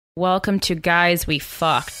Welcome to Guys We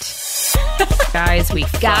Fucked. Guys We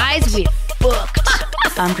Fucked. Guys We Fucked.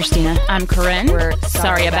 I'm Christina. I'm Corinne. We're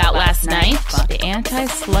sorry about last night. The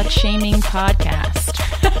anti-slut shaming podcast.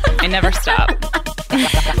 I never stop.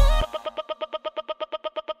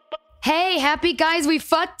 Hey, happy Guys We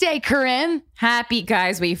Fucked Day, Corinne. Happy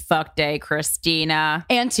Guys We Fucked Day, Christina.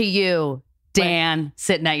 And to you, Dan,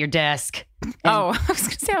 sitting at your desk. I was going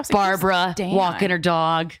to say, Barbara walking her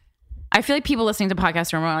dog. I feel like people listening to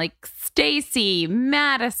podcasts are more like Stacy,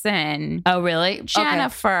 Madison. Oh, really?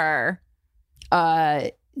 Jennifer.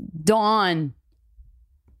 Dawn.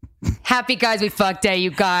 Happy Guys We Fucked Day,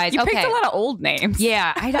 you guys. You picked a lot of old names.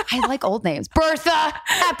 Yeah, I like old names. Bertha.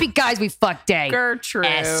 Happy Guys We Fucked Day. Gertrude.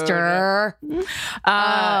 Esther.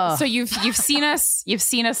 So you've seen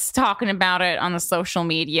us talking about it on the social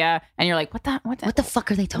media, and you're like, what the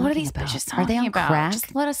fuck are they talking about? What are these bitches talking Are they on about? crack?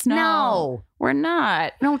 Just let us know. No. We're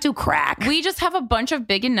not. We don't do crack. We just have a bunch of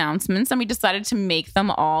big announcements, and we decided to make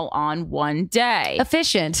them all on one day.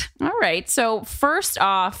 Efficient. All right. So first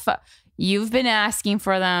off, you've been asking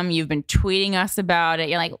for them. You've been tweeting us about it.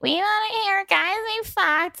 You're like, we want to hear Guys We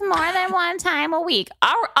Fucked more than one time a week.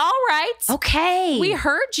 All right. Okay. We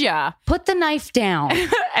heard ya. Put the knife down.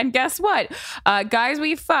 And guess what? Guys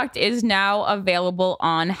We Fucked is now available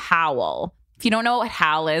on Howl. If you don't know what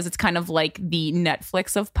Howl is, it's kind of like the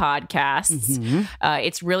Netflix of podcasts. Mm-hmm.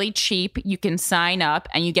 It's really cheap. You can sign up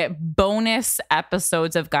and you get bonus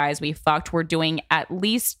episodes of Guys We Fucked. We're doing at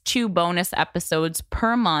least 2 bonus episodes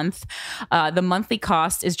per month. The monthly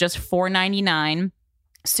cost is just $4.99.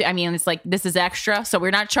 So, I mean, it's like, this is extra. So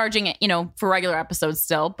we're not charging it, for regular episodes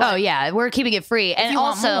still. But oh, yeah. We're keeping it free. And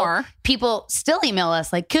also, people still email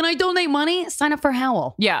us like, can I donate money? Sign up for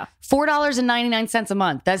Howl. Yeah. $4.99 a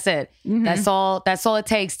month. That's it. Mm-hmm. That's all it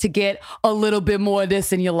takes to get a little bit more of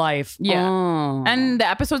this in your life. Yeah. And the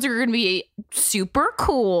episodes are going to be super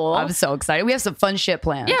cool. I'm so excited. We have some fun shit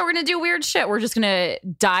planned. Yeah, we're going to do weird shit. We're just going to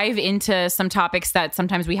dive into some topics that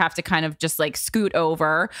sometimes we have to kind of just like scoot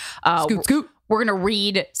over. Scoot. We're going to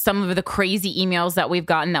read some of the crazy emails that we've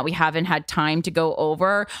gotten that we haven't had time to go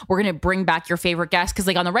over. We're going to bring back your favorite guests because,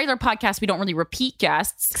 like, on the regular podcast, we don't really repeat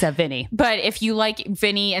guests. Except Vinny. But if you like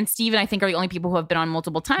Vinny and Steven, I think are the only people who have been on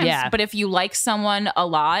multiple times. Yeah. But if you like someone a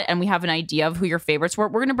lot and we have an idea of who your favorites were,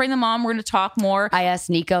 we're going to bring them on. We're going to talk more. I asked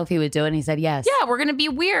Nico if he would do it, and he said yes. Yeah, we're going to be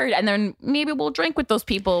weird. And then maybe we'll drink with those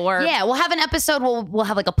people. Or yeah, we'll have an episode. We'll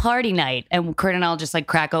have like a party night, and Kurt and I'll just like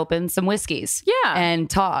crack open some whiskeys. Yeah. And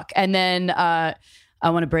talk. And then I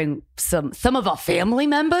want to bring some of our family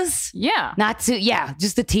members. Yeah.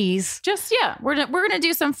 Just the tease. We're gonna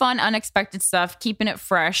do some fun, unexpected stuff, keeping it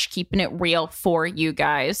fresh, keeping it real for you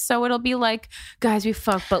guys. So it'll be like Guys We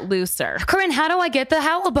Fuck, but looser. Corinne, how do I get the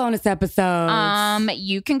Howl bonus episodes?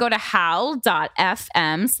 You can go to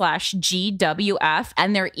howl.fm/GWF,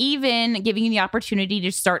 and they're even giving you the opportunity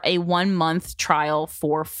to start a 1-month trial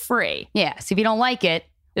for free. Yeah. So if you don't like it,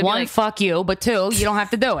 It'd 1, fuck you, but 2, you don't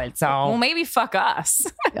have to do it. So, well, maybe fuck us.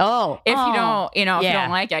 If you don't, if you don't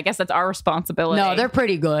like it, I guess that's our responsibility. No, they're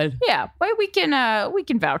pretty good. Yeah, but we can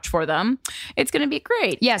vouch for them. It's going to be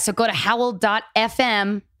great. Yeah, so go to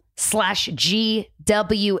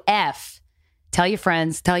howl.fm/GWF. Tell your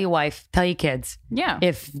friends, tell your wife, tell your kids. Yeah,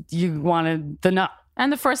 if you wanted to know. And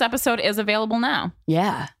the first episode is available now.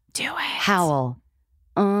 Yeah, do it. Howl.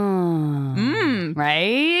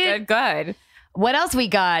 Right? Good. What else we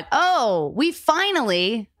got? Oh, we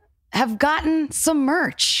finally have gotten some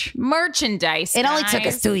merchandise. It only took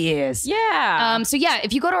us 2 years. Yeah. So yeah,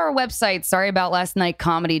 if you go to our website,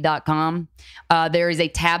 sorryboutlastnightcomedy.com, there is a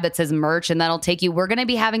tab that says merch, and that'll take you. We're going to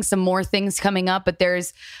be having some more things coming up, but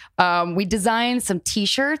there's we designed some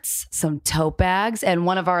t-shirts, some tote bags, and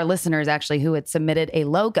one of our listeners actually who had submitted a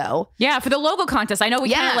logo. Yeah, for the logo contest. I know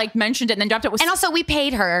we kind of like mentioned it and then dropped it. And also we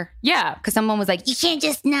paid her. Yeah. Because someone was like, you can't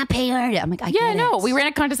just not pay her. I'm like, I get it. We ran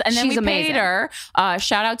a contest and then She's we amazing. paid her.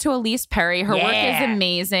 Shout out to Elise Perry. Her work is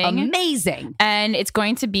amazing. Amazing. And it's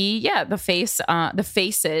going to be, the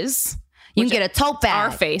faces. You can get a tote bag. Our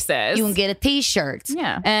faces. You can get a t-shirt.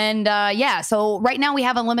 Yeah. And so right now we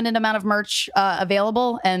have a limited amount of merch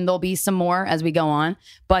available, and there'll be some more as we go on.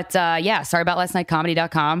 But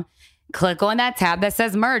sorryboutlastnightcomedy.com. Click on that tab that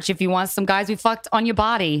says merch if you want some Guys We Fucked on your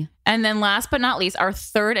body. And then last but not least, our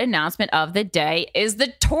third announcement of the day is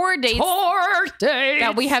the tour dates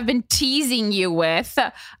that we have been teasing you with.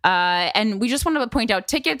 And we just wanted to point out,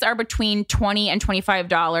 tickets are between $20 and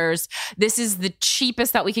 $25. This is the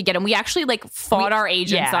cheapest that we could get. And we actually fought our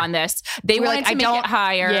agents on this. They wanted to make it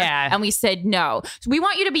higher. Yeah. And we said no. So we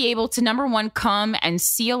want you to be able to, number one, come and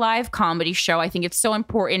see a live comedy show. I think it's so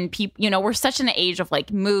important. People, we're such in the age of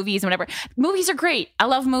movies and whatever. Movies are great. I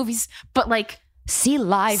love movies, but See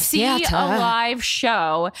live theater. A live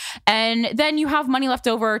show. And then you have money left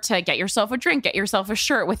over to get yourself a drink, get yourself a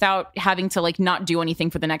shirt without having to like not do anything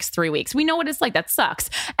for the next 3 weeks. We know what it's like. That sucks.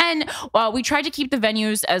 And we tried to keep the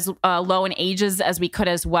venues as low in ages as we could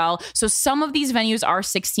as well. So some of these venues are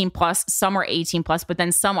 16 plus, some are 18 plus, but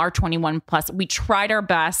then some are 21 plus. We tried our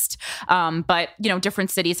best. But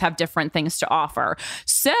different cities have different things to offer.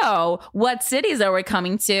 So what cities are we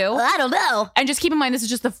coming to? I don't know. And just keep in mind, this is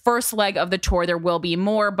just the first leg of the tour. There will be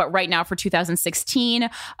more, but right now for 2016,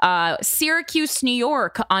 Syracuse, New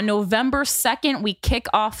York. On November 2nd, we kick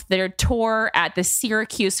off their tour at the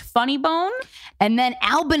Syracuse Funny Bone. And then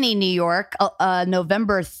Albany, New York,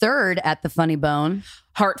 November 3rd at the Funny Bone.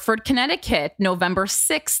 Hartford, Connecticut, November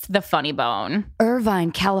 6th, the Funny Bone.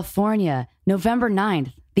 Irvine, California, November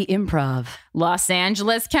 9th, the Improv. Los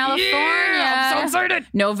Angeles, California. Yeah, I'm so excited.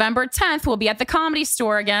 November 10th, we'll be at the Comedy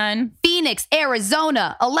Store again. Phoenix,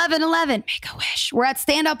 Arizona, 11/11. Make-A-Wish. We're at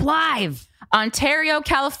Stand Up Live. Ontario,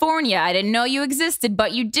 California. I didn't know you existed,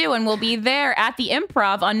 but you do. And we'll be there at the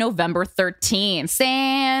Improv on November 13th.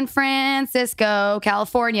 San Francisco,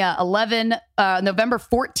 California, November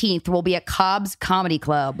 14th, we'll be at Cobb's Comedy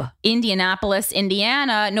Club. Indianapolis,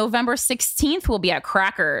 Indiana, November 16th, we'll be at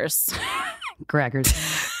Crackers.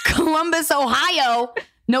 Columbus, Ohio,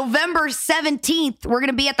 November 17th, we're going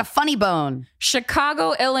to be at the Funny Bone.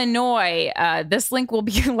 Chicago, Illinois. This link will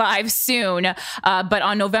be live soon. But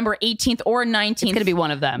on November 18th or 19th, it's going to be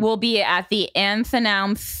one of them. We'll be at the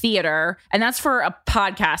Athenaeum Theater. And that's for a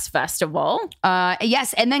podcast festival.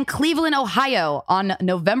 Yes. And then Cleveland, Ohio on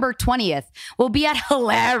November 20th, we'll be at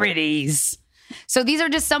Hilarities. So these are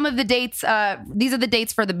just some of the dates. These are the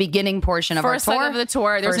dates for the beginning portion of First our tour. Leg of the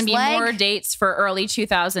tour. There's going to be more dates for early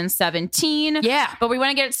 2017. Yeah. But we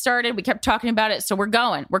want to get it started. We kept talking about it. So we're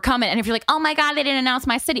going. We're coming. And if you're like, oh my God, they didn't announce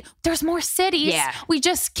my city. There's more cities. Yeah. We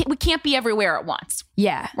can't be everywhere at once.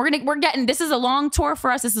 Yeah. This is a long tour for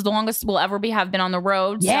us. This is the longest we'll ever have been on the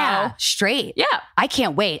road. Yeah. So. Straight. Yeah. I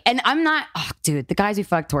can't wait. And I'm not, dude, the Guys Who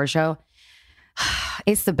Fuck tour show.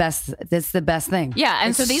 It's the best. It's the best thing. Yeah,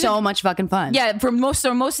 and it's so these so are, much fucking fun. Yeah, for most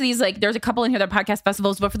of these, like there's a couple in here that are podcast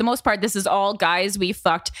festivals, but for the most part, this is all Guys We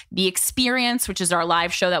Fucked. The Experience, which is our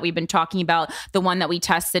live show that we've been talking about, the one that we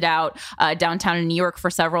tested out downtown in New York for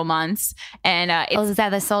several months, and is that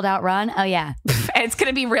the sold out run? Oh yeah, it's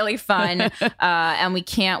gonna be really fun, and we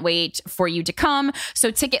can't wait for you to come. So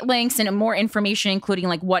ticket links and more information, including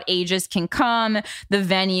like what ages can come, the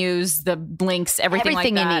venues, the links, everything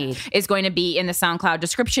like that, you need is going to be in the SoundCloud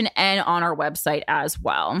description and on our website as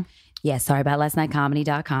well. Yeah, sorry about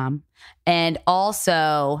lastnightcomedy.com. And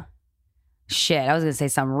also, I was going to say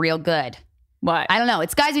something real good. What? I don't know.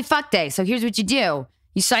 It's Guys We Fuck Day. So here's what you do.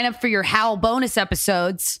 You sign up for your Howl bonus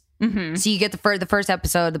episodes. Mm-hmm. So you get the first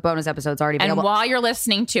episode, the bonus episode's already available. And while you're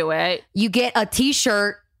listening to it, you get a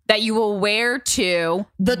t-shirt that you will wear to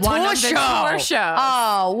the tour show.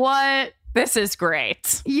 Oh, what? This is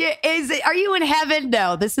great. Yeah, are you in heaven?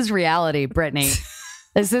 No, this is reality, Brittany.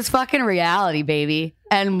 This is fucking reality, baby.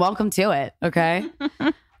 And welcome to it, okay?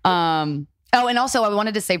 And also I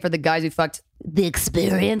wanted to say for the Guys Who Fucked the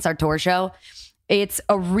Experience, our tour show, it's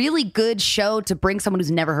a really good show to bring someone who's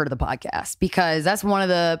never heard of the podcast, because that's one of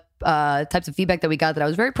the types of feedback that we got that I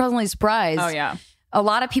was very pleasantly surprised. Oh, yeah. A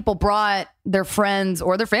lot of people brought their friends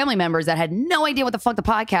or their family members that had no idea what the fuck the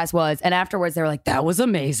podcast was. And afterwards they were like, that was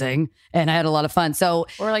amazing. And I had a lot of fun. So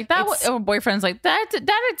we're like, boyfriend's like, that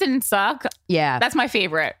didn't suck. Yeah. That's my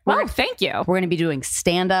favorite. Wow, thank you. We're going to be doing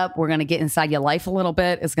stand up. We're going to get inside your life a little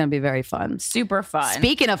bit. It's going to be very fun. Super fun.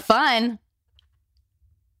 Speaking of fun,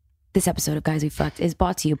 this episode of Guys We Fucked is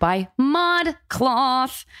brought to you by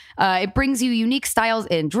ModCloth. It brings you unique styles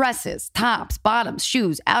in dresses, tops, bottoms,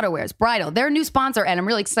 shoes, outerwears, bridal. They're a new sponsor, and I'm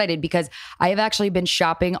really excited because I have actually been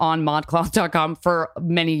shopping on modcloth.com for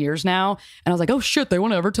many years now. And I was like, oh shit, they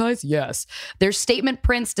want to advertise? Yes. Their statement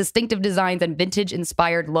prints, distinctive designs, and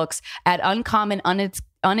vintage-inspired looks add uncommon,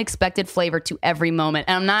 unexpected flavor to every moment.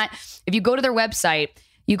 And if you go to their website,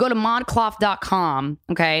 you go to modcloth.com,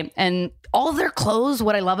 okay? And all of their clothes,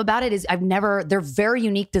 what I love about it is they're very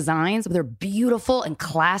unique designs, but they're beautiful and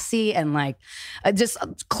classy and like just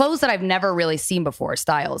clothes that I've never really seen before,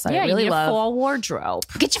 styles. Yeah, I really love. Fall wardrobe.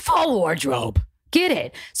 Get your fall wardrobe. Get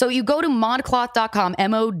it. So you go to modcloth.com,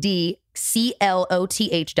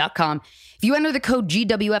 modcloth.com. If you enter the code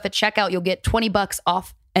GWF at checkout, you'll get $20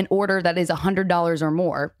 off an order that is $100 or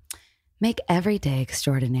more. Make every day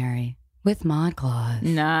extraordinary with ModCloth.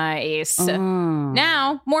 Nice.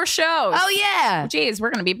 Now, more shows. Oh, yeah. Geez,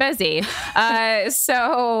 we're going to be busy.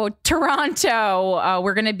 So, Toronto,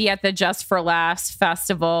 we're going to be at the Just for Laughs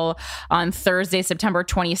Festival on Thursday, September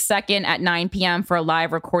 22nd at 9 p.m. for a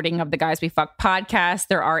live recording of the Guys We Fuck podcast.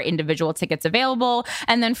 There are individual tickets available.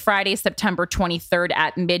 And then Friday, September 23rd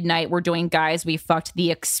at midnight, we're doing Guys We Fucked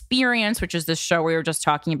The Experience, which is the show we were just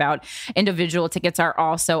talking about. Individual tickets are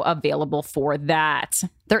also available for that.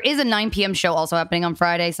 There is a 9 p.m. show also happening on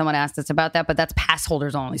Friday. Someone asked us about that, but that's pass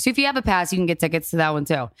holders only. So if you have a pass, you can get tickets to that one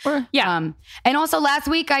too. Yeah. And also last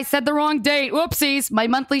week, I said the wrong date. Whoopsies. My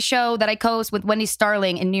monthly show that I co-host with Wendy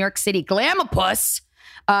Starling in New York City, Glamapus,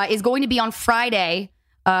 is going to be on Friday,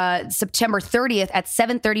 September 30th at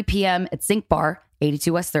 7:30 p.m. at Zinc Bar,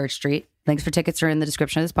 82 West 3rd Street. Links for tickets are in the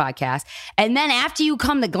description of this podcast. And then after you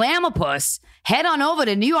come to Glamapus, head on over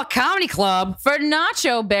to New York Comedy Club for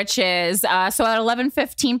Nacho Bitches. So at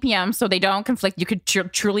 11:15 p.m., so they don't conflict. You could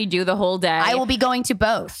truly do the whole day. I will be going to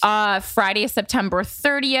both. Friday, September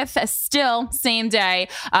 30th, still same day.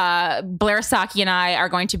 Blair Saki and I are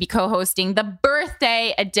going to be co-hosting the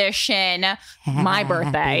birthday edition, my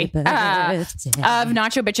birthday, of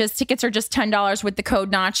Nacho Bitches. Tickets are just $10 with the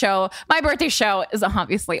code Nacho. My birthday show is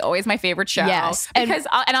obviously always my favorite show. Yes. Because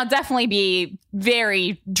I'll definitely be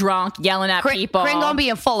very drunk, yelling at people. Cring gonna be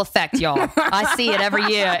in full effect, y'all. I see it every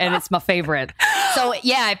year, and it's my favorite. So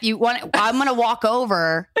yeah, if you want, I'm gonna walk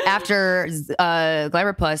over after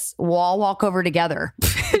Glamourpuss. We'll all walk over together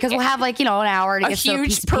because we'll have an hour to get a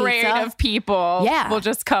huge parade of people. Yeah, we'll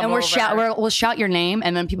just come. And we'll shout your name,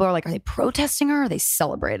 and then people are like, "Are they protesting her? Or are they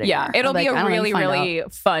celebrating?" Yeah, her? it'll be a really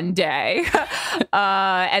fun day.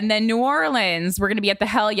 And then New Orleans, we're gonna be at the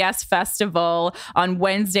Hell Yes Festival on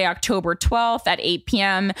Wednesday, October 12th at 8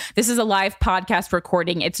 p.m. This is a live podcast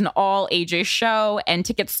recording. It's an all ages show, and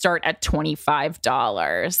tickets start at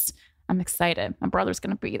 $25. I'm excited. My brother's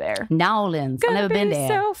going to be there. New Orleans. I've never been there.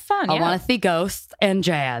 So fun. I want to see ghosts and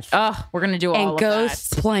jazz. Oh, we're going to do all of that. And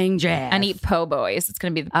ghosts playing jazz. And eat po' boys. It's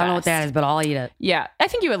going to be the best. I don't know what that is, but I'll eat it. Yeah. I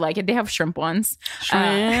think you would like it. They have shrimp ones. Shrimp.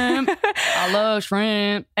 I love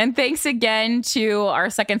shrimp. And thanks again to our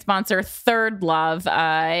second sponsor, Third Love.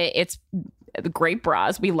 It's great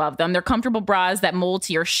bras. We love them. They're comfortable bras that mold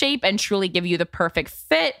to your shape and truly give you the perfect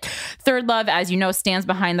fit. Third Love, as you know, stands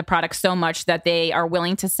behind the product so much that they are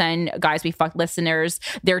willing to send Guys We Fuck listeners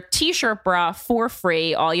their t-shirt bra for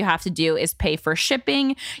free. All you have to do is pay for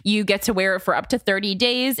shipping. You get to wear it for up to 30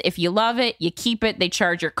 days. If you love it, you keep it. They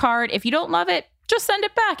charge your card. If you don't love it, just send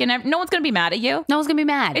it back, and no one's going to be mad at you. No one's going to be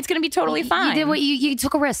mad. It's going to be totally fine. You did what you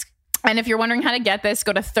took a risk. And if you're wondering how to get this,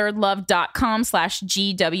 go to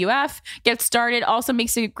thirdlove.com/GWF. Get started. Also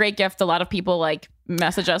makes a great gift. A lot of people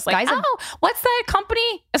message us guys, what's that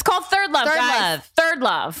company? It's called Third Love, guys. Third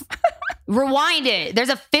Love. Rewind it. There's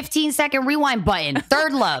a 15-second rewind button.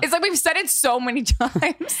 Third Love. It's like we've said it so many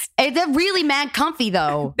times. They're really mad comfy,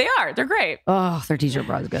 though. They are. They're great. Oh, their t-shirt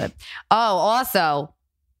bra is good. Oh, also,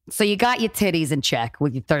 so you got your titties in check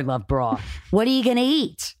with your Third Love bra. What are you going to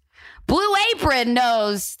eat? Blue Apron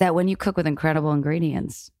knows that when you cook with incredible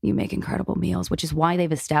ingredients, you make incredible meals, which is why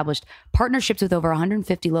they've established partnerships with over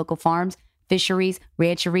 150 local farms, fisheries,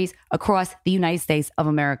 rancheries across the United States of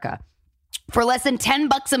America. For less than $10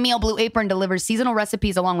 a meal, Blue Apron delivers seasonal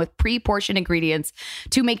recipes along with pre-portioned ingredients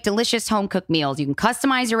to make delicious home-cooked meals. You can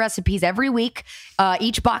customize your recipes every week.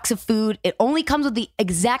 Each box of food, it only comes with the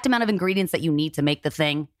exact amount of ingredients that you need to make the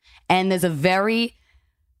thing. And there's a very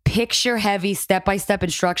picture-heavy step-by-step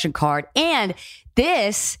instruction card. And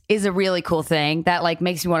this is a really cool thing that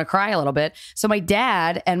makes me want to cry a little bit. So my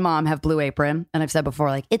dad and mom have Blue Apron, and I've said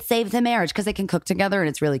before, it saves the marriage because they can cook together and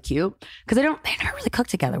it's really cute. Because they never really cook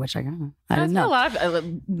together, which I didn't know. A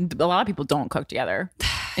lot of people don't cook together.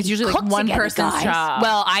 It's usually one person's job.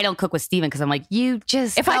 Well, I don't cook with Steven because I'm like, you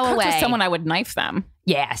just if I cooked with someone, I would knife them.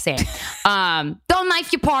 Yeah, same. Don't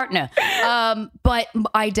knife your partner. But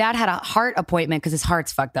my dad had a heart appointment because his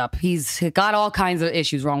heart's fucked up. He's got all kinds of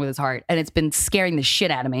issues wrong with his heart, and it's been scaring the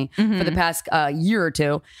shit out of me for the past year or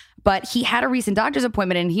two. But he had a recent doctor's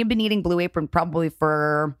appointment, and he'd been eating Blue Apron probably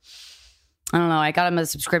for, I don't know, I got him a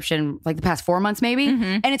subscription the past 4 months maybe.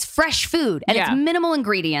 And it's fresh food and it's minimal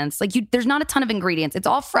ingredients. There's not a ton of ingredients. It's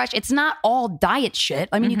all fresh. It's not all diet shit.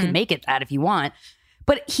 I mean, you can make it that if you want.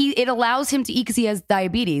 But it allows him to eat, because he has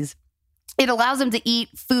diabetes. It allows him to eat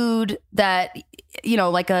food that,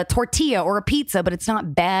 like a tortilla or a pizza, but it's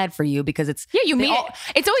not bad for you because it's... Yeah,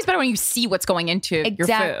 it's always better when you see what's going into your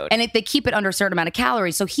food. And they keep it under a certain amount of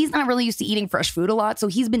calories. So he's not really used to eating fresh food a lot. So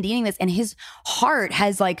he's been eating this, and his heart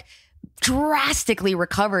has drastically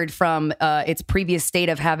recovered from its previous state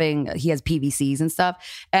of he has PVCs and stuff.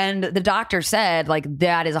 And the doctor said, like,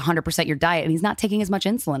 that is 100% your diet. And he's not taking as much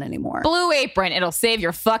insulin anymore. Blue Apron. It'll save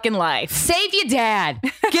your fucking life. Save your dad.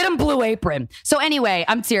 Get him Blue Apron. So anyway,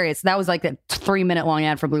 I'm serious. That was like a 3-minute long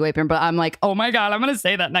ad for Blue Apron. But I'm like, oh my God, I'm going to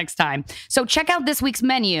say that next time. So check out this week's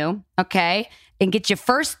menu, okay? And get your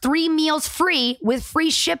first 3 meals free with free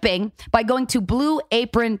shipping by going to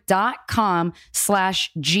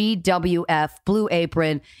blueapron.com/GWF. Blue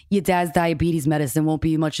Apron. Your dad's diabetes medicine won't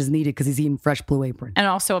be much as needed because he's eating fresh Blue Apron. And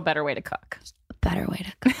also a better way to cook. Better way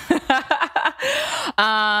to cook.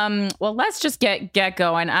 Well, let's just get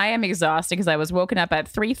going. I am exhausted because I was woken up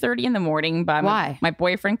at 3:30 in the morning by my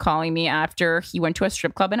boyfriend calling me after he went to a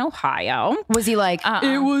strip club in Ohio. Was he like,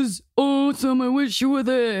 it was awesome, I wish you were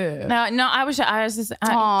there? No, I was just...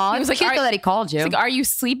 Aw, he was like, cute that he called you. He's like, are you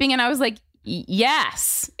sleeping? And I was like,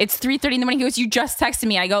 yes. It's 3:30 in the morning. He goes, you just texted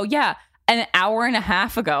me. I go, yeah. An hour and a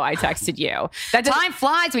half ago, I texted you. That time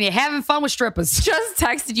flies when you're having fun with strippers. Just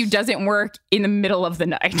texted you doesn't work in the middle of the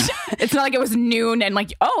night. It's not like it was noon and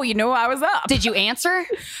like, oh, you know, I was up. Did you answer?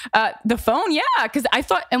 The phone, yeah. Because I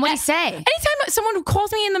thought... And what did he say? Anytime someone who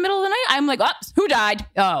calls me in the middle of the night, I'm like, oh, who died?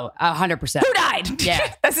 Oh, 100%. Who died?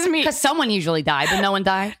 Yeah. This is me. Because someone usually died, but no one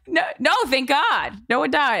died? No, thank God. No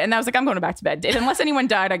one died. And I was like, I'm going back to bed. Unless anyone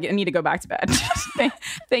died, I need to go back to bed.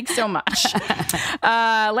 Thanks so much.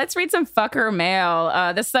 Let's read some fucker mail.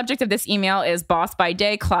 The subject of this email is boss by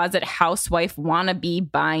day, closet housewife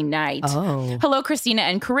wannabe by night. Oh. Hello, Christina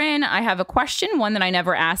and Corinne. I have a question, one that I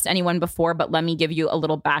never asked anyone before, but let me give you a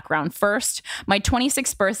little background first. My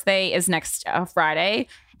 26th birthday is next Friday.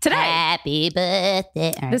 Today. Happy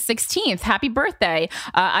birthday. The 16th. Happy birthday.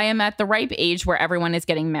 I am at the ripe age where everyone is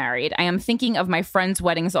getting married. I am thinking of my friends'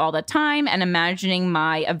 weddings all the time and imagining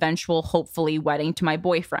my eventual, hopefully, wedding to my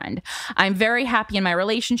boyfriend. I'm very happy in my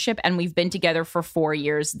relationship and we've been together for 4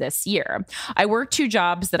 years this year. I work 2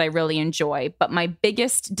 jobs that I really enjoy, but my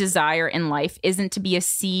biggest desire in life isn't to be a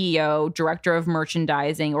CEO, director of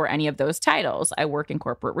merchandising, or any of those titles. I work in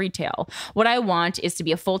corporate retail. What I want is to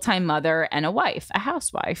be a full-time mother and a wife, a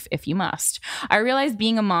housewife, if you must. I realize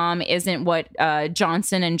being a mom isn't what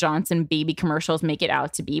Johnson & Johnson baby commercials make it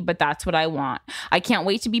out to be, but that's what I want. I can't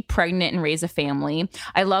wait to be pregnant and raise a family.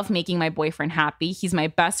 I love making my boyfriend happy. He's my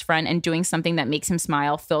best friend, and doing something that makes him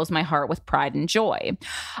smile fills my heart with pride and joy.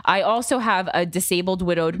 I also have a disabled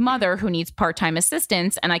widowed mother who needs part-time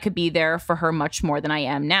assistance, and I could be there for her much more than I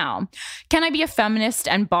am now. Can I be a feminist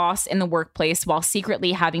and boss in the workplace while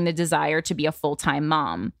secretly having the desire to be a full-time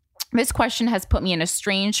mom? This question has put me in a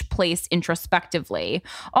strange place introspectively.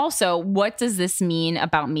 Also, what does this mean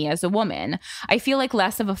about me as a woman? I feel like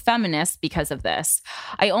less of a feminist because of this.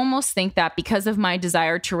 I almost think that because of my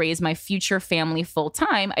desire to raise my future family full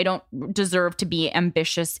time, I don't deserve to be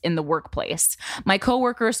ambitious in the workplace. My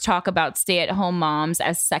coworkers talk about stay-at-home moms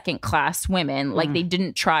as second-class women, like they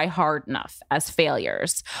didn't try hard enough, as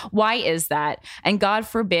failures. Why is that? And God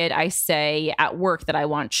forbid I say at work that I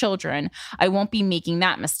want children. I won't be making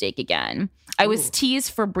that mistake again. I was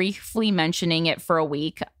teased for briefly mentioning it for a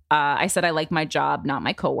week. I said I like my job, not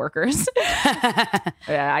my coworkers.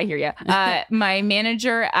 Yeah, I hear you. My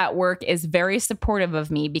manager at work is very supportive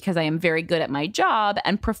of me because I am very good at my job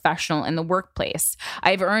and professional in the workplace.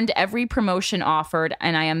 I've earned every promotion offered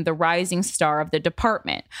and I am the rising star of the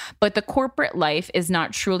department. But the corporate life is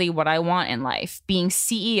not truly what I want in life. Being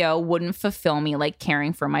CEO wouldn't fulfill me like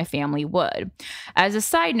caring for my family would. As a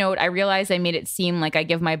side note, I realized I made it seem like I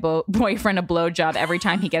give my boyfriend a blowjob every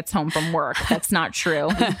time he gets home from work. That's not true.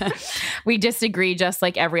 We disagree just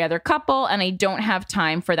like every other couple, and I don't have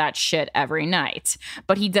time for that shit every night.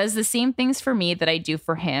 But he does the same things for me that I do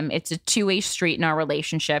for him. It's a two-way street in our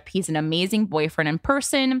relationship. He's an amazing boyfriend in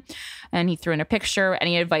person, and he threw in a picture.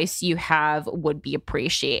 Any advice you have would be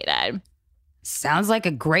appreciated. Sounds like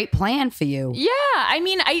a great plan for you. Yeah, I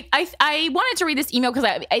mean, I wanted to read this email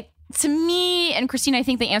because I to me and Christina, I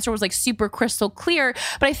think the answer was like super crystal clear.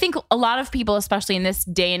 But I think a lot of people, especially in this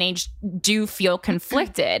day and age, do feel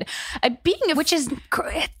conflicted.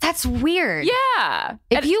 That's weird. Yeah.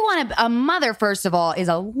 If you want a mother, first of all, is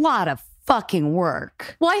a lot of fucking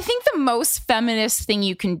work. Well, I think the most feminist thing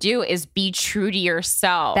you can do is be true to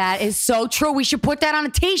yourself. That is so true. We should put that on a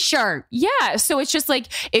t-shirt. Yeah. So it's just like,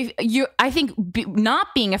 I think not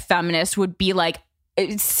being a feminist would be like,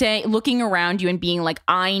 looking around you and being like,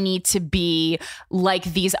 I need to be like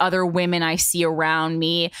these other women I see around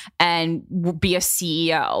me and be a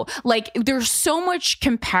CEO. Like there's so much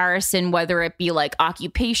comparison, whether it be like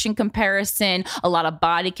occupation comparison, a lot of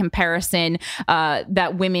body comparison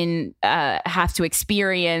that women have to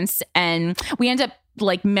experience. And we end up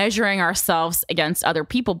like measuring ourselves against other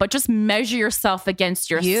people, but just measure yourself against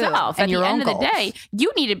yourself. and At your the own end of the goals. day,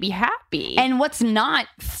 you need to be happy. And what's not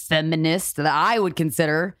feminist that I would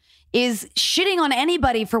consider is shitting on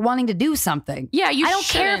anybody for wanting to do something. Yeah, I don't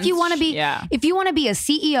care if you want to be if you want to be a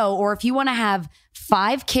CEO or if you want to have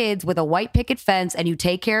 5 kids with a white picket fence and you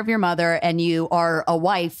take care of your mother and you are a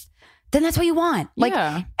wife, then that's what you want. Like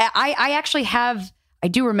I actually have, I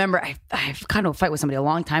do remember I've kind of a fight with somebody a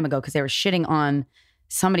long time ago because they were shitting on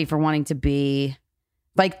somebody for wanting to be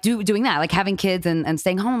like doing that, like having kids and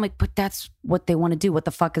staying home. I'm like, but that's what they want to do. What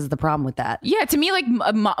the fuck is the problem with that? Yeah, to me,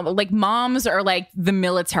 like moms are like the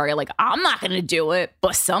military. Like, I'm not going to do it,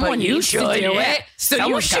 but someone needs to do it. So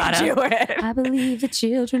you should do it. I believe the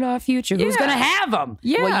children are our future. Who's going to have them?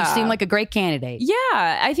 Yeah. Well, you seem like a great candidate.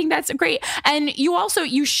 Yeah, I think that's great. And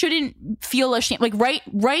you shouldn't feel ashamed. Like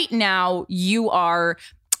right now, you are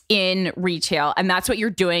in retail and that's what you're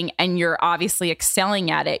doing and you're obviously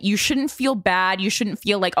excelling at it. You shouldn't feel bad. You shouldn't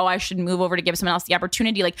feel like, oh, I should move over to give someone else the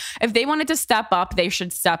opportunity. Like if they wanted to step up, they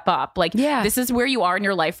should step up. Like this is where you are in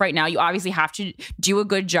your life right now. You obviously have to do a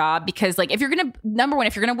good job because like if you're going to, number one,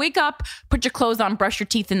 if you're going to wake up, put your clothes on, brush your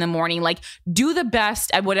teeth in the morning, like do the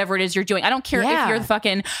best at whatever it is you're doing. I don't care if you're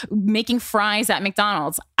fucking making fries at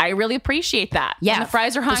McDonald's. I really appreciate that. Yeah. When the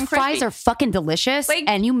fries are hot and crispy. Fries are fucking delicious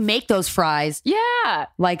and you make those fries. Yeah.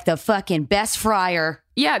 Like the fucking best fryer.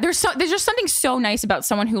 Yeah, there's just something so nice about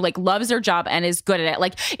someone who like loves their job and is good at it.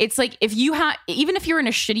 Like it's like if you have, even if you're in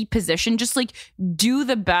a shitty position, just like do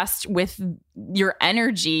the best with your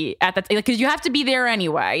energy at that, because you have to be there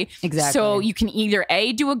anyway. Exactly. So you can either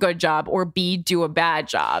A, do a good job or B, do a bad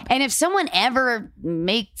job. And if someone ever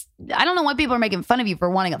makes, I don't know why people are making fun of you for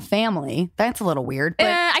wanting a family. That's a little weird. But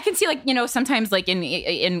I can see like, you know, sometimes like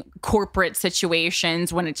in corporate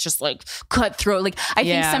situations when it's just like cutthroat, like I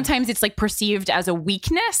think sometimes it's like perceived as a weakness.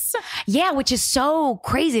 Yeah, which is so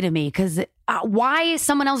crazy to me because why is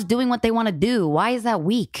someone else doing what they want to do? Why is that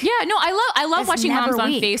weak? Yeah, no, I love watching moms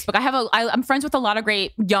on Facebook. I'm friends with a lot of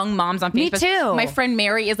great young moms on Facebook. Me too. My friend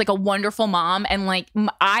Mary is like a wonderful mom, and like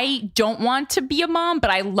I don't want to be a mom, but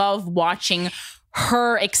I love watching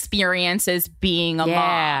her experiences being a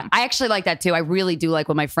mom. I actually like that too. I really do like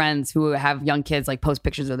when my friends who have young kids like post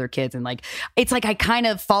pictures of their kids and like it's like I kind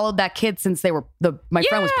of followed that kid since they were my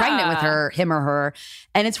friend was pregnant with him or her,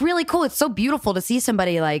 and it's really cool. It's so beautiful to see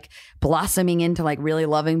somebody like blossoming into like really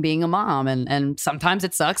loving being a mom, and sometimes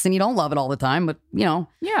it sucks and you don't love it all the time, but you know,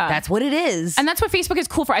 that's what it is. And that's what Facebook is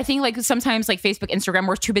cool for. I think like sometimes like Facebook, Instagram,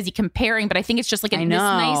 we're too busy comparing, but I think it's just like this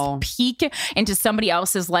nice peek into somebody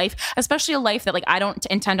else's life, especially a life that like I don't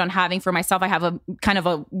intend on having for myself. I have a kind of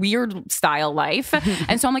a weird style life.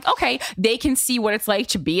 And so I'm like, okay, they can see what it's like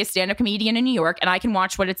to be a stand-up comedian in New York, and I can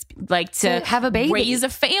watch what it's like to have a baby, raise a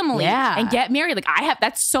family and get married. Like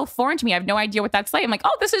that's so foreign to me. I have no idea what that's like. I'm like,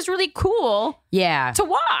 oh, this is really cool to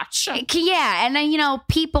watch. Yeah. And then, you know,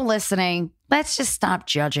 people listening, let's just stop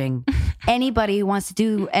judging anybody who wants to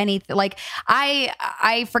do anything. Like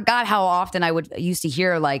I forgot how often I used to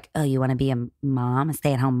hear like, oh, you want to be a mom, a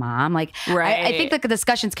stay-at-home mom? Like, I think the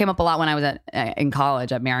discussions came up a lot when I was in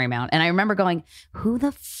college at Marymount. And I remember going, who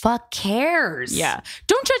the fuck cares? Yeah.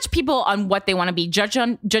 Don't judge people on what they want to be.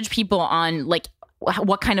 Judge people on like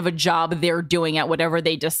what kind of a job they're doing at whatever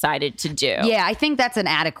they decided to do. Yeah, I think that's an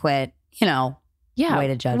adequate, you know, way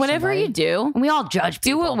to judge whatever somebody. You do. And we all judge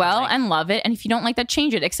people. Do it well and love it. And if you don't like that,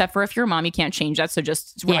 change it. Except for if you're a mom, you can't change that. So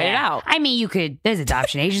just write it out. I mean, you could, there's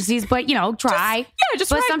adoption agencies, but you know, try.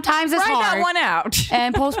 Just but sometimes it's hard. That one out.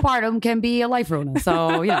 And postpartum can be a life ruiner.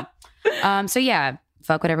 So, you know. So yeah,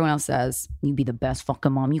 fuck what everyone else says. You be the best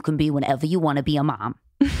fucking mom you can be whenever you want to be a mom.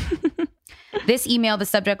 This email, the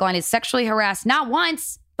subject line is sexually harassed not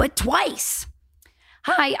once, but twice.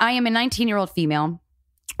 Hi, I am a 19-year-old female.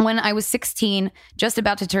 When I was 16, just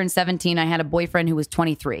about to turn 17, I had a boyfriend who was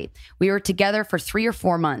 23. We were together for 3 or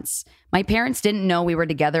 4 months. My parents didn't know we were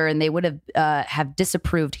together, and they would have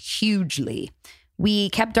disapproved hugely. We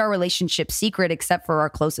kept our relationship secret except for our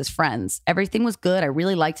closest friends. Everything was good. I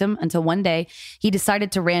really liked him until one day he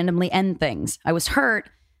decided to randomly end things. I was hurt,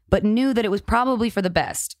 but knew that it was probably for the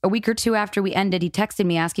best. A week or two after we ended, he texted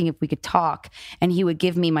me asking if we could talk and he would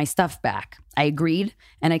give me my stuff back. I agreed,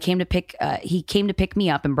 and he came to pick me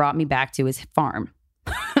up and brought me back to his farm.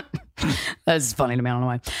 That's funny to me. I don't know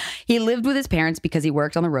why. He lived with his parents because he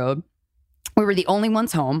worked on the road. We were the only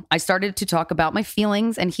ones home. I started to talk about my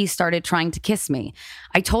feelings and he started trying to kiss me.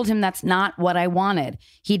 I told him that's not what I wanted.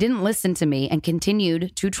 He didn't listen to me and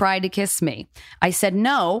continued to try to kiss me. I said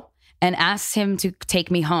no and asked him to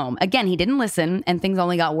take me home. Again, he didn't listen and things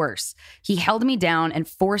only got worse. He held me down and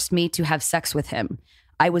forced me to have sex with him.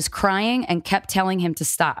 I was crying and kept telling him to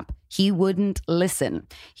stop. He wouldn't listen.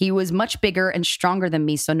 He was much bigger and stronger than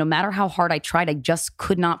me, so no matter how hard I tried, I just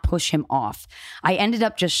could not push him off. I ended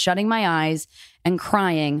up just shutting my eyes and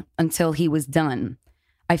crying until he was done.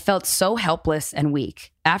 I felt so helpless and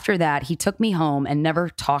weak. After that, he took me home and never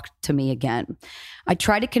talked to me again. I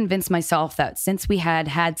tried to convince myself that since we had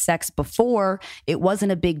had sex before, it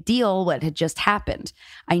wasn't a big deal what had just happened.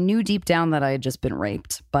 I knew deep down that I had just been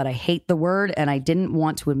raped, but I hate the word and I didn't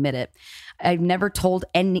want to admit it. I've never told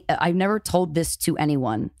this to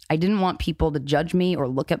anyone. I didn't want people to judge me or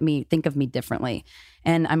look at me, think of me differently,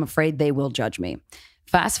 and I'm afraid they will judge me.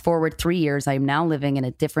 Fast forward 3 years, I am now living in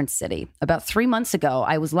a different city. About 3 months ago,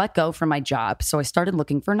 I was let go from my job, so I started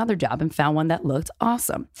looking for another job and found one that looked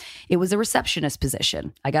awesome. It was a receptionist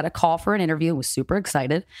position. I got a call for an interview, was super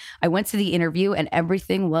excited. I went to the interview and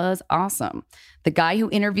everything was awesome. The guy who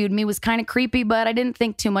interviewed me was kind of creepy, but I didn't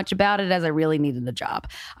think too much about it as I really needed the job.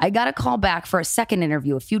 I got a call back for a second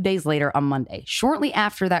interview a few days later on Monday. Shortly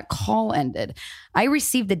after that call ended, I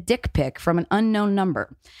received a dick pic from an unknown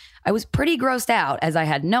number. I was pretty grossed out as I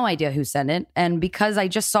had no idea who sent it, and because I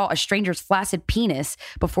just saw a stranger's flaccid penis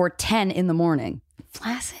before 10 in the morning.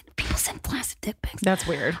 Flaccid? People send flaccid dick pics. That's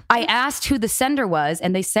weird. I asked who the sender was,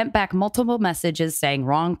 and they sent back multiple messages saying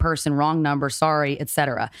wrong person, wrong number, sorry,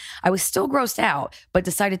 etc. I was still grossed out, but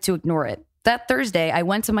decided to ignore it. That Thursday, I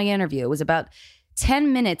went to my interview. It was about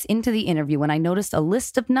 10 minutes into the interview when I noticed a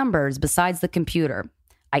list of numbers besides the computer.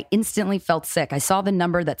 I instantly felt sick. I saw the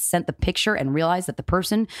number that sent the picture and realized that the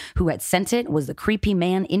person who had sent it was the creepy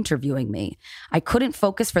man interviewing me. I couldn't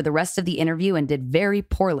focus for the rest of the interview and did very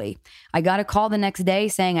poorly. I got a call the next day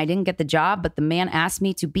saying I didn't get the job, but the man asked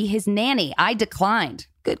me to be his nanny. I declined.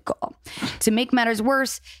 Good call. To make matters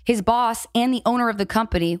worse, his boss and the owner of the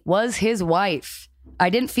company was his wife. I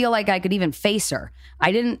didn't feel like I could even face her.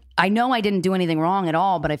 I know I didn't do anything wrong at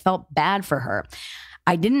all, but I felt bad for her.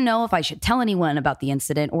 I didn't know if I should tell anyone about the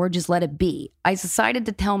incident or just let it be. I decided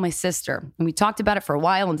to tell my sister, and we talked about it for a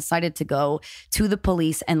while and decided to go to the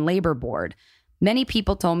police and labor board. Many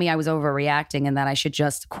people told me I was overreacting and that I should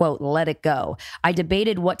just, quote, let it go. I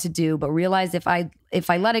debated what to do, but realized if I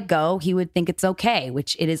let it go, he would think it's okay,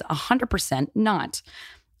 which it is 100% not.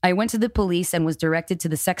 I went to the police and was directed to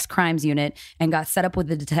the sex crimes unit and got set up with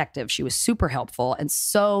the detective. She was super helpful and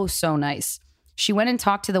so nice. She went and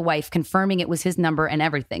talked to the wife, confirming it was his number and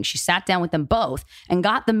everything. She sat down with them both and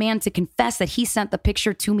got the man to confess that he sent the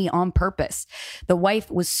picture to me on purpose. The wife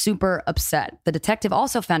was super upset. The detective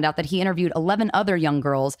also found out that he interviewed 11 other young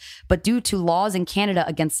girls, but due to laws in Canada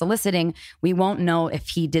against soliciting, we won't know if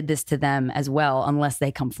he did this to them as well unless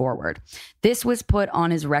they come forward. This was put on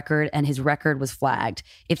his record and his record was flagged.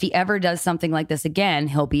 If he ever does something like this again,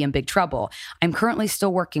 he'll be in big trouble. I'm currently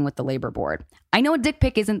still working with the labor board. I know a dick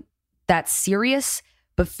pic isn't that serious,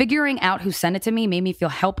 but figuring out who sent it to me made me feel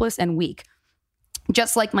helpless and weak.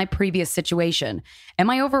 Just like my previous situation. Am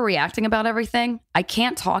I overreacting about everything? I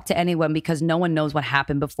can't talk to anyone because no one knows what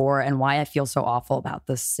happened before and why I feel so awful about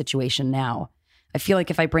this situation now. I feel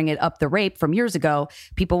like if I bring it up the rape from years ago,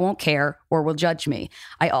 people won't care or will judge me.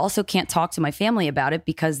 I also can't talk to my family about it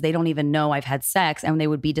because they don't even know I've had sex and they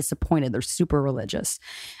would be disappointed. They're super religious.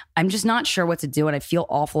 I'm just not sure what to do and I feel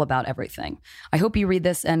awful about everything. I hope you read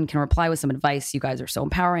this and can reply with some advice. You guys are so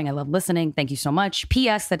empowering. I love listening. Thank you so much.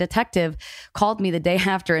 P.S. The detective called me the day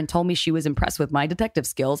after and told me she was impressed with my detective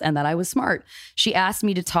skills and that I was smart. She asked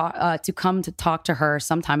me to come to talk to her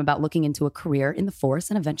sometime about looking into a career in the force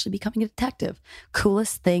and eventually becoming a detective.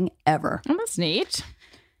 Coolest thing ever. Oh, that's neat.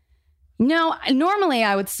 No, normally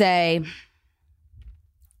I would say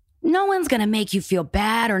no one's going to make you feel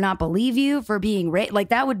bad or not believe you for being raped. Like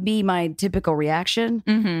that would be my typical reaction.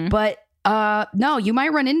 Mm-hmm. But no, you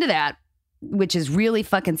might run into that, which is really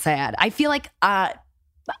fucking sad. I feel like, I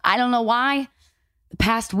don't know why, the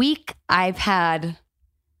past week I've had,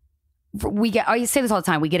 I say this all the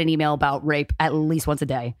time, we get an email about rape at least once a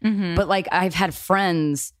day. Mm-hmm. But like I've had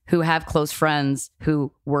friends who have close friends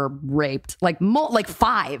who were raped. Like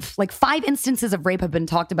five instances of rape have been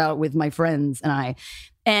talked about with my friends and I.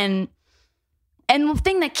 And the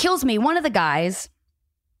thing that kills me, one of the guys,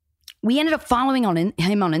 we ended up following him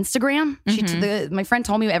on Instagram. Mm-hmm. My friend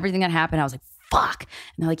told me everything that happened. I was like, fuck.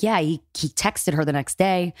 And they're like, yeah, he texted her the next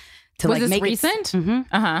day to was like this recent?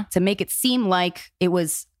 To make it seem like it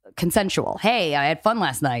was consensual. Hey, I had fun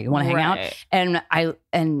last night. You want to hang out?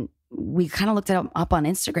 And we kind of looked it up on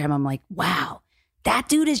Instagram. I'm like, wow, that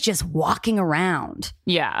dude is just walking around.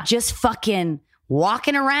 Yeah. Just fucking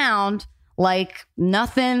walking around like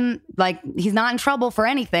nothing, like he's not in trouble for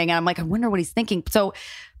anything. And I'm like, I wonder what he's thinking. So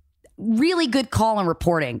really good call on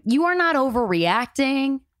reporting. You are not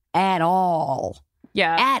overreacting at all.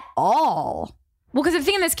 at all. Well, because the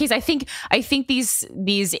thing in this case, I think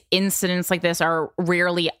these incidents like this are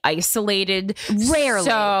rarely isolated. Rarely.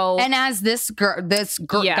 So, and as this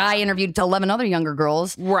guy interviewed 11 other younger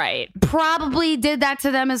girls, right, probably did that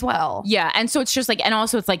to them as well. Yeah, and so it's just like, and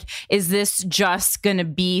also it's like, is this just gonna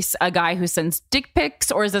be a guy who sends dick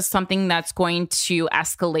pics, or is this something that's going to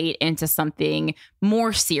escalate into something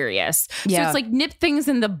more serious? Yeah. So it's like nip things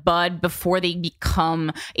in the bud before they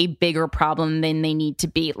become a bigger problem than they need to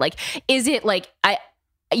be. Like, is it like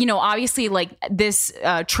obviously like this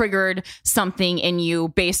triggered something in you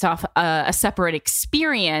based off a separate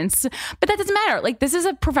experience, but that doesn't matter. Like, this is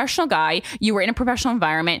a professional guy. You were in a professional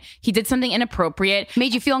environment. He did something inappropriate.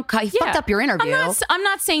 Made you feel he fucked up your interview. I'm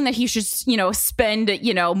not saying that he should, spend,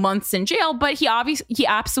 months in jail, but he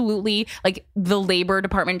absolutely, like, the labor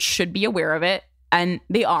department should be aware of it. And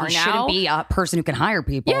they are he now. Shouldn't be a person who can hire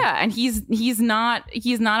people. Yeah, and he's not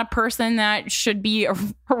a person that should be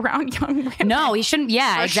around young women. No, he shouldn't.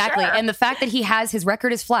 Yeah, For exactly. sure. And the fact that his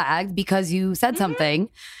record is flagged because you said something,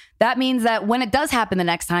 that means that when it does happen the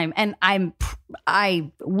next time, and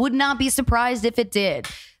I would not be surprised if it did.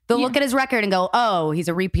 They'll look at his record and go, "Oh, he's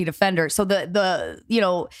a repeat offender." So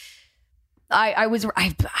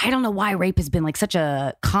I don't know why rape has been like such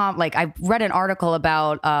a I've read an article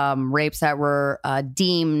about rapes that were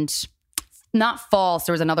deemed not false.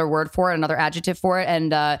 There was another word for it, another adjective for it, and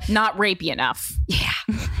not rapey enough. Yeah,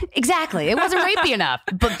 exactly. It wasn't rapey enough.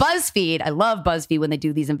 But BuzzFeed, I love BuzzFeed when they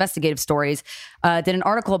do these investigative stories, did an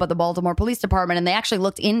article about the Baltimore Police Department, and they actually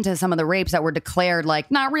looked into some of the rapes that were declared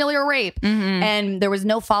like not really a rape. And there was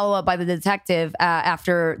no follow-up by the detective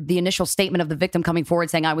after the initial statement of the victim coming forward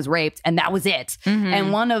saying I was raped, and that was it.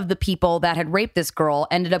 And one of the people that had raped this girl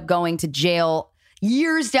ended up going to jail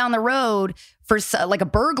years down the road for like a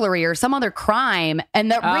burglary or some other crime,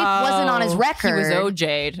 and that rape wasn't on his record. He was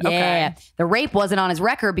OJ'd. Yeah, Okay. the rape wasn't on his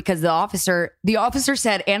record because the officer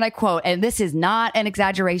said, and I quote, and this is not an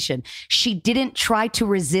exaggeration, she didn't try to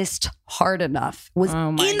resist hard enough. Was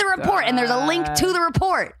in the report, and there's a link to the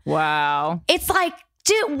report. Wow. It's like,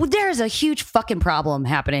 dude, there's a huge fucking problem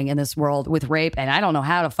happening in this world with rape, and I don't know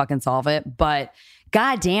how to fucking solve it, but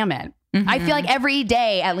god damn it. I feel like every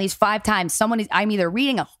day, at least 5 times, I'm either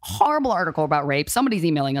reading a horrible article about rape, somebody's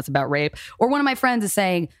emailing us about rape, or one of my friends is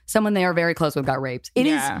saying someone they are very close with got raped. It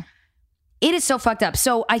is so fucked up.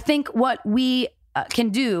 So I think what we can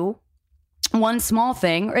do, one small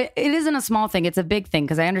thing, or it isn't a small thing, it's a big thing,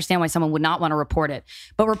 because I understand why someone would not want to report it.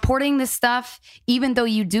 But reporting this stuff, even though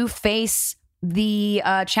you do face the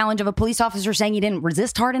challenge of a police officer saying you didn't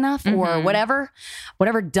resist hard enough or whatever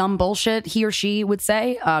dumb bullshit he or she would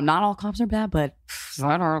say. Not all cops are bad, but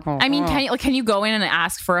I mean, can you go in and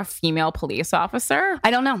ask for a female police officer?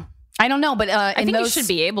 I don't know, but I think you should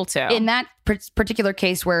be able to. In that particular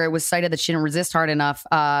case where it was cited that she didn't resist hard enough,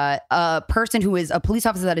 a person who is a police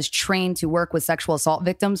officer that is trained to work with sexual assault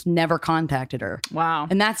victims never contacted her. Wow.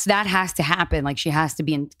 And that has to happen. Like, she has to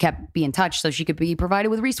be in touch so she could be provided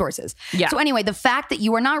with resources. Yeah. So anyway, the fact that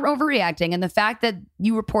you are not overreacting and the fact that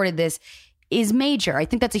you reported this is major. I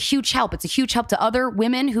think that's a huge help. It's a huge help to other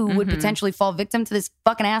women who would potentially fall victim to this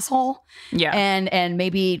fucking asshole. Yeah. And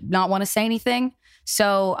maybe not want to say anything.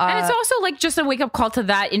 So, and it's also like just a wake up call to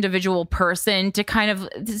that individual person to kind of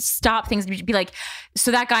stop things, be like,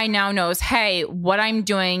 so that guy now knows, hey, what I'm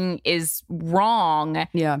doing is wrong.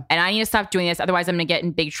 Yeah. And I need to stop doing this. Otherwise I'm going to get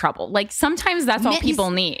in big trouble. Like, sometimes that's all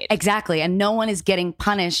people need. Exactly. And no one is getting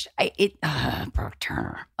punished. Brooke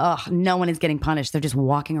Turner. No one is getting punished. They're just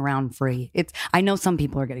walking around free. I know some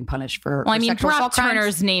people are getting punished for. Well, I mean, Brooke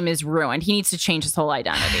Turner's name is ruined. He needs to change his whole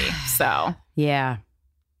identity. So, yeah.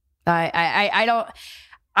 I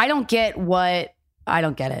don't get it. I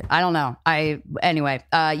don't know. Anyway,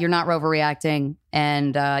 you're not overreacting,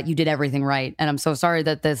 and you did everything right. And I'm so sorry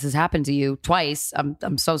that this has happened to you twice.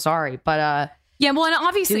 I'm so sorry, but yeah, well, and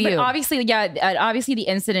obviously the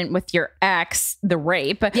incident with your ex, the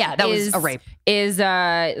rape, that was a rape, is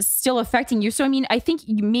still affecting you. So, I mean, I think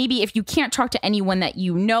maybe if you can't talk to anyone that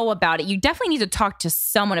you know about it, you definitely need to talk to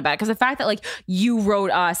someone about it. Because the fact that like you wrote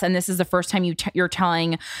us, and this is the first time you're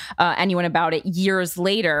telling anyone about it years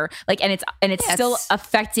later, like, and it's still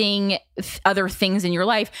affecting other things in your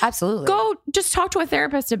life. Absolutely, go just talk to a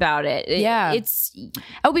therapist about it. It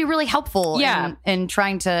would be really helpful. In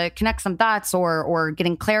trying to connect some dots or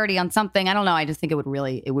getting clarity on something. I don't know. I just think it would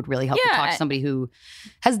really help to talk to somebody who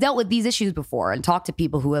has dealt with these issues before and talk to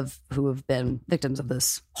people who have been victims of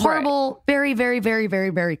this horrible, very, very, very, very,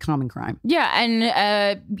 very common crime. Yeah. And,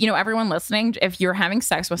 everyone listening, if you're having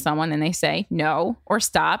sex with someone and they say no or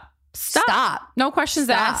stop, Stop. No questions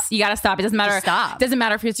asked. You got to stop. It doesn't matter. Stop. It doesn't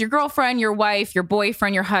matter if it's your girlfriend, your wife, your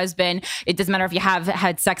boyfriend, your husband. It doesn't matter if you have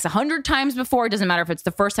had sex 100 times before. It doesn't matter if it's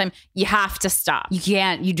the first time. You have to stop. You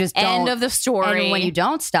can't. You just don't. End of the story. And when you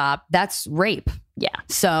don't stop, that's rape. Yeah.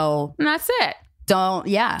 So and that's it. Don't.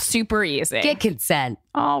 Yeah. Super easy. Get consent.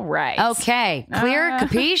 All right. Okay. Clear?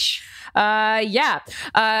 Capiche? Yeah.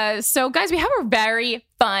 So guys, we have a very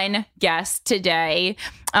fun guest today.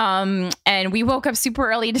 And we woke up super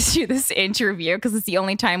early to do this interview because it's the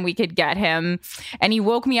only time we could get him. And he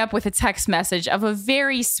woke me up with a text message of a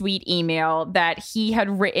very sweet email that he had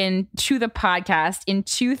written to the podcast in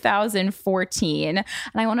 2014. And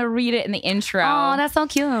I want to read it in the intro. Oh, that's so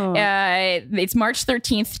cute. It's March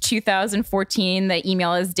 13th, 2014. The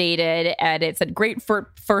email is dated and it said, "Great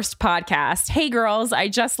first podcast. Hey girls, I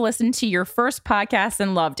just listened to your first podcast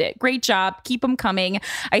and loved it. Great job. Keep them coming.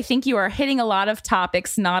 I think you are hitting a lot of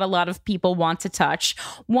topics not a lot of people want to touch.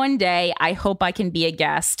 One day, I hope I can be a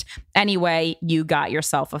guest. Anyway, you got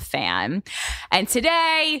yourself a fan." And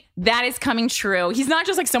today, that is coming true. He's not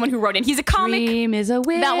just like someone who wrote in. He's a comic Dream is a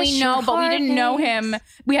wish that we know, but we didn't know hates. him.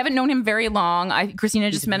 We haven't known him very long.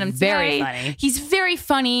 Christina just met him very today. funny. He's very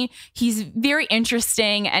funny. He's very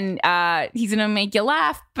interesting, and he's gonna make you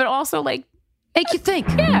laugh, but also like make you think.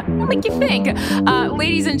 Yeah, make you think.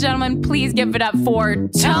 Ladies and gentlemen, please give it up for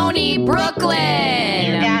Tony Brooklyn.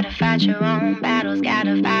 You gotta fight your own battles,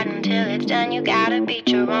 gotta fight until it's done. You gotta beat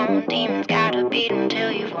your own demons, gotta beat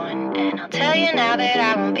until you've won. And I'll tell you now that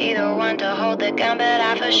I won't be the one to hold the gun, but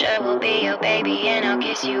I for sure will be your baby, and I'll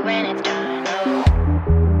kiss you when it's done. Oh.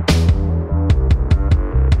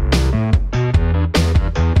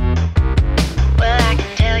 Well, I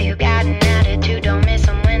can tell you got an attitude, don't miss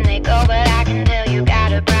them when they go, but I can tell you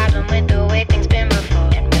got a problem with the way things been before.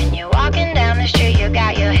 And when you're walking down the street, you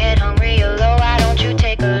got your head hung real low. Why don't you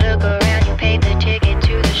take a look around? You paid the ticket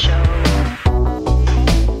to the show.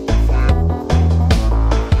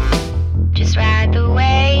 Just ride the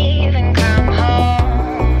wave and come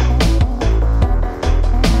home.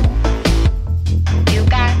 You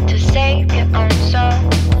got to save your own soul.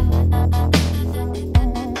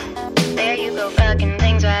 There you go, fucking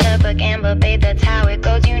things right up again, but babe, that's how it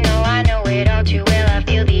goes. You know I know it all too well. I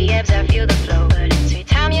feel the ebbs, I feel the flow, but in sweet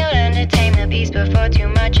time you'll learn to tame the beast before too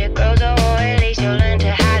much it grows, or at least you'll learn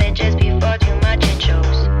to hide it just before too much it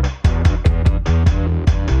shows.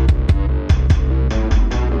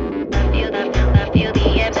 I feel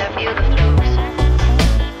the ebbs, I feel the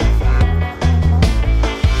flows.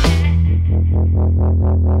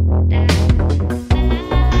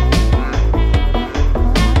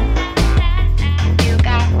 You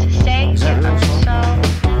got to save your own soul.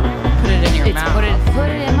 Put it in your mouth. Put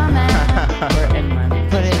it in my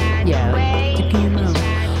mouth. Put it, yeah.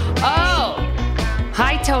 Oh,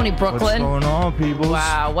 hi, Tony What's Brooklyn. going on, people?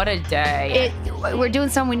 Wow, what a day. We're doing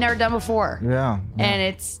something we've never done before. Yeah. And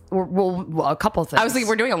it's well, a couple things. I was like,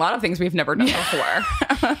 we're doing a lot of things we've never done before.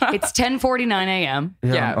 It's 10:49 a.m.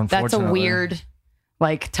 Yeah, That's a unfortunately. weird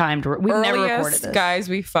time to. We've never recorded Earliest, this. guys,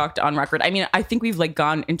 we fucked on record. I mean, I think we've like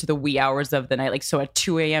gone into the wee hours of the night, like so at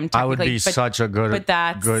 2 a.m. I would be but such a but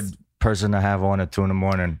that's- good person to have on at 2 a.m.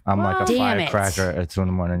 I'm like a Damn it. firecracker at 2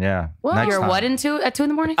 a.m. Yeah. Well, Next You're time. what into at 2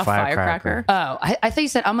 a.m? a firecracker. Oh, I thought you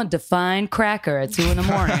said I'm a defined cracker at 2 a.m.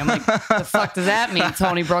 I'm like, the fuck does that mean,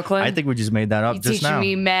 Tony Brooklyn? I think we just made that up You're just teaching now.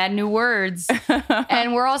 me mad new words.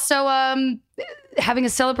 And we're also having a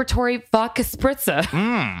celebratory vodka spritzer.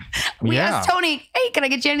 We yeah. asked Tony, hey, can I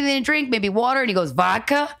get you anything to drink? Maybe water? And he goes,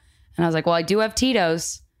 vodka? And I was like, well, I do have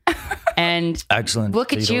Tito's. And Excellent.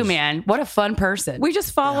 look at you, Tito's. man. What a fun person. We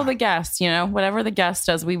just follow the guest, you know, whatever the guest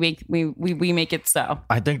does, we make it so.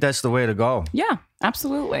 I think that's the way to go. Yeah,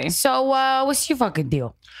 absolutely. So what's your fucking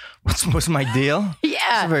deal? What's my deal? Yeah.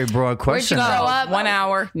 That's a very broad Where'd you question. grow So, up? 1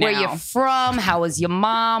 hour now. Where you from? How was your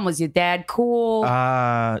mom? Was your dad cool?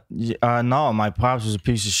 No, my pops was a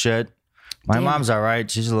piece of shit. My Damn. mom's all right.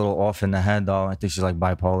 She's a little off in the head, though. I think she's like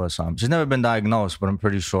bipolar or something. She's never been diagnosed, but I'm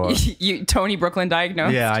pretty sure. You Tony Brooklyn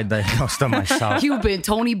diagnosed? Yeah, I diagnosed her myself. You've been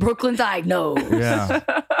Tony Brooklyn diagnosed. Yeah.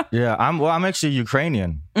 Yeah. I'm actually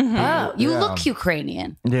Ukrainian. Oh, you Yeah. look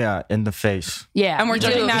Ukrainian. Yeah, in the face. Yeah. And we're you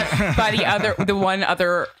judging do. that by the one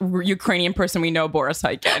other Ukrainian person we know, Boris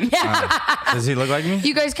Hyken. Does he look like me?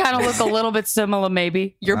 You guys kind of look a little bit similar,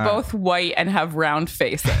 maybe. You're both white and have round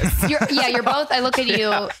faces. You're both. I look at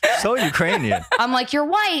you. So Ukrainian. I'm like, you're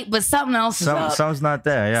white, but something else is up. Some's not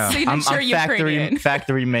there. Yeah, Signature I'm Ukrainian.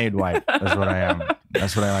 factory made white. That's what I am.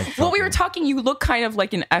 That's what I like. to Well, tell we were people. talking, you look kind of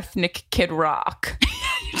like an ethnic Kid Rock.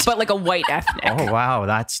 but like a white ethnic. Oh wow,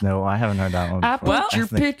 that's new. I haven't heard that one. I before. put your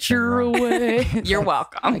Ethnic picture Kid Rock. away. You're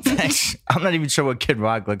welcome. Thanks. I'm not even sure what Kid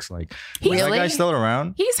Rock looks like. He's- Is that Really? guy still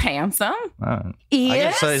around? He's handsome. I Yes.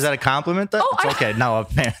 guess so. Is that a compliment? Then? Oh, It's okay. No,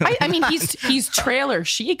 apparently. I mean, he's trailer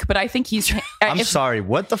chic, but I think he's. I'm if, sorry.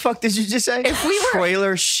 What the fuck did you just say? If we were-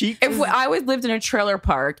 trailer chic. If I was lived in a trailer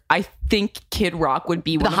park, I think Kid Rock would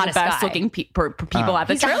be one of the hottest best guy. looking people at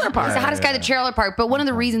the He's trailer He's park. the hottest guy at the trailer park. But one of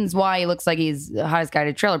the reasons why he looks like he's the hottest guy at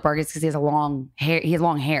the trailer park is because he has a long hair. He has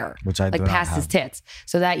long hair, Which I like do not past his have. tits.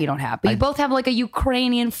 So that you don't have. But you both have like a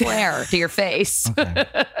Ukrainian flair to your face.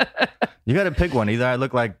 You got to pick one. Either I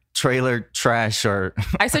look like trailer trash or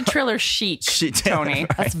I said trailer chic, Shit. Tony.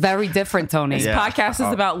 That's very different, Tony. This Yeah. podcast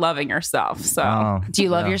is about loving yourself. So Oh, Do you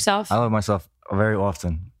love yeah. yourself? I love myself very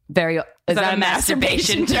often. Very. Is that a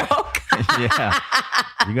masturbation joke? Yeah.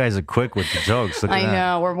 You guys are quick with the jokes. Look at I that.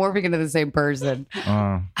 know. We're morphing into the same person.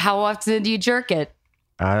 How often do you jerk it?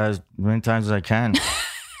 As many times as I can.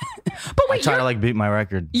 But I wait, try you're, to like beat my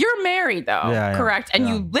record. you're married though, Yeah, correct? And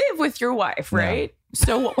yeah. you live with your wife, right?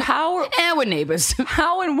 So how And we're neighbors.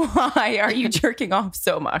 how and why are you jerking off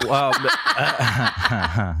so much? Well,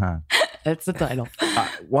 That's the title.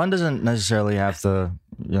 one doesn't necessarily have to,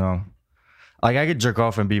 like I could jerk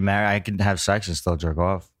off and be married. I could have sex and still jerk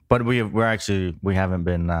off. But we haven't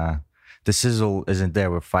been. The sizzle isn't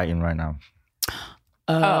there. We're fighting right now.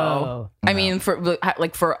 Oh, I mean,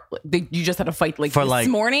 you just had a fight like For this like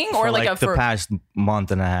morning, or for like a the past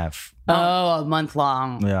month and a half. Oh, a month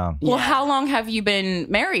long. Yeah. Well, how long have you been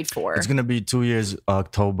married for? It's gonna be 2 years,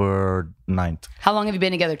 October 9th. How long have you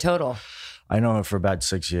been together total? I know her for about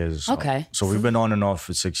 6 years. or so. Okay. So we've been on and off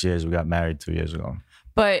for 6 years. We got married 2 years ago.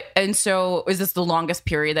 And so is this the longest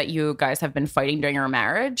period that you guys have been fighting during your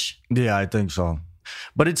marriage? Yeah, I think so.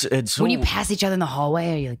 But it's When you pass each other in the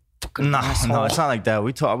hallway, are you like, fucking No, asshole? it's not like that.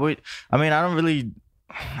 I mean, I don't really.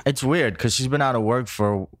 It's weird because she's been out of work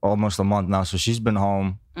for almost a month now, so she's been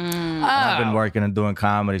home. And I've been working and doing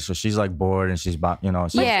comedy, so she's like bored and she's about,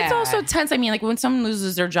 So Yeah. It's also tense. I mean, like when someone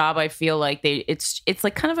loses their job, I feel like it's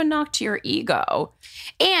like kind of a knock to your ego.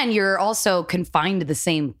 And you're also confined to the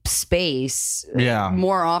same space Yeah.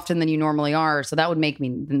 more often than you normally are. So that would make me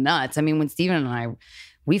nuts. I mean, when Steven and I,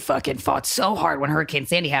 we fucking fought so hard when Hurricane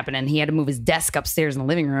Sandy happened and he had to move his desk upstairs in the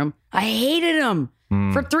living room. I hated him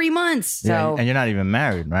for 3 months. So Yeah, and you're not even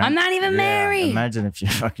married, right? I'm not even Yeah, married. Imagine if you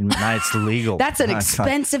fucking now it's legal. That's an Now it's like-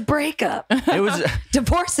 expensive breakup. It was.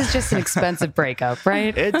 Divorce is just an expensive breakup,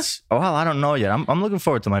 right? It's well, I don't know yet. I'm looking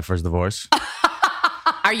forward to my first divorce.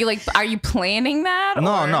 Are you planning that?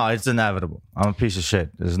 No, or- no, it's inevitable. I'm a piece of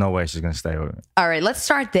shit. There's no way she's gonna stay with me. All right, let's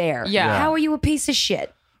start there. Yeah. How are you a piece of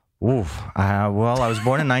shit? Oof. Well, I was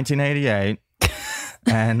born in 1988,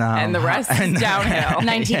 and the rest is downhill.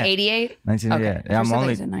 1988? 1988. Yeah, I'm First I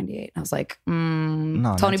only. said 98. I was like, No,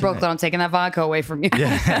 Tony 1988. Brooklyn, I'm taking that vodka away from you.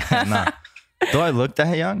 Yeah, no. Do I look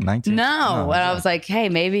that young? 19? No. And I was like, hey,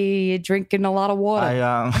 maybe you're drinking a lot of water.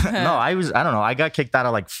 No, I don't know. I got kicked out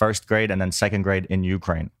of like first grade and then second grade in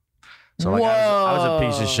Ukraine. So like I was a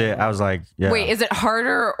piece of shit. I was like, yeah. Wait, is it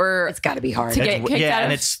harder or It's got to be hard. To get kicked out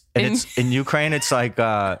and of- it's in Ukraine. It's like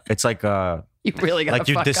You really got like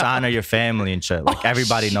you dishonor your family and shit. Like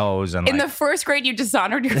everybody knows and in like the first grade you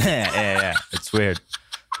dishonored your yeah. It's weird.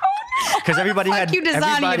 Because everybody Fuck had you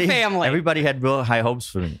dishonor your family. Everybody had real high hopes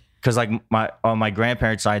for me. Because like on my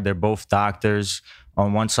grandparents' side, they're both doctors.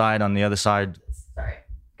 On one side, on the other side, Sorry.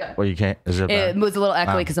 Go. well, you can't. Is it? It bad? was a little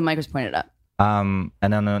echoey because the mic was pointed up. And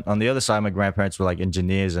then on the other side, my grandparents were like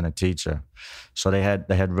engineers and a teacher, so they had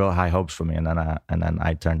real high hopes for me. And then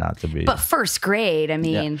I turned out to be. But first grade, I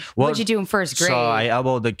mean, Well, what'd you do in first grade? So I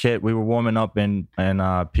elbowed the kid. We were warming up in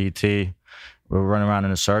PT. We were running around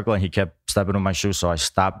in a circle, and he kept stepping on my shoes. So I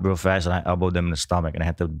stopped real fast, and I elbowed him in the stomach, and I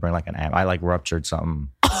had to bring like an I like ruptured something.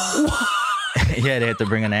 Yeah, they had to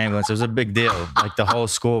bring an ambulance. It was a big deal. Like the whole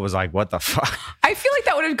school was like, "What the fuck?" I feel like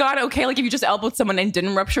that would have gone okay. Like if you just elbowed someone and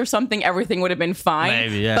didn't rupture something, everything would have been fine.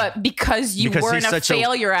 Maybe, yeah. But because you Because weren't he's a such a-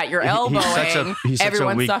 failure at your elbowing, he's such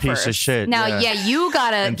everyone a weak suffers. piece of shit. now, you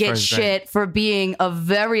gotta In get first grade. shit for being a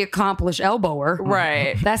very accomplished elbower.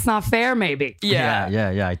 Right. That's not fair, maybe. Yeah.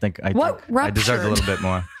 Yeah. I think I What deserved a ruptured? little bit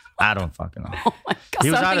more. I don't fucking know.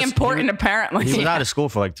 He was out Something of- important, apparently. He was out of school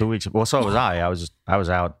for like 2 weeks. Well, so was I. I was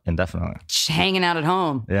out indefinitely. Just hanging out at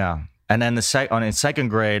home. Yeah. And then in second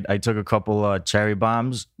grade, I took a couple cherry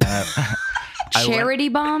bombs. I went- Charity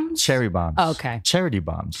bombs? cherry bombs. Okay. Charity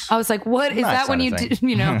bombs. I was like, what is That's that when not a you thing. do,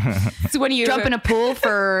 you know, It's when you jump in a pool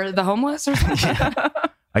for the homeless or something?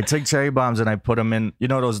 I took cherry bombs and I put them in,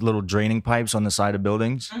 those little draining pipes on the side of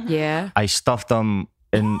buildings? Yeah. I stuffed them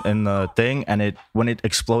in the thing, and when it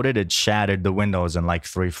exploded, it shattered the windows in like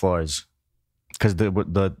 3 floors. because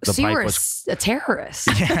the So you pipe were was a terrorist.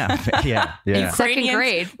 yeah. Second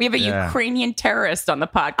grade. We have a Yeah. Ukrainian terrorist on the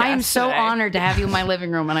podcast. I am so today. honored to have you in my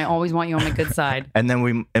living room, and I always want you on my good side. And then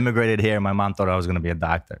we immigrated here. My mom thought I was going to be a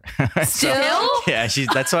doctor. Still? Yeah,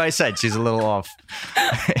 that's what I said. She's a little off.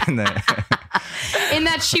 In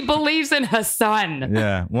that she believes in her son.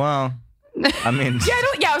 Yeah. Well, I mean,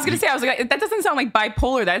 I was gonna say, that doesn't sound like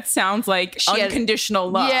bipolar. That sounds like unconditional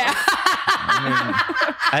love. Yeah.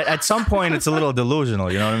 at some point, it's a little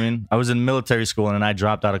delusional. You know what I mean? I was in military school and then I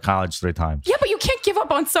dropped out of college 3 times. Yeah, but you can't give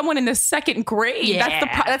up on someone in the 2nd grade.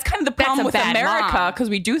 Yeah. That's kind of the problem with bad America mom. because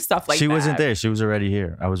we do stuff like that. She wasn't there. She was already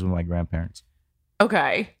here. I was with my grandparents.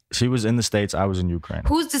 Okay. She was in the States. I was in Ukraine.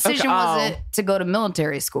 Whose decision was it to go to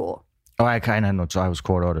military school? Oh, I kind of had no choice. I was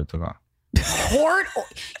court ordered to go. Court?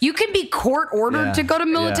 You can be court ordered Yeah. to go to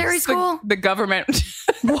military school? The government.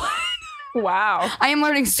 What? Wow. I am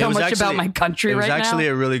learning so much about my country right now. It was actually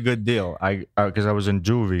a really good deal. Because I was in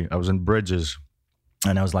juvie. I was in Bridges.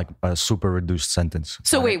 And I was like a super reduced sentence.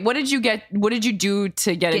 So wait, what did you do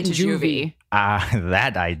to get into juvie?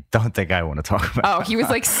 That I don't think I want to talk about. Oh, he was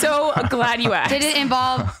like, so glad you asked. Did it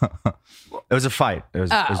involve It was a fight. It was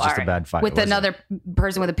just all a right. bad fight. with It wasn't- another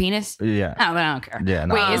person with a penis? Yeah. Oh, I don't care. Yeah.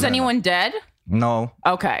 No, Wait, is no, anyone dead? No.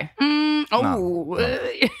 Okay.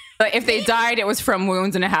 But if they died, it was from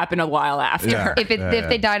wounds and it happened a while after. Yeah. If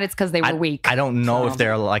they died, it's because they were weak. I don't know if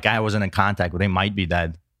they're like I wasn't in contact with. They might be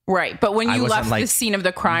dead. Right. But when I you wasn't left like- the scene of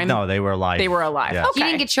the crime, No, they were alive. they were alive. Yeah. Okay. You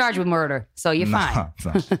didn't get charged with murder, so you're fine.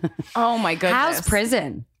 No. Oh my goodness. How's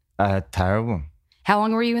prison? Terrible. How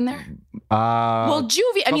long were you in there? Well,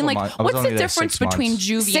 juvie, I mean, couple like, months. I was what's only the there difference 6 between months.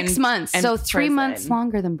 juvie 6 months. and So 3 prison? months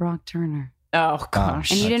longer than Brock Turner. Oh,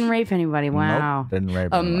 gosh. And you didn't rape anybody. Wow. Nope, didn't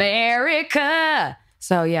rape anyone. America.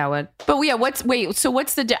 So yeah, what? But yeah, what's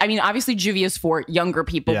the, I mean, obviously juvie is for younger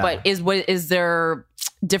people, Yeah. but is there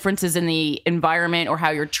differences in the environment or how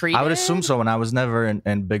you're treated? I would assume so. And I was never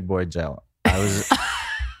in big boy jail. I was.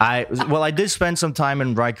 I did spend some time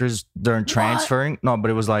in Rikers during transferring. No, but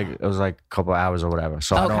it was like a couple of hours or whatever.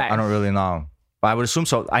 So Okay. I don't really know. But I would assume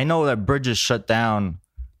so. I know that Bridges shut down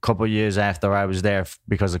a couple of years after I was there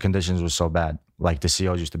because the conditions were so bad. Like the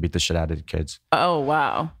COs used to beat the shit out of the kids. Oh,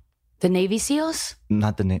 wow. The Navy SEAls?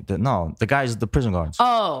 Not the guys, the prison guards.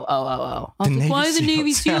 Oh. I was The like, why are the Navy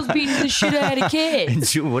Navy SEALs. SEAls beating the shit out of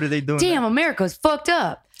kids? What are they doing? Damn, America's fucked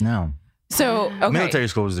up. No. So, okay. Military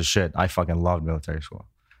school was the shit. I fucking loved military school.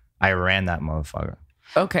 I ran that motherfucker.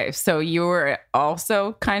 Okay. So you were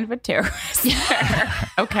also kind of a terrorist.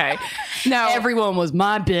 Okay. Now, Everyone was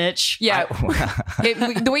my bitch. yeah.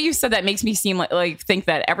 The way you said that makes me seem like think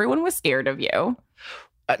that everyone was scared of you.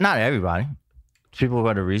 Not everybody. People who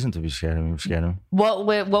had a reason to be scared of me were scared of me. What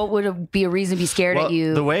would be a reason to be scared at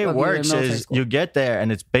you? The way it of you in works military is school? you get there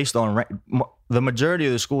and it's based on the majority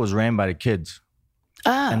of the school is ran by the kids,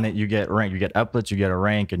 and that you get rank, you get uplets, you get a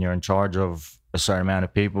rank, and you're in charge of a certain amount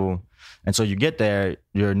of people. And so you get there,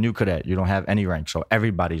 you're a new cadet, you don't have any rank, so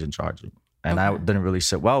everybody's in charge of you. And I didn't really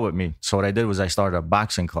sit well with me. So what I did was I started a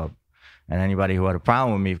boxing club, and anybody who had a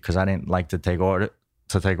problem with me because I didn't like to take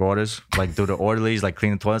orders, like do the orderlies, like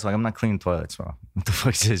clean the toilets. Like I'm not cleaning toilets, bro. What the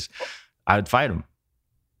fuck is this? I would fight them.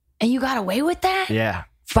 And you got away with that? Yeah.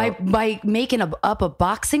 By making up a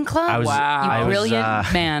boxing club? I was, Wow. You I was,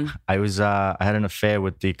 brilliant man. I had an affair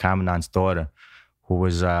with the commandant's daughter, who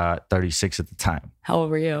was 36 at the time. How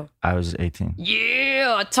old were you? I was 18.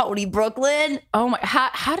 Yeah, Tony Brooklyn. Oh my!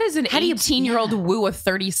 How does an How do you- 18-year-old woo a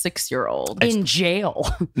 36-year-old? In jail.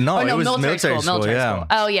 No, Oh, it was military school. Yeah. School.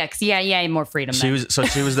 Oh yeah, 'cause yeah, more freedom. She then.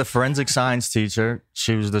 she was the forensic science teacher.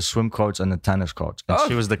 She was the swim coach and the tennis coach. And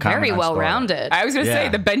she was the very commandant's well daughter. rounded. I was going to say Yeah.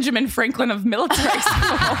 the Benjamin Franklin of military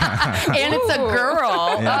school. And it's a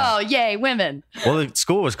girl. Yeah. Oh, yay, women. Well, the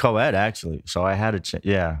school was co-ed actually, so I had a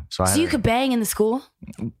yeah. So I had So you could bang in the school?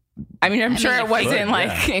 I mean, I'm sure mean, it wasn't yeah.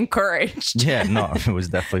 like encouraged. yeah, no, it was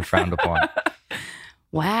definitely frowned upon.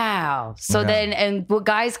 Wow. So Yeah. then, and would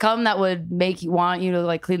guys come that would make you want you to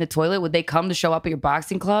like clean the toilet? Would they come to show up at your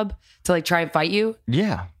boxing club to like try and fight you?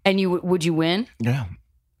 Yeah, And would you win? yeah.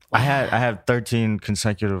 I had 13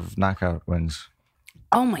 consecutive knockout wins.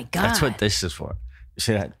 Oh my God. That's what this is for. You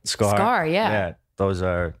see that scar? Scar, yeah. Yeah, those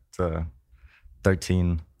are the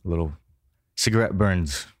 13 little cigarette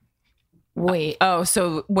burns. Wait. Oh,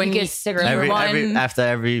 so when You you get cigarette you burns. won, After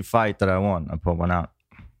every fight that I won, I put one out.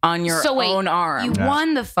 on your own arm. You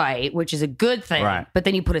won the fight, which is a good thing. Right. But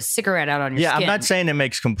then you put a cigarette out on your skin. I'm not saying it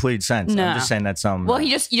makes complete sense. No. I'm just saying that's something. Well,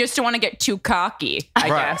 you just don't want to get too cocky, I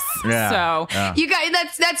guess. Yeah. So Yeah. You guys,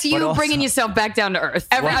 that's you also- bringing yourself back down to earth.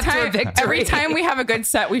 every time we have a good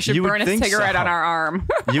set, we should You would burn a think cigarette so. on our arm.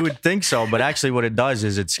 You would think so, but actually, what it does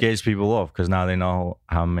is it scares people off because now they know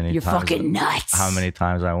how many You're times fucking nuts. how many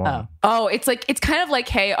times I won. Oh, it's kind of like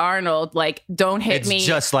Hey Arnold, like don't hit It's me.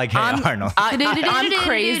 just like Hey Arnold. I'm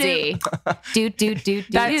crazy. Do.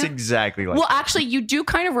 That's exactly like. Well, actually, you do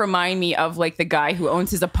kind of remind me of like the guy who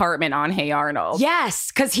owns his apartment on Hey Arnold.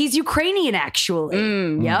 Yes, because he's Ukrainian,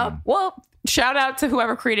 actually. Yep. Well, shout out to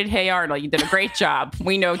whoever created Hey Arnold. You did a great job.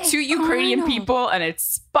 We know 2 Ukrainian people, and it's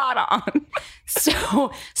spot on.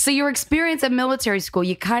 So your experience at military school,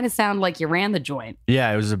 you kind of sound like you ran the joint.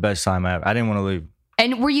 Yeah, it was the best time ever. I didn't want to leave.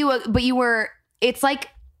 And were you? But you were. It's like,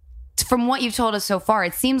 from what you've told us so far,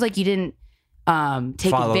 it seems like you didn't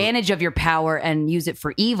take advantage of your power and use it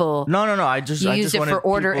for evil. No. I just used it wanted for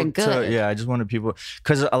order people and good. I just wanted people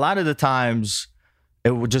because a lot of the times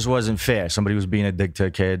just wasn't fair. Somebody was being a dick to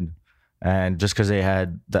a kid, and just because they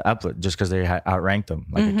had the uplet, just because they had outranked them,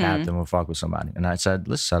 like a captain would fuck with somebody, and I said,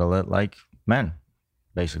 let's settle it like men,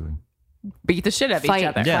 basically. Beat the shit out of each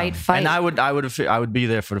other. Yeah. Fight. And I would be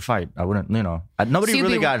there for the fight. I wouldn't, nobody So you'd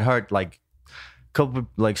really be- got hurt. Like couple,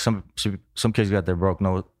 like some kids got their broke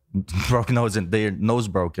nose and their nose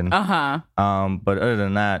broken. But other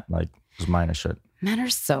than that, like it was minor shit. Men are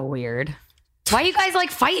so weird. Why you guys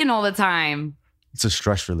like fighting all the time? It's a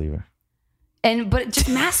stress reliever. But just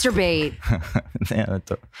masturbate. Yeah,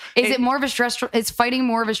 Is it more of a stress? Is fighting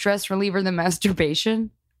more of a stress reliever than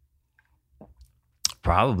masturbation?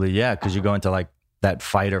 probably, yeah, because you go into like that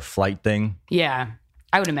fight or flight thing. Yeah,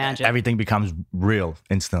 I would imagine. Everything becomes real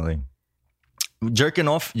instantly. Jerking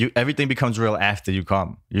off, everything becomes real after you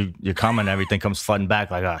come. You come and everything comes flooding back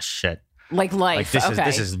like, oh shit. Like life. Like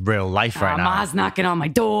this is real life right now. Ma's knocking on my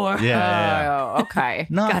door. Yeah. Oh, okay.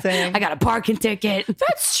 Nothing. I got a parking ticket.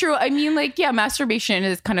 That's true. I mean, like, yeah, masturbation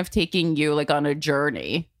is kind of taking you like on a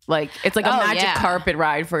journey. Like, it's like a magic carpet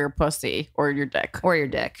ride for your pussy or your dick. Or your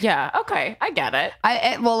dick. Yeah. Okay. I get it.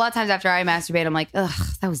 Well, a lot of times after I masturbate, I'm like, ugh,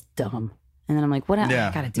 that was dumb. And then I'm like, what? I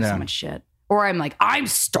gotta do so much shit. Or I'm like, I'm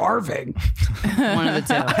starving. One of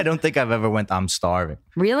the two. I don't think I've ever went, I'm starving.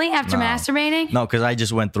 Really? After masturbating? No, because I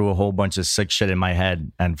just went through a whole bunch of sick shit in my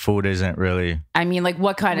head, and food isn't really. I mean, like,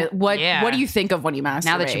 what do you think of when you masturbate?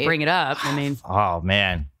 Now that you bring it up, I mean. Oh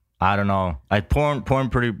man, I don't know. Like porn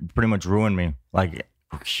pretty much ruined me. Like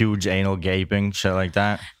huge anal gaping, shit like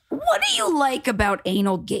that. What do you like about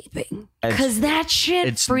anal gaping? Because that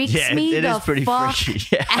shit freaks me it the is pretty fuck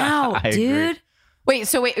freaky. Yeah, out, I agree. dude. Wait,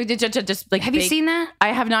 just like Have you seen that? I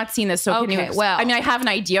have not seen this. So can Okay, you, well- I mean, I have an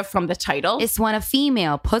idea from the title. It's when a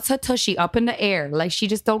female puts her tushy up in the air, like she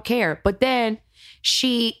just don't care. But then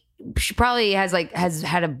she probably has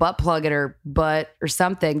had a butt plug in her butt or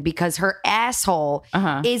something because her asshole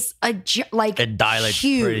is It dilates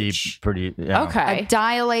huge. pretty. Yeah. Okay. A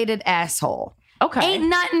dilated asshole. Okay. Ain't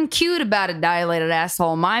nothing cute about a dilated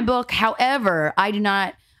asshole in my book. However,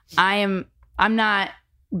 I'm not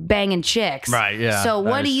banging chicks. Right, yeah, So that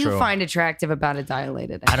what do is you true. find attractive about a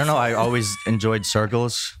dilated asshole? I don't know. I always enjoyed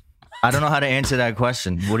circles. I don't know how to answer that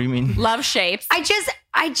question. What do you mean? Love shapes. I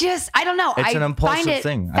don't know. It's an impulsive find it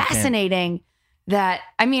thing. I can't- fascinating that,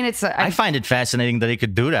 I mean, I find it fascinating that he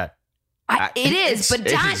could do that. it is, but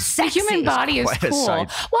it not is- sexy. The human body is quite a cool. Well,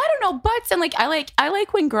 sight. I don't know, butts and like I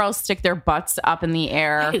like when girls stick their butts up in the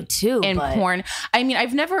air. I do too, in but- porn. I mean,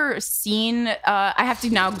 I've never seen. I have to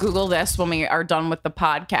now Google this when we are done with the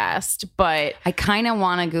podcast. But I kind of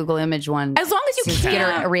want to Google image one. as long as you to get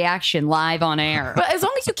can't, a reaction live on air. but as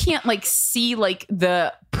long as you can't like see like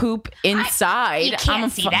the poop inside, you can't I'm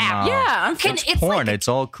see that. No. Yeah, I'm Can- fine. it's Porn. like- It's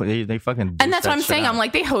all they fucking. And douche that's what that I'm shit saying. out. I'm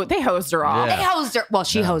like they hosed her off. Yeah. They hosed her. Well,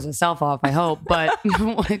 she hosed herself off, I hope, but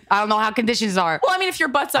I don't know how conditions are. Well, I mean, if your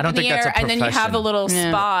butt's up I in don't the think that's air a and then you have a profession. little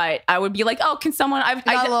spot, I would be like, oh, can someone? got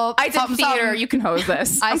a little I did something, theater. something. You can hose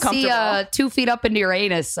this. I I'm see comfortable. 2 feet up into your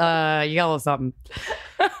anus. You got a little something.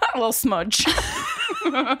 A little smudge.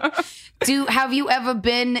 Have you ever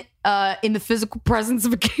been in the physical presence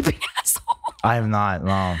of a gaping asshole? I have not.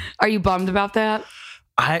 No. Are you bummed about that?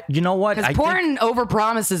 You know what? Because I porn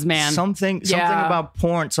overpromises, man. Something Yeah. about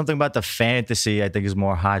porn, something about the fantasy, I think is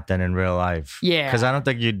more hot than in real life. Yeah. Because I don't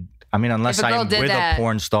think you'd. I mean, unless If a girl I'm did with that- a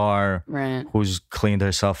porn star Right. who's cleaned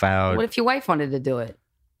herself out. What if your wife wanted to do it?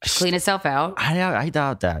 Clean herself out. I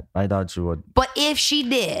doubt that. I doubt she would. But if she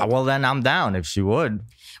did, Well, then I'm down if she would.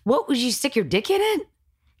 what would you stick your dick in it?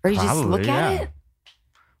 Or you just Probably, look yeah. at it?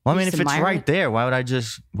 Well, I mean, Just if it's admire right it? there, why would I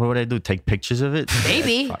just? What would I do? Take pictures of it?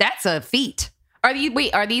 Maybe. That's a feat. Are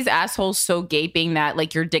these assholes so gaping that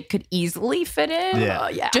like your dick could easily fit in? Yeah.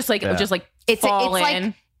 Yeah. Just like It's fall in.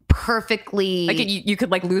 like perfectly. Like you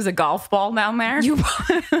could like lose a golf ball down there. You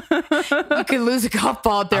could lose a golf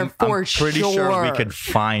ball there I'm pretty sure we could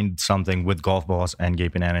find something with golf balls and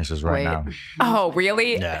gaping anuses right Wait. now. Oh,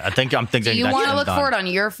 really? Yeah, I'm thinking. Do you that want to shit's look done. for it on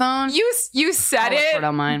your phone? You said I'll look for it it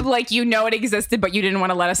on mine. like you know it existed, but you didn't want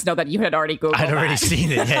to let us know that you had already Googled I'd already that.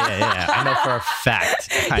 seen it. Yeah. I know for a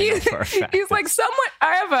fact. He's like,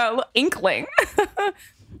 I have a inkling.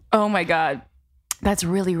 Oh my God. That's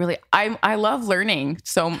really, really, I love learning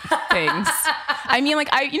so things. I mean, like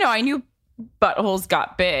I knew buttholes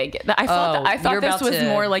got big. I thought you're this about was to-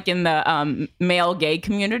 more like in the male gay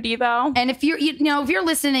community though. And if if you're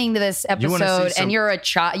listening to this wanna see episode some- and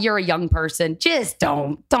you're a young person, just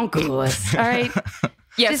don't Google this. All right.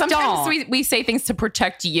 Yeah, Just sometimes don't. we say things to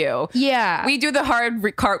protect you. Yeah. We do the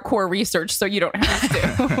hardcore research so you don't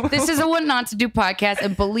have to. This is a what not to do podcast.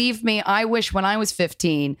 And believe me, I wish when I was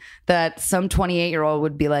 15 that some 28-year-old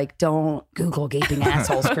would be like, don't Google gaping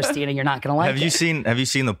assholes, Christina. You're not going to like Have it. you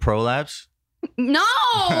seen the prolapse? No.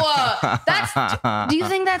 Do you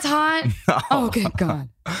think that's hot? Oh, good God.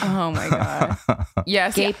 Oh my God.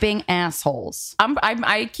 Yes. Gaping assholes.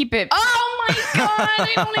 I keep it. Oh my God.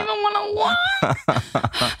 I don't even want to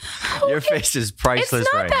watch. Your face is It's priceless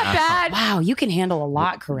not right that now. bad. Wow, you can handle a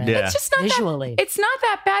lot, Corinne. Yeah. It's just not visually. It's not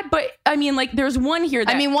that bad, but I mean, like, there's one here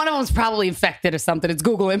that. I mean, one of them's probably infected or something. It's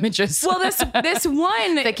Google Images. well, this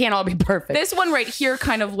one, they can't all be perfect. this one right here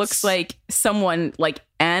kind of looks like someone like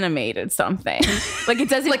animated something. Like it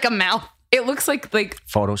doesn't like a mouth. It looks like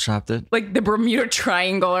Photoshopped it. like the Bermuda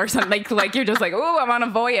Triangle or something. Like you're just like, oh, I'm on a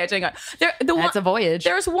voyage. And That's a voyage.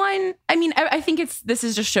 There's one. I mean, I think this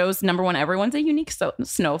is just shows number one, everyone's a unique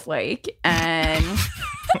snowflake, and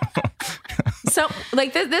so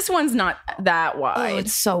like this one's not that Oh, wide.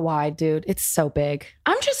 it's so wide, dude. It's so big.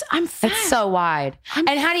 I'm It's so wide. And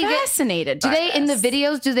how do you get? fascinated? Do by they in the this.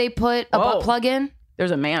 videos? Do they put a Whoa. butt plug in?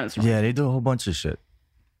 There's a man. That's Yeah, they do a whole bunch of shit.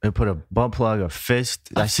 They put a butt plug, a fist.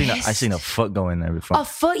 I seen a foot go in there before. A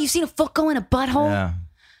foot? You've seen a foot go in a butthole? Yeah.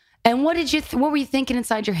 And what did what were you thinking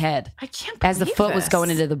inside your head I can't as the believe foot was this. going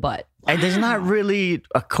into the butt? And there's not really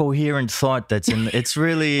a coherent thought that's in. It's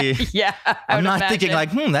really. Yeah, I'm not thinking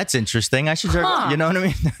like, that's interesting. I should. Huh. You know what I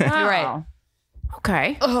mean? Wow. right.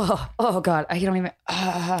 Okay. Oh God, I don't even.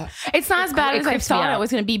 It's not as bad it as I creeps me thought out. it was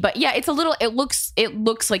going to be, but yeah, it's a little. It looks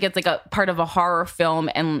like it's like a part of a horror film,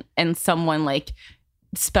 and someone like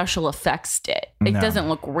special effects it. It No. doesn't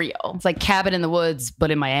look real. It's like Cabin in the Woods,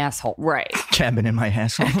 but in my asshole. Right. Cabin in my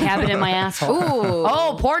asshole. Cabin in my asshole. Ooh.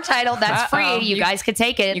 Oh, poor title. That's Uh-oh. free. You guys could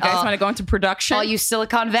take it. You guys want to go into production? all you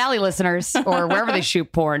Silicon Valley listeners or wherever they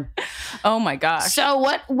shoot porn. Oh my gosh. So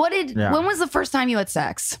when was the first time you had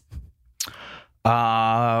sex?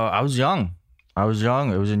 I was young.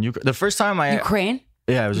 It was in Ukraine. The first time Ukraine?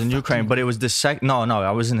 Yeah, it was in Ukraine, but it was the second. No,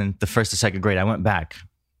 I wasn't in the first or second grade. I went back.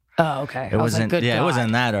 Oh, okay. It wasn't. Good It God.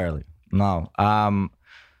 wasn't that early. No.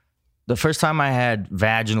 The first time I had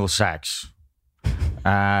vaginal sex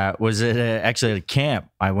was actually at a camp.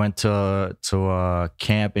 I went to a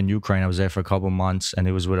camp in Ukraine. I was there for a couple months, and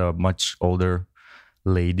it was with a much older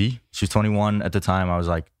lady. She was 21 at the time. I was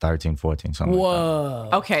like 13, 14, something. Like Whoa.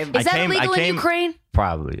 Okay. Is that illegal in Ukraine? that.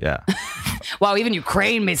 Probably, yeah. Wow, even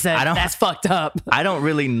Ukraine may say that's fucked up. I don't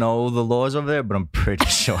really know the laws over there, but I'm pretty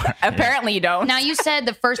sure. Apparently you don't. Now, you said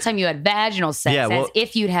the first time you had vaginal sex Yeah, well- as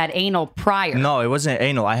if you'd had anal prior. No, it wasn't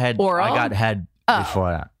anal. I Oral? got head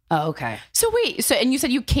before that. Oh, okay. So wait. So and you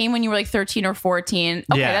said you came when you were like 13 or 14.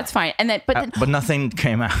 Okay, Yeah. that's fine. And then, But nothing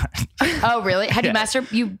came out. Oh, really? Had you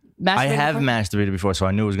masturbated? I have masturbated before, so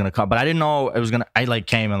I knew it was gonna come, but I didn't know it was gonna. I like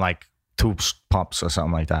came in like 2 pumps or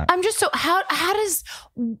something like that. I'm just so how does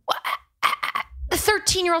a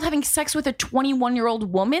 13-year-old having sex with a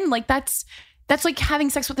 21-year-old woman, like that's like having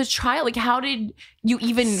sex with a child. Like how did you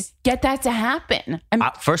even get that to happen?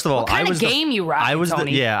 First of all, What kind I was of game you rock? I was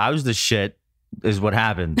Tony? I was the shit. Is what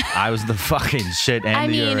happened. I was the fucking shit and I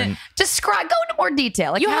the mean, urine. Describe. Go into more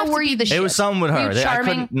detail. Like You how have to were you the shit? It was something with Were her. you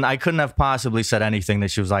charming? I couldn't have possibly said anything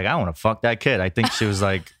that she was like, I want to fuck that kid. I think she was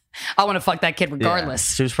like, I want to fuck that kid yeah.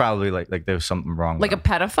 regardless. She was probably like there was something wrong. Like a with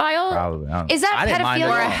her. pedophile? Probably. I don't know. Is that I didn't mind pedophilia? it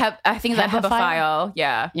Or at all. I think it's a Hebephile? hebephile.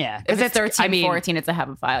 Yeah. Yeah. If 'Cause it's 13, I mean, 14, it's a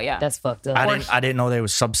hebephile. Yeah. That's fucked up. I didn't know there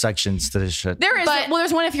was subsections to this shit. There is. But- Well,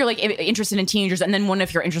 there's one if you're like interested in teenagers, and then one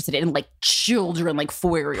if you're interested in like children, like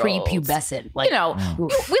 4-year-olds. Prepubescent. Like, You know,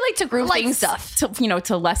 we like to group Light things stuff.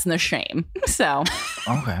 to lessen the shame. So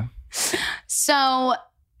Okay. So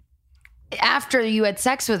after you had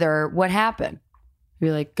sex with her, what happened?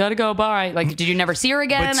 You're like, gotta go, bye. Like, did you never see her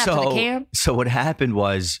again after the camp? So what happened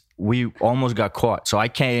was we almost got caught. So I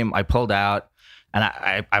pulled out, And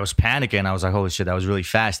I was panicking. I was like, holy shit, that was really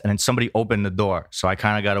fast. And then somebody opened the door. So I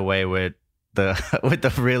kind of got away with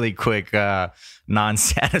the really quick,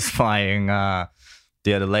 non-satisfying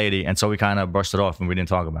the other lady. And so we kind of brushed it off and we didn't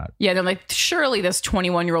talk about it. Yeah, they're like, surely this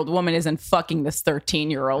 21-year-old woman isn't fucking this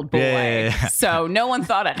 13-year-old boy. Yeah. So no one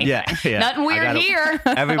thought anything. Yeah. Nothing weird here.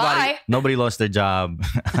 Everybody, Bye. nobody lost their job.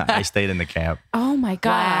 I stayed in the camp. Oh my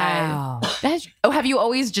Wow. God. Have you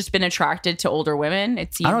always just been attracted to older women?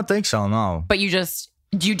 It seems, I don't think so, no. but do you just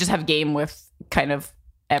have game with kind of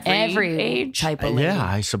every age? type of lady. Yeah,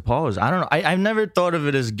 I suppose. I don't know. I've never thought of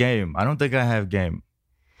it as game. I don't think I have game.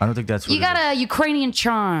 I don't think that's what You got a Ukrainian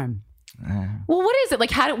charm. Well, what is it like?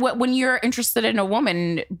 When you're interested in a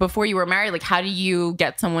woman before you were married, like how do you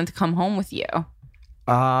get someone to come home with you?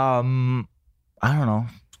 I don't know.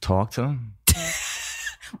 Talk to them.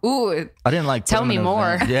 Ooh, I didn't like. Tell me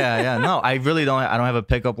more. Yeah. No, I really don't. I don't have a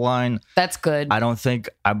pickup line. That's good. I don't think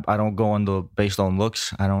I don't go on based on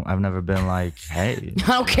looks. I've never been like, hey. I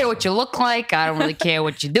don't care what you look like. I don't really care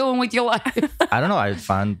what you're doing with your life. I don't know. I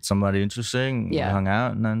found somebody interesting. Yeah. We hung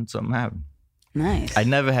out, and then something happened. Nice. I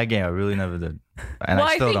never had game. I really never did. And well,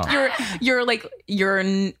 I still think don't. you're like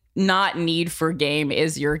not need for game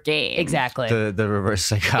is your game. Exactly. The reverse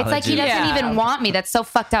psychology. It's like he doesn't Yeah. even want me. That's so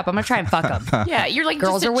fucked up. I'm gonna try and fuck him. Yeah, you're like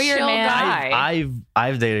Girls just a are weird, chill man. guy.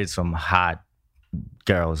 I've dated some hot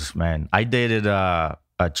girls, man. I dated a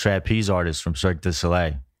trapeze artist from Cirque du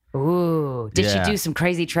Soleil. Ooh. Did Yeah. she do some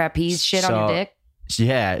crazy trapeze shit on your So- dick?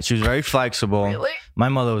 Yeah, she was very flexible. Really? My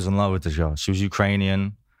mother was in love with the girl. She was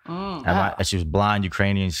Ukrainian. And she was blonde,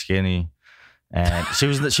 Ukrainian, skinny, and she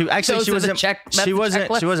wasn't. She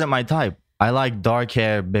wasn't my type. I like dark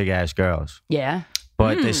hair, big ass girls. Yeah.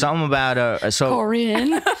 But there's something about her. So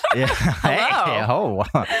Corinne. yeah, hey, ho.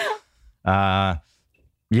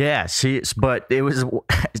 Yeah, but it was.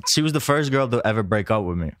 She was the first girl to ever break up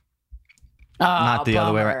with me. Not the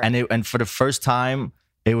other way around. And for the first time,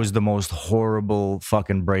 it was the most horrible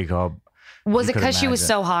fucking breakup. Was you it could because she was imagine.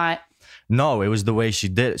 so hot? No, it was the way she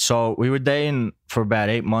did it. So we were dating for about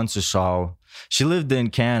 8 months or so. She lived in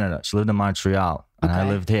Canada. She lived in Montreal, and I Okay.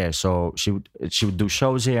 lived here. So she would do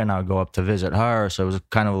shows here, and I would go up to visit her. So it was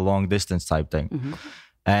kind of a long distance type thing. Mm-hmm.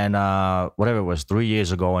 And whatever it was, 3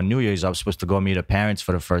 years ago on New Year's, I was supposed to go meet her parents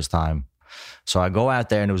for the first time. So I go out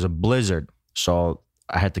there, and it was a blizzard. So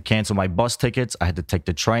I had to cancel my bus tickets. I had to take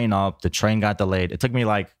the train up. The train got delayed. It took me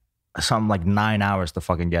something like 9 hours to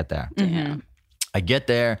fucking get there. Damn. I get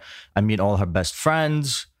there, I meet all her best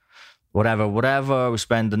friends, whatever. We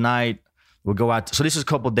spend the night. We go out. So this is a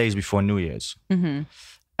couple of days before New Year's. Mm-hmm.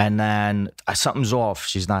 And then something's off.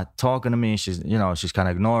 She's not talking to me. She's kind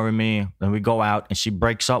of ignoring me. Then we go out and she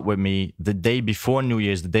breaks up with me the day before New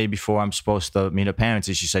Year's, the day before I'm supposed to meet her parents.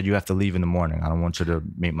 And she said, you have to leave in the morning. I don't want you to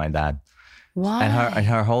meet my dad. Why? And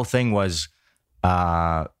her whole thing was,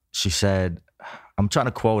 she said, I'm trying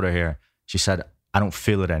to quote her here. She said, I don't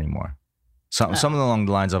feel it anymore. Something along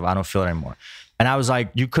the lines of, I don't feel it anymore. And I was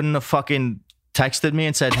like, you couldn't have fucking texted me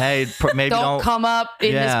and said, hey, maybe don't come up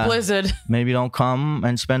in Yeah. this blizzard. maybe don't come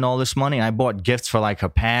and spend all this money. And I bought gifts for like her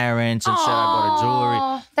parents and shit. I bought her jewelry.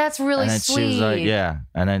 Aw, that's really And then sweet. she was like, yeah.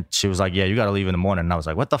 And then she was like, yeah, you got to leave in the morning. And I was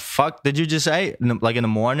like, what the fuck did you just say? Like in the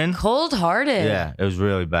morning? Cold-hearted. Yeah, it was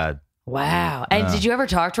really bad. Wow. And did you ever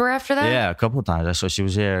talk to her after that? Yeah, a couple of times. I saw she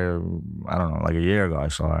was here, I don't know, like a year ago I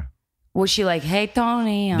saw her. Was she like, hey,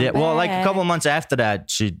 Tony, I'm Yeah, well, like a back. couple of months after that,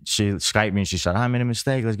 she Skyped me and she said, I made a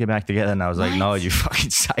mistake. Let's get back together. And I was like, no, you fucking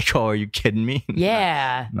psycho. Are you kidding me?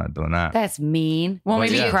 Yeah. I'm not doing that. That's mean. Well,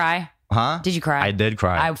 Did maybe you cry? Huh? Did you cry? I did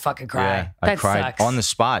cry. I would fucking cry. Yeah, I That cried sucks. on the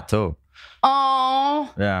spot too.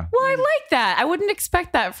 Oh. Yeah. Well, I like that. I wouldn't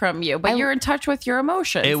expect that from you, but you're in touch with your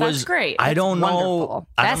emotions. It That's was great. I don't know. wonderful.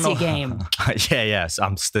 I That's don't your know. game. Yeah, yes.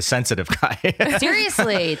 I'm the sensitive guy.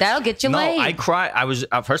 Seriously, that'll get you No, laid. I cried. I was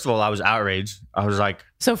first of all, I was outraged. I was like,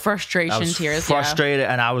 So frustration, I was tears. frustrated,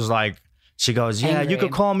 and I was like, she goes, yeah, Angry. you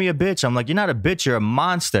could call me a bitch. I'm like, you're not a bitch. You're a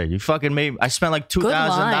monster. You fucking made. I spent like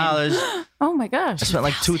 $2,000. Yeah. Oh my gosh. I spent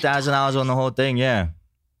like $2,000 on the whole thing. Yeah,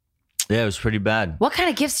 it was pretty bad. What kind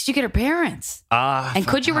of gifts did you get her parents? And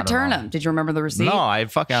could you I don't return know. them? Did you remember the receipt? No, I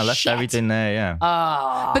left Shit. everything there. Yeah.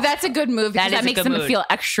 Oh. But that's a good move because That is that a makes good them move. feel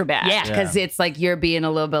extra bad. Yeah, because it's like you're being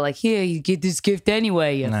a little bit like, here, you get this gift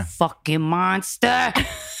anyway, you Nah. fucking monster.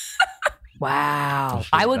 Wow.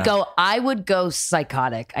 I would go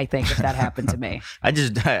psychotic, I think, if that happened to me. I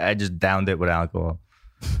just downed it with alcohol.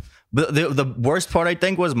 But the worst part, I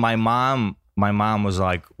think, was my mom. My mom was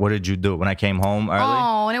like, "What did you do?" When I came home early.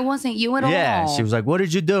 Oh, and it wasn't you at all. Yeah, she was like, "What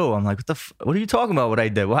did you do?" I'm like, "What are you talking about? What I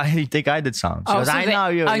did? Why do you think I did something?" She Oh, goes, so "I the know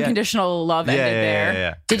you." unconditional love ended there.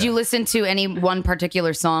 Yeah. Did you listen to any one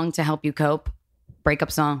particular song to help you cope?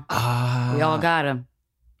 breakup song? We all got them.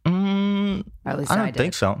 Or at least I I don't did.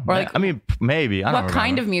 think so. Or like- I mean, maybe. I don't What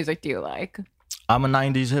kind remember. of music do you like? I'm a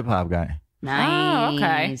 90s hip hop guy.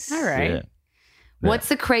 Nice. Oh, okay. All right. Yeah. What's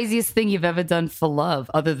the craziest thing you've ever done for love?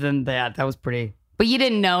 Other than that, that was pretty. But you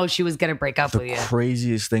didn't know she was gonna break up with The you.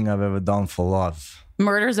 craziest thing I've ever done for love.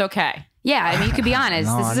 Murder's okay. Yeah, I mean, you could be honest.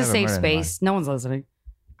 No, this I is a never safe murdered space. No one's listening.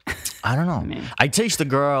 I don't know. mean- I chased a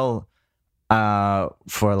girl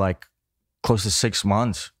for like close to 6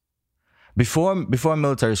 months. Before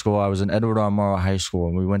military school, I was in Edward R. Murrow High School,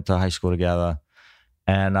 and we went to high school together.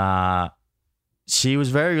 And she was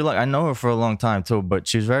very reluctant. I know her for a long time too, but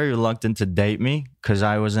she was very reluctant to date me because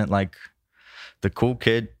I wasn't like the cool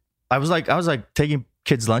kid. I was like taking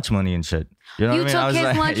kids' lunch money and shit. You know You what I mean? took I was kids'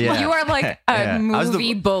 like, lunch yeah. money? You are like a Yeah. I was the-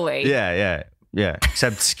 movie bully. Yeah.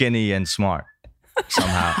 Except skinny and smart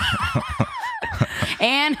somehow.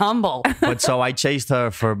 And humble. But so I chased her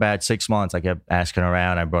for about 6 months. I kept asking her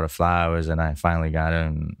out. I brought her flowers, and I finally got her.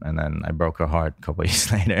 And then I broke her heart a couple of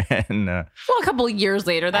years later. And Well, a couple of years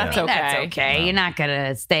later, that's okay. That's okay. You're not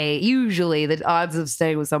gonna stay. Usually, the odds of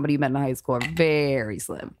staying with somebody you met in high school are very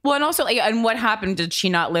slim. Well, and also, like, and what happened? Did she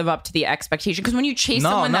not live up to the expectation? Because when you chase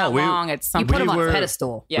someone that long, it's You something. put them on were- a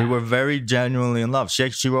pedestal. Yeah. we were very genuinely in love. She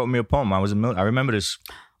actually wrote me a poem. I remember this.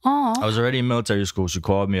 Oh, I was already in military school. She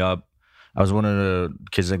called me up. I was one of the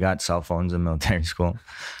kids that got cell phones in military school.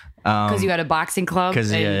 because you had a boxing club. 'cause,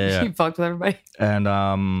 and yeah. you fucked with everybody.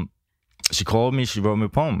 And she called me. She wrote me a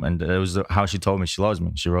poem, and it was how she told me she loves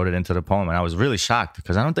me. She wrote it into the poem, and I was really shocked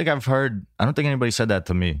because I don't think anybody said that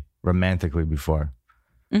to me romantically before.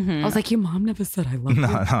 I was like, your mom never said I love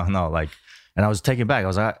you. No. Like, and I was taken back. I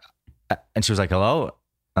was like, and she was like, "Hello."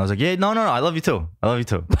 I was like, "Yeah, no. I love you too. I love you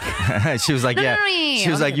too." She was like, No, "Yeah." no, no, She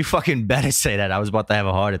was like, "You fucking better say that." I was about to have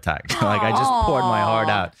a heart attack. Like, I just poured my heart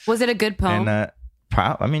out. Was it a good poem? And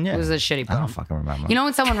I mean, yeah. It was a shitty I poem. don't fucking remember. You know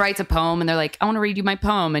when someone writes a poem and they're like, I want to read you my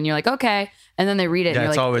poem. And you're like, okay. And then they read it. Yeah, and you're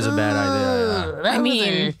it's like, always a bad idea. Yeah. I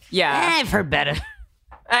mean, yeah. I've heard better.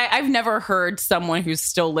 I've never heard someone who's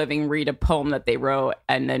still living read a poem that they wrote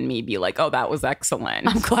and then me be like, oh, that was excellent.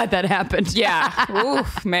 I'm glad that happened. Yeah.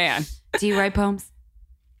 Oof, man. Do you write poems?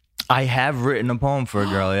 I have written a poem for a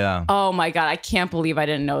girl, yeah. Oh my God. I can't believe I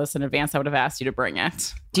didn't know this in advance. I would have asked you to bring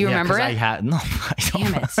it. Do you Yeah, remember 'cause it? I had no. I don't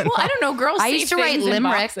Damn it. Well, I don't know. Girls I save used to write things in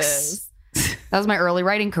limericks. boxes. That was my early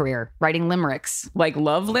writing career, writing limericks, Like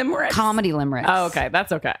love limericks? comedy limericks. Oh, okay.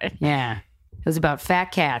 That's okay. Yeah. It was about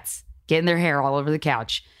fat cats getting their hair all over the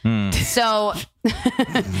couch. So,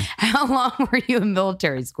 how long were you in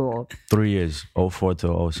military school? 3 years, 04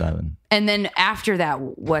 to 07. And then after that,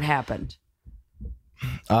 what happened?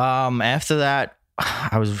 After that,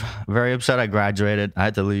 I was very upset. I graduated. I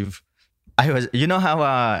had to leave. You know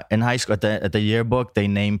how in high school at the yearbook they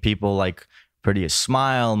name people like prettiest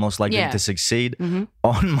smile, most likely Yeah. to succeed. Mm-hmm.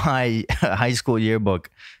 On my high school yearbook,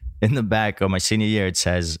 in the back of my senior year, it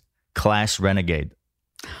says class renegade.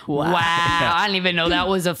 Wow. I didn't even know that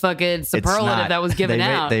was a fucking It's superlative not. that was given they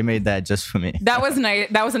out. they made that just for me. That was nice.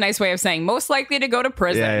 That was a nice way of saying most likely to go to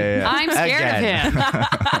prison. Yeah. I'm scared Again. of him.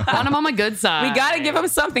 I want him on my good side. We got to give him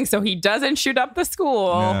something so he doesn't shoot up the school,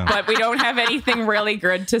 Yeah. but we don't have anything really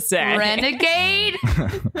good to say. Renegade.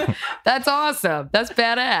 That's awesome. That's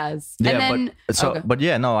badass. Yeah, and then, okay. but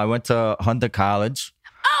yeah, no, I went to Hunter College.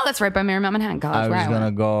 Oh, that's right by Marymount Manhattan College. I was Right.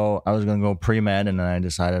 gonna go pre-med, and then I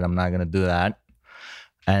decided I'm not gonna do that.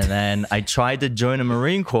 And then I tried to join the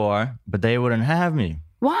Marine Corps, but they wouldn't have me.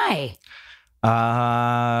 Why?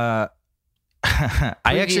 I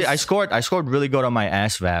scored really good on my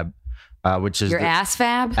ASVAB, which is Your the ass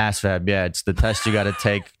fab? ASVAB. Yeah, it's the test you got to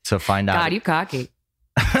take to find out. God, you cocky.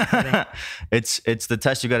 It's the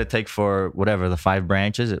test you got to take for whatever the 5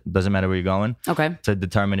 branches. It doesn't matter where you're going Okay. to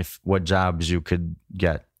determine what jobs you could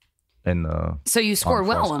get in the. So you scored armed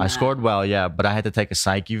well forces. on I that. scored well, yeah, but I had to take a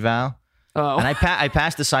psyche eval. Oh. And I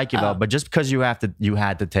passed the psyche eval, but just because you had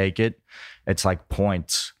to take it, it's like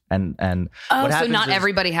points. And Oh, what so happens not is-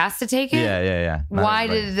 everybody has to take it? Yeah. Not Why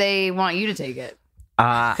everybody. did they want you to take it?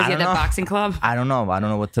 I Because you don't had that know. boxing club? I don't know. I don't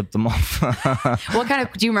know what tipped them off. What kind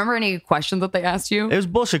of, do you remember any questions that they asked you? It was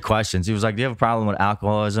bullshit questions. He was like, "Do you have a problem with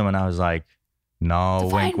alcoholism?" And I was like, "No."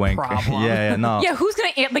 Define Wink, wink. problem. Yeah, no. Yeah, who's gonna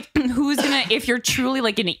if you're truly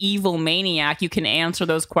like an evil maniac, you can answer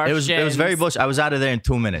those It questions. was very bullshit. I was out of there in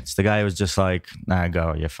 2 minutes. The guy was just like, "Nah,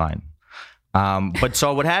 go. You're fine." But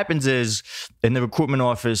so what happens is in the recruitment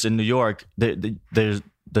office in New York,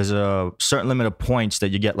 there's a certain limit of points that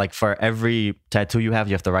you get. Like for every tattoo you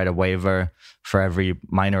have to write a waiver. For every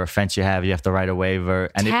minor offense you have to write a waiver.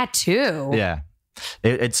 And Tattoo?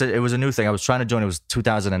 it was a new thing. I was trying to join. It was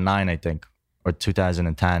 2009, I think. or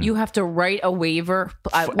 2010. You have to write a waiver.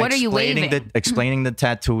 What are you waiving? Explaining the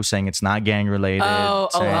tattoo, saying it's not gang related. Oh.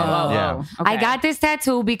 Yeah. Okay. I got this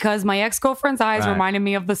tattoo because my ex-girlfriend's eyes Right. reminded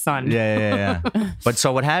me of the sun. Yeah. But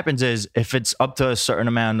so what happens is if it's up to a certain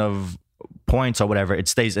amount of points or whatever, it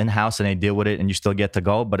stays in-house and they deal with it and you still get to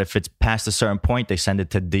go. But if it's past a certain point, they send it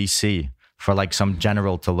to DC for like some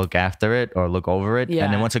general to look after it or look over it. Yeah.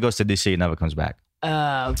 And then once it goes to DC, it never comes back.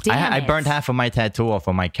 Oh, damn I it. burned half of my tattoo off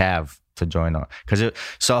of my calf to join up.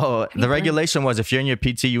 So the regulation was if you're in your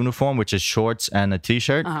PT uniform, which is shorts and a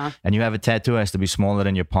t-shirt, and you have a tattoo, it has to be smaller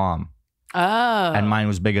than your palm. Oh. And mine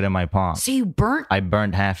was bigger than my palm. So you burnt? I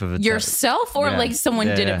burned half of it. Yourself or Yeah. like someone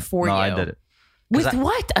did it for no, you? I did it. With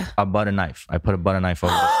what? A butter knife. I put a butter knife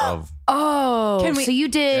over the stove. Oh. Can we- So you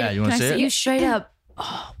did. Yeah, you want to see it? You straight up.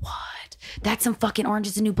 Oh, what? That's some fucking Orange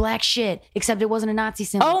is the New Black shit. Except it wasn't a Nazi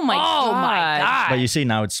symbol. Oh my God. But you see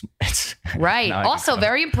now it's Right. now I Also, can-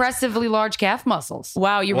 very impressively large calf muscles.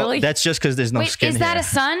 Wow, you Well, really? that's just because there's no Wait, skin is that here. a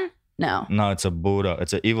sun? No. No, it's a Buddha.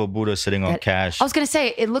 It's an evil Buddha sitting on cash. I was gonna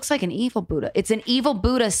say it looks like an evil Buddha. It's an evil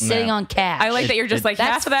Buddha sitting No. on cash. I like that you're just like,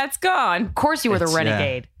 half of that's gone. Of course, you were the It's-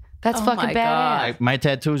 renegade. That's Oh fucking my badass. God. My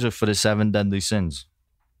tattoos are for the 7 deadly sins.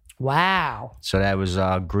 Wow. So that was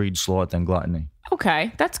greed, sloth, and gluttony.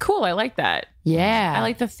 Okay, that's cool. I like that. Yeah. I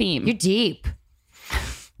like the theme. You're deep.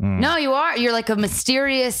 No, you are. You're like a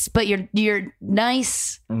mysterious, but you're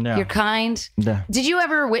nice. Yeah. You're kind. Yeah. Did you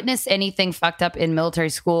ever witness anything fucked up in military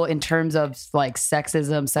school in terms of like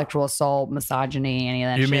sexism, sexual assault, misogyny, any of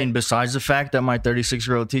that You shit? mean besides the fact that my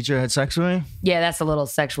 36-year-old teacher had sex with me? Yeah, that's a little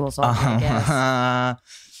sexual assault, I guess.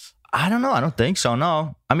 I don't know. I don't think so.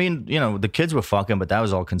 No. I mean, the kids were fucking, but that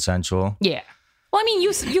was all consensual. Yeah. Well, I mean,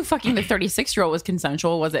 you fucking the 36-year-old was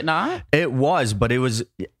consensual, was it not? It was, but it was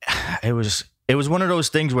one of those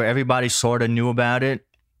things where everybody sort of knew about it,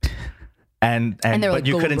 and they're but like,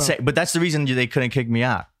 you "Go, couldn't bro." say. But that's the reason they couldn't kick me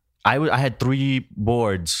out. I had 3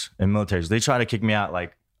 boards in militaries. They try to kick me out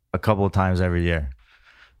like a couple of times every year.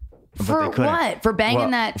 But For they couldn't. what? For banging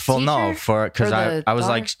Well, that for no, teacher? for because Or the I was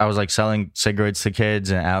daughter? like selling cigarettes to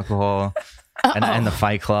kids and alcohol, and the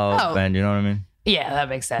fight club, Oh. and you know what I mean. Yeah, that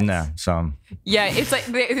makes sense. No, so Yeah, it's like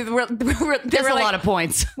That's a a lot of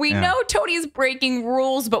points. We Yeah. know Tony's breaking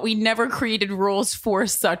rules, but we never created rules for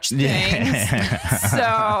such things. Yeah.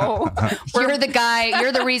 So You're the guy.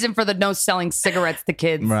 You're the reason for the no selling cigarettes to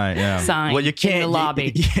kids. right, yeah. Sign Well, you can't in the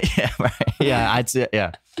lobby. Yeah, right. Yeah, I'd say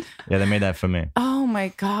yeah. They made that for me. oh my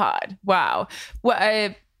God. Wow.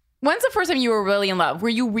 When's the first time you were really in love? Were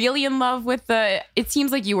you really in love with it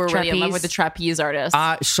seems like you were really in love Trapeze? with the trapeze artist.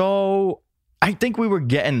 So I think we were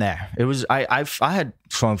getting there. It was I had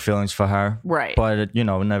strong feelings for her, Right. But it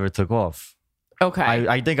never took off. Okay.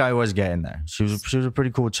 I think I was getting there. She was a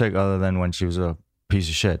pretty cool chick, other than when she was a piece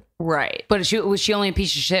of shit. right. But was she only a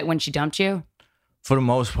piece of shit when she dumped you? For the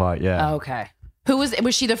most part, yeah. Oh, okay. Who was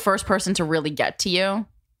she the first person to really get to you?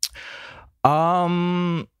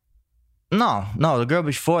 No, the girl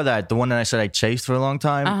before that, the one that I said I chased for a long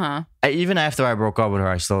time. Uh-huh. Even after I broke up with her,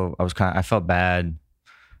 I felt bad.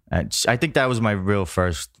 And I think that was my real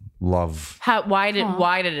first love. Why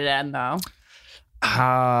did it end though?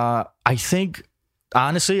 I think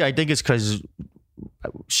it's because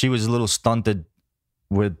she was a little stunted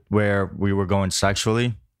with where we were going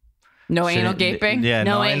sexually. No She anal didn't- gaping? Yeah,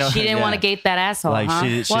 No, anal- she didn't yeah. want to gape that asshole, Like huh?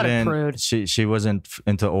 she What a didn't. prude. She wasn't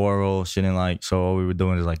into oral. She didn't like. So all we were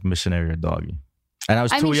doing is like missionary or doggy. And I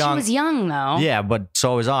was too young. she was young though. Yeah, but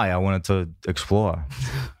so was I. I wanted to explore.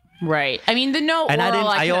 Right. I mean, the no And I oral,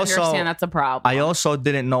 didn't- I I can also- understand that's a problem. I also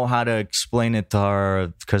didn't know how to explain it to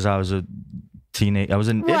her because I was a teenage. I was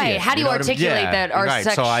an Right. idiot. How do you know what I mean? articulate Yeah, that our right.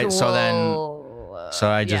 sexual? So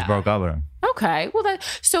I just yeah. broke up with her. Okay. Well,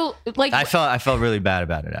 so like, I felt really bad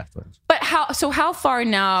about it afterwards. but how far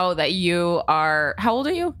now that you are? How old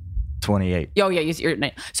are you? 28. Oh yeah,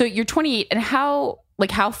 you're so you're 28, and how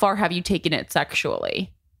far have you taken it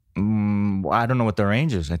sexually? I don't know what the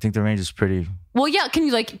range is. I think the range is pretty. Well, yeah. Can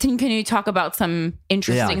you talk about some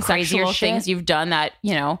interesting Yeah. Crazier sexual things shit? you've done that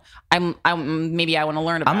I'm maybe I want to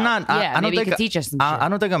learn about? I'm not. Yeah, I don't maybe you think could teach us some I shit.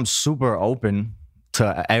 don't think I'm super open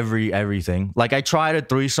to everything. Like I tried a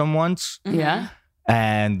threesome once, Yeah.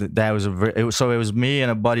 and that was it was me and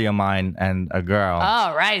a buddy of mine and a girl.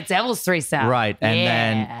 Oh, right. It's Devil's threesome. Right.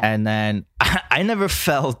 And then I never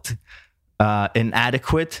felt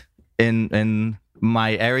inadequate in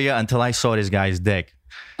my area until I saw this guy's dick.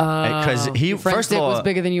 Because he Your friend's first dick of all was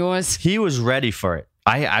bigger than yours. he was ready for it.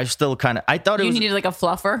 I still kind of I thought it You was needed like a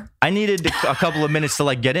fluffer. I needed a couple of minutes to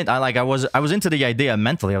like get in. I was into the idea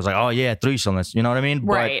mentally. I was like, oh yeah, threesome. You know what I mean?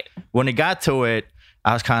 Right. But when it got to it,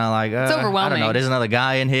 I was kind of like, I overwhelming. don't know. There's another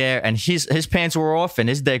guy in here, and his pants were off, and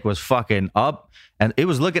his dick was fucking up, and it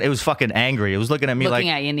was fucking angry. It was looking at me Looking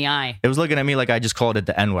at you in the eye. it was looking at me like I just called it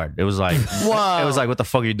the N-word. It was like, Whoa. It was like, what the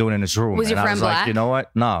fuck are you doing in this room? Was your and friend I was black? like, you know what?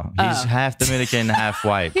 No, he's half Dominican, half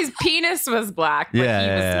white. His penis was black, but he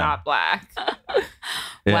was not black.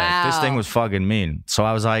 Yeah, Wow. this thing was fucking mean. So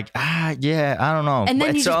I was like, yeah, I don't know. And then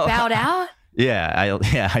But you just bowed out?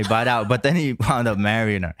 Yeah, I bowed out. But then he wound up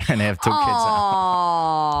marrying her, and they have 2 kids now.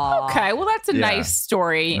 Oh. Okay, well, that's a Yeah. nice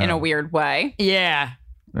story in a weird way. Yeah.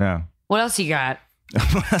 Yeah. What else you got?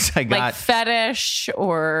 What else I got? Like fetish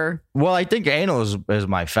or... Well, I think anal is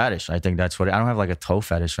my fetish. I think that's what I don't have like a toe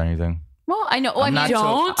fetish or anything. Well, I know. Well, I'm I mean, not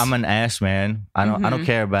don't. I'm an ass man. I don't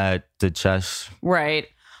care about the chest. Right.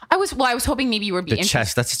 I was hoping maybe you would be The interested.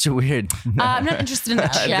 chest. That's such a weird. I'm not interested in the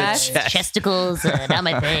chest. Chesticles, not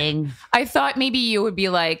my thing. I thought maybe you would be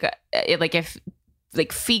like if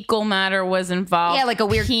like fecal matter was involved. Yeah, like a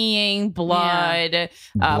weird- peeing, blood,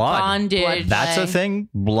 Blood. bondage. That's a thing.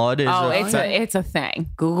 Blood is. It's a thing.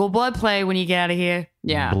 Google blood play when you get out of here.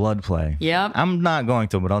 Yeah. Blood play. Yep. I'm not going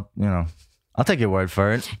to, but I'll take your word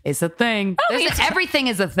for it. It's a thing. Everything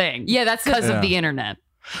is a thing. Yeah, that's because Yeah. of the internet.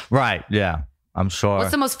 Right. Yeah. I'm sure.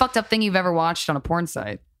 What's the most fucked up thing you've ever watched on a porn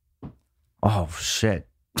site? Oh shit.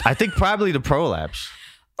 I think probably the prolapse.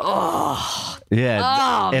 Oh,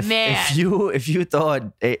 Yeah. Oh, man. If you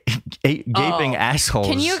thought gaping assholes.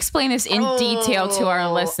 Can you explain this in detail to our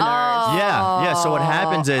listeners? Yeah. So what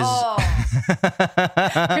happens is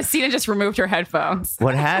Christina just removed her headphones.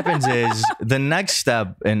 what happens is the next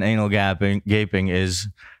step in anal gaping is.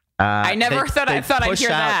 I never thought I'd push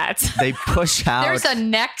hear out- that. They push out. there's a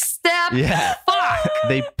next step. Yeah. Fuck.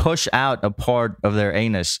 They push out a part of their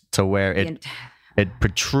anus to where it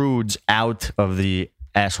protrudes out of the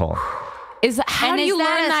asshole. How And do is you learn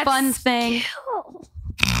that that a fun thing?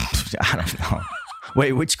 I don't know.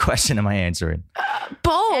 Wait, which question am I answering?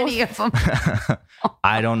 Both. Any of them.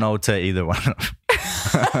 I don't know to either one of them.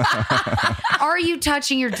 Are you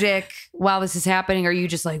touching your dick while this is happening? Or are you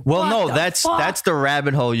just like, Well, what no, the that's fuck? the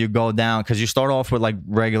rabbit hole you go down because you start off with like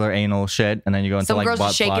regular anal shit and then you go into Some like girls butt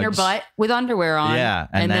just shaking her plugs. butt with underwear on. Yeah,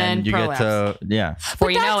 and then you prolapse. get to Before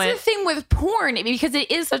But you know that's it. the thing with porn because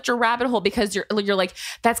it is such a rabbit hole because you're like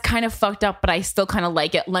that's kind of fucked up, but I still kind of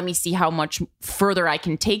like it. Let me see how much further I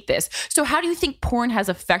can take this. So how do you think porn has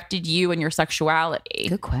affected you and your sexuality?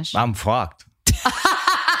 Good question. I'm fucked.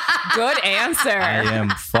 Good answer. I am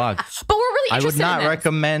fucked. But we're really I interested would not in this.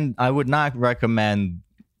 recommend. I would not recommend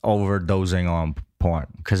overdosing on porn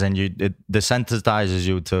because then it desensitizes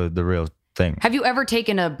you to the real thing. Have you ever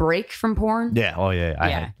taken a break from porn? Yeah. Oh yeah. I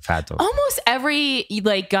Yeah. had fat those. Almost every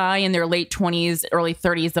like guy in their late 20s, early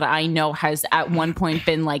 30s that I know has at one point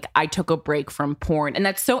been like, I took a break from porn. And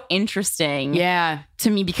that's so interesting Yeah. to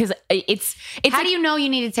me because it's How do you know you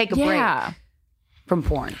need to take a break from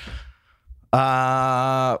porn?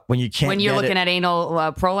 When you can't. When you're looking at anal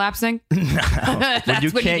prolapsing? when That's you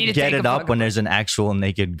when can't need to get take it a up fucking when there's an actual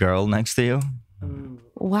naked girl next to you.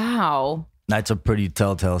 Wow. That's a pretty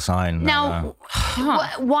telltale sign. Now,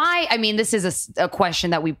 why? I mean, this is a question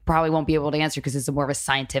that we probably won't be able to answer because it's more of a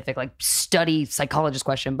scientific, like study psychologist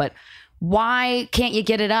question. But why can't you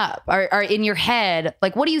get it up? Or in your head,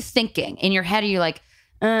 like, what are you thinking? In your head, are you like,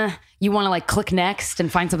 you want to like click next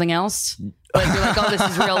and find something else? Like you're like, oh, this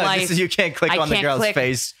is real life. you can't click I on the can't girl's click.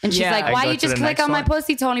 face. And she's Yeah. like, I why go you to just the click next on my one.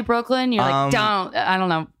 pussy, Tony Brooklyn? You're like, I don't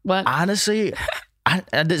know. What? Honestly,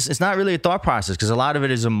 it's not really a thought process because a lot of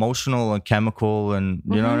it is emotional and chemical, and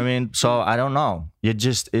you know what I mean. So I don't know. You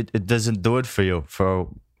just it doesn't do it for you for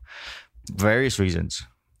various reasons.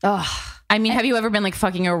 Ugh. I mean, have you ever been like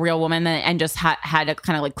fucking a real woman and just had to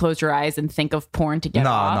kind of like close your eyes and think of porn to get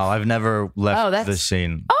off? No, I've never left the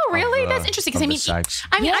scene. Oh, really? That's interesting. Because of I the mean, sex.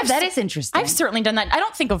 I've That is interesting. I've certainly done that. I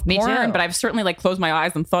don't think of Me porn, too. but I've certainly like closed my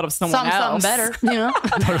eyes and thought of someone something else. better, you know?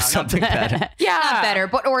 Or something better. Yeah, Not better,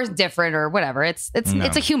 but or different or whatever. It's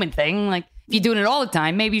a human thing. Like if you're doing it all the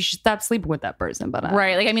time, maybe you should stop sleeping with that person. But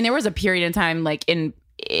Right. Like, I mean, there was a period in time, like in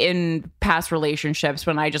past relationships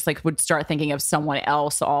when I just like would start thinking of someone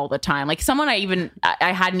else all the time. Like someone I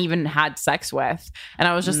hadn't even had sex with. And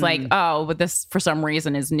I was just like, oh, but this for some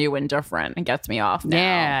reason is new and different and gets me off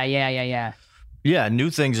now. Yeah. Yeah,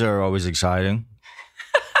 new things are always exciting.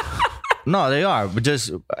 No, they are. But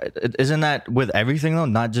just isn't that with everything though?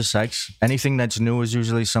 Not just sex. Anything that's new is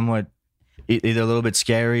usually somewhat either a little bit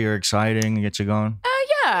scary or exciting and get you going.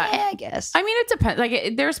 Yeah. I guess. I mean, it depends.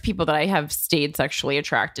 Like, there's people that I have stayed sexually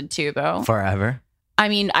attracted to, though. Forever. I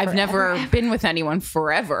mean, I've never been with anyone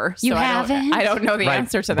forever. So You haven't? I don't know the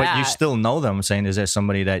answer to that. But you still know them. I'm saying, is there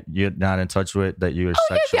somebody that you're not in touch with that you're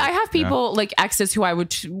sexually? Yeah, I have people like exes who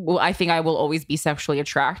I think I will always be sexually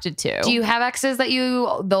attracted to. Do you have exes that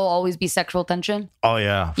they'll always be sexual tension? Oh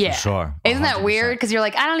yeah, Yeah. for sure. Isn't that 100%. weird? Because you're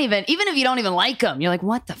like, I don't even if you don't even like them, you're like,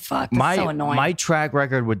 what the fuck? That's so annoying. My track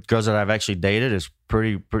record with girls that I've actually dated is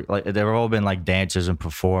pretty like they've all been like dancers and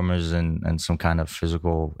performers and some kind of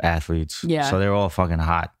physical athletes. Yeah. So they're all fucking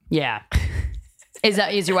hot. Yeah.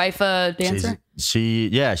 Is your wife a dancer? She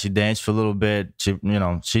danced for a little bit.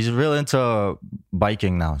 She's real into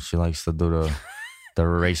biking now. She likes to do the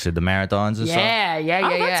races, the marathons and stuff. Yeah.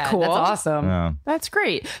 That's cool. That's awesome. Yeah. That's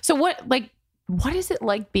great. So what is it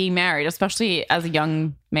like being married, especially as a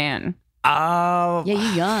young man? Yeah, you're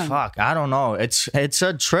young. Fuck, I don't know. It's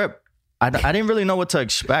a trip. I didn't really know what to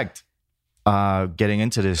expect getting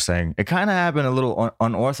into this thing. It kind of happened a little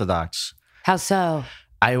unorthodox. How so?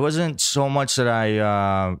 I wasn't so much that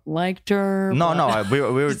I Liked her? no. We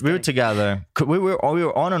were together. We were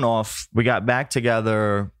on and off. We got back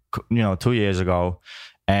together, 2 years ago,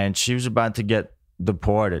 and she was about to get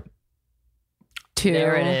deported.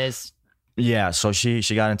 There it is. Yeah, so she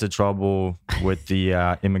got into trouble with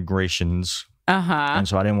the immigrations. And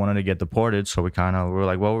so I didn't want her to get deported. So we were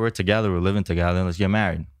like, well, we're together. We're living together. Let's get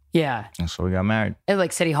married. Yeah. And so we got married. At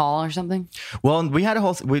like City Hall or something? Well, we had a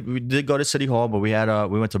whole, we did go to City Hall, but we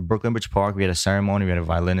went to Brooklyn Beach Park. We had a ceremony. We had a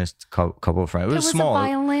violinist, couple of friends. It was small. A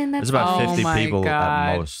violin. It was That's about Oh 50 my people God.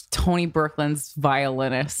 at most. Tony Brooklyn's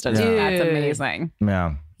violinist. Yeah. That's amazing.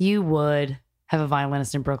 Yeah. You would have a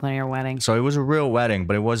violinist in Brooklyn at your wedding. So it was a real wedding,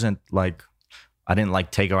 but it wasn't like, I didn't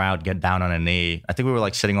like take her out, get down on a knee. I think we were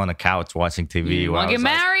like sitting on the couch watching TV. Want to get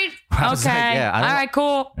married? I was like, Okay. yeah, I All don't- right,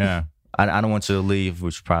 cool. Yeah. I don't want you to leave.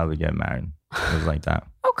 We should probably get married. It was like that.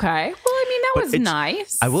 Okay. Well, I mean, that But was it's-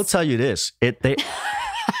 nice. I will tell you this.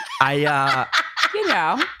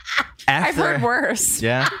 I've heard worse.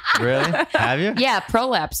 Yeah, really? Have you? Yeah,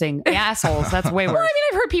 prolapsing. Assholes. That's way Well, I worse. mean,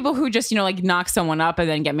 I've heard people who just, like knock someone up and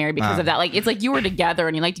then get married because of that. Like, it's like you were together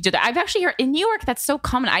and you liked each other. I've actually heard in New York, that's so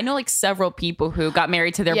common. I know like several people who got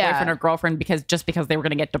married to their Yeah. boyfriend or girlfriend because they were going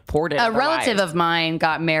to get deported. A otherwise. relative of mine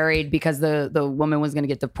got married because the woman was going to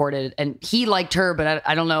get deported, and he liked her, but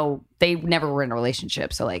I don't know. They never were in a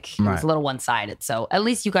relationship, so like it was Right. a little one sided. So at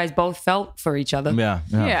least you guys both felt for each other. Yeah.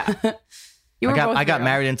 Yeah. You were both I got real.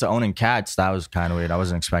 married into owning cats. That was kind of weird. I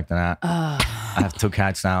wasn't expecting that. I have 2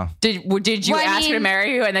 cats now. Did you Well, I ask her to mean-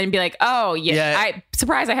 marry you and then be like, oh, yeah,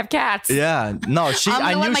 surprise, I have cats. Yeah. No, I'm I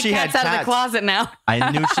gonna let knew my she had cats out of the cats. closet now.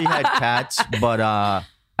 I knew she had cats, but I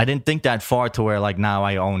didn't think that far to where like now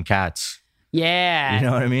I own cats. Yeah. You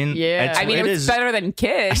know what I mean? Yeah. I mean, it was better than I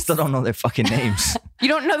kids. still don't know their fucking names. You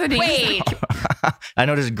don't know the name. Wait. I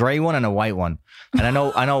know there's a gray one and a white one, and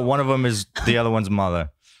I know one of them is the other one's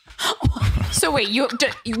mother. So wait, you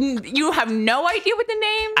have no idea what the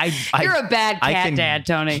name? You're a bad cat dad,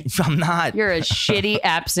 Tony. I'm not. You're a shitty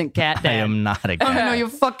absent cat dad. I am not a I don't cat. know your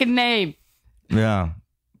fucking name. Yeah.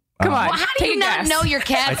 Come on. Well, how do take you a not guess. know your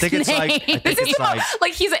cat's I think it's name? like. I think This is it's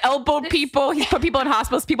like he's elbowed people. He's put people in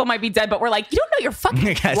hospitals. People might be dead, but we're like, you don't know your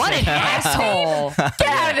fucking. What an asshole. Get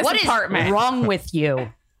out of this What is apartment. wrong with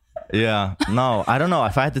you? Yeah. No, I don't know.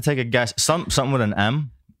 If I had to take a guess, something with an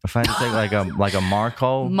M. If I had to take like a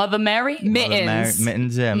Marco. Mother Mary? Mittens.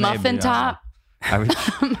 Mittens, yeah. Muffin maybe, top? I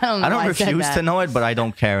don't refuse to know it, but I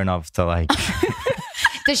don't care enough to like.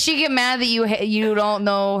 Does she get mad that you don't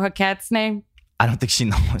know her cat's name? I don't think she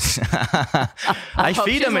knows. I hope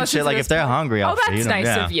feed she them and listens shit. to Like this if they're podcast. hungry, I'll Oh, that's feed them. nice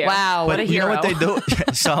Yeah. of you. Wow, what But a you hero. know what they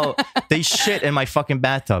do? So they shit in my fucking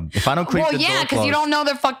bathtub. If I don't keep Well, the door yeah, because you closed- don't know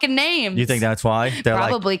their fucking names. You think that's why? They're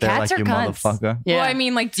Probably. They're Cats like, are you cunts. motherfucker. Yeah. Well, I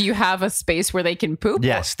mean, like, do you have a space where they can poop?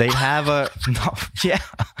 Yes, they have a no. Yeah,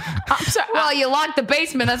 I'm sorry. Well, you lock the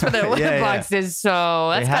basement. That's where their litter Yeah, yeah. box is. So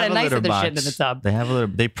that's They have kind of a nice litter that they're box. shitting in the tub. They have a little.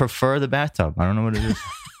 They prefer the bathtub. I don't know what it is.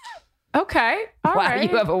 Okay. All Wow,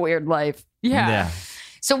 right. you have a weird life. Yeah.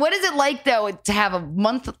 So what is it like though to have a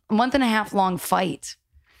month and a half long fight?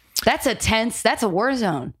 That's a war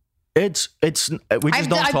zone. It's we just I've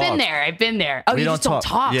don't talk. I've been there. Oh, We you don't just don't talk.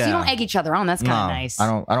 talk. So you Yeah. don't egg each other on. That's kind of No, nice.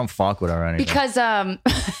 I don't fuck with her or anything. Because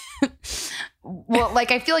well,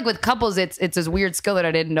 like I feel like with couples, it's this weird skill that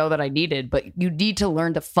I didn't know that I needed. But you need to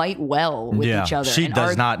learn to fight well with each other. She and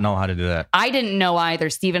does not know how to do that. I didn't know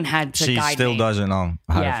either. Steven had to She guide still me. doesn't know.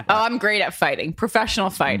 How Yeah. Oh, I'm great at fighting.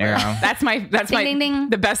 Professional fighter. Yeah. That's my Ding, ding, ding.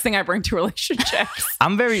 the best thing I bring to relationships.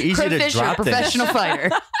 I'm very easy to Fisher, drop professional this.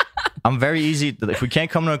 fighter. I'm very easy. If we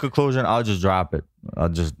can't come to a conclusion, I'll just drop it. I'll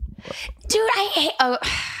just. Dude, I hate.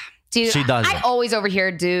 Dude, She doesn't. I always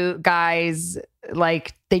overhear guys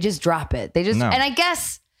like they just drop it. They just No. and I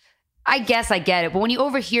guess I guess I get it. But when you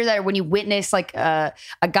overhear that, or when you witness like a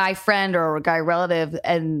guy friend or a guy relative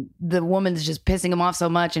and the woman's just pissing him off so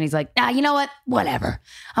much and he's like, you know what? Whatever.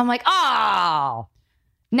 I'm like, oh.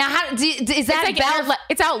 Now, is that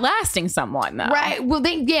it's outlasting someone, though. Right. Well,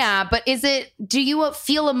 but do you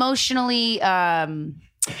feel emotionally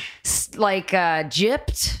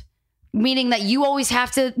gypped? Meaning that you always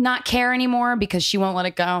have to not care anymore because she won't let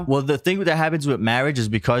it go? Well, the thing that happens with marriage is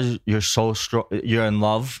because you're so strong, you're in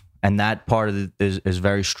love, and that part of it is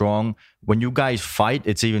very strong. When you guys fight,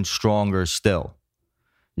 it's even stronger still.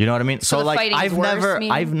 You know what I mean? So like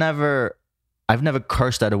I've never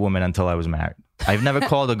cursed at a woman until I was married. I've never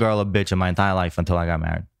called a girl a bitch in my entire life until I got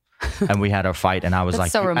married. And we had our fight, and I was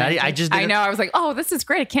That's so romantic. I know. I was like, oh, this is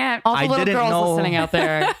great. I can't. All the little girls listening out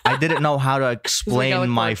there. I didn't know how to explain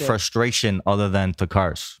my frustration other than to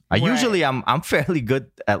curse. Usually I'm fairly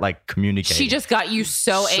good at like communicating. She just got you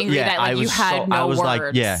so angry that like you had no words. Like,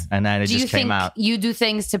 yeah, and then it just came out. You do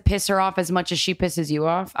things to piss her off as much as she pisses you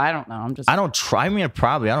off? I don't know. I don't try. I mean,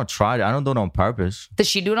 probably. I don't try. I don't do it on purpose. Does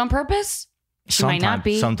she do it on purpose? She might not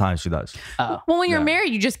be. Sometimes she does. Oh. Well, when you're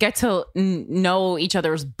married, you just get to know each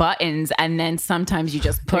other's buttons, and then sometimes you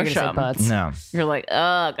just push them. No. You're like,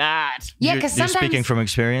 oh, God. Yeah, because sometimes... You're speaking from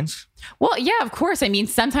experience? Well, yeah, of course. I mean,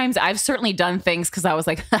 sometimes I've certainly done things because I was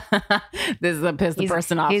like, this is a piss the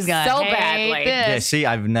person off so badly. Yeah, see,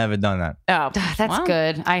 I've never done that. Oh, that's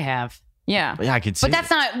good. I have. Yeah. I could see. But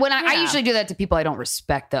that's not when I usually do that to people I don't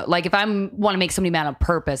respect, though. Like if I want to make somebody mad on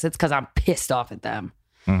purpose, it's because I'm pissed off at them.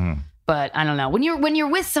 Mm-hmm. But I don't know. When you're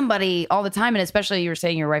with somebody all the time, and especially you were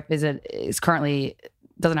saying your wife is currently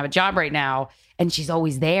doesn't have a job right now, and she's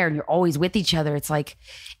always there, and you're always with each other. It's like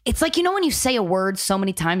you know when you say a word so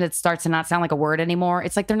many times it starts to not sound like a word anymore.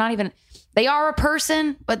 It's like they are a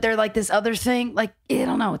person, but they're like this other thing. Like I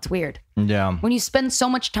don't know. It's weird. Yeah. When you spend so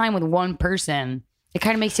much time with one person, it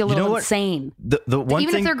kind of makes you a little insane. The one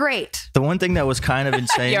even thing, if they're great. The one thing that was kind of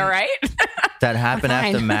insane. You're right. That happened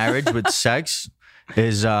after marriage with sex.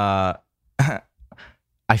 Is I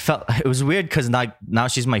felt it was weird because now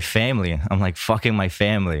she's my family. I'm like fucking my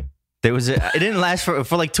family. It didn't last for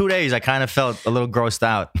like 2 days. I kind of felt a little grossed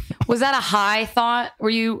out. Was that a high thought? Were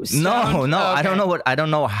you stoned? No. Oh, okay. I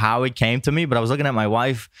don't know how it came to me, but I was looking at my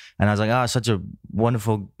wife and I was like, oh, such a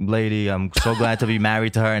wonderful lady. I'm so glad to be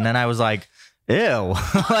married to her. And then I was like, ew. Now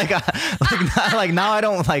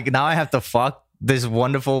I have to fuck this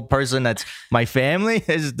wonderful person that's my family.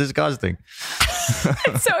 Is disgusting.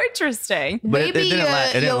 It's so interesting. But maybe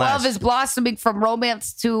your love is blossoming from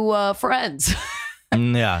romance to friends.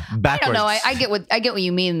 Yeah, backwards. I don't know. I get what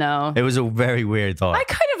you mean, though. It was a very weird thought. I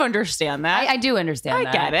kind of understand that. I do understand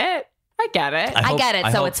that. I get it. I get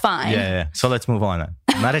it, so it's fine. Yeah. So let's move on then.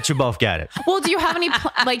 Now that you both get it. Well, do you have any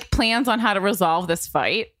plans on how to resolve this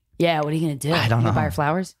fight? Yeah, what are you going to do? I don't know. You buy her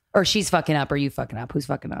flowers? Or she's fucking up, or you fucking up? Who's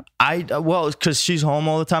fucking up? Well, because she's home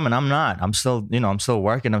all the time and I'm not. I'm still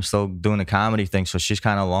working. I'm still doing the comedy thing. So she's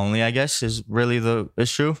kind of lonely, I guess, is really the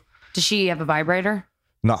issue. Does she have a vibrator?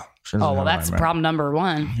 No. Oh, well, that's problem number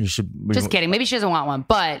one. Just kidding. Maybe she doesn't want one,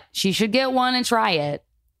 but she should get one and try it.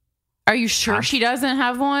 Are you sure she doesn't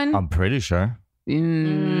have one? I'm pretty sure.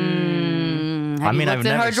 I've never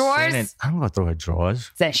seen it. I don't go through her drawers.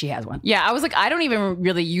 Says she has one. Yeah, I was like, I don't even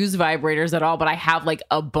really use vibrators at all, but I have like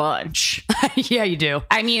a bunch. Yeah, you do.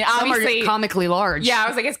 I mean, obviously, some are comically large. Yeah, I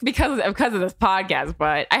was like, it's because of this podcast,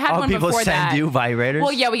 but I had one before that. People send you vibrators?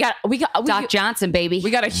 Well, yeah, we got Doc Johnson, baby. We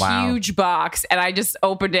got a huge box, and I just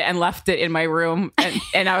opened it and left it in my room,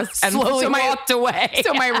 and I was slowly walked away,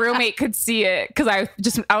 so my roommate could see it because I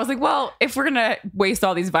was like, well, if we're gonna waste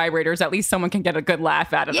all these vibrators, at least someone can get a good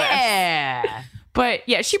laugh out of this. Yeah. But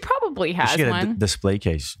yeah, she probably has get one. A display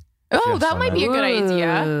case. Oh, that might be a good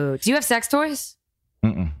idea. Do you have sex toys?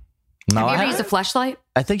 Mm-mm. No, have you ever used a fleshlight?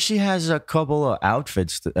 I think she has a couple of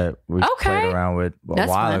outfits that we played around with a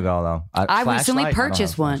while ago, though. I recently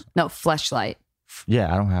purchased one. No, fleshlight.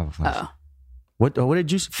 Yeah, I don't have a flashlight. Oh. What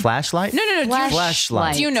did you say? Flashlight? No.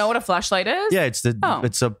 Flashlight. Do you know what a flashlight is? Yeah,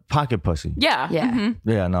 it's a pocket pussy. Yeah. Mm-hmm.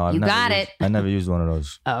 Yeah, no, I never used one of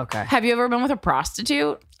those. Oh, okay. Have you ever been with a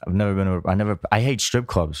prostitute? I've never been. I hate strip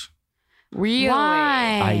clubs. Really?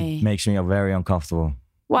 Why? It makes me very uncomfortable.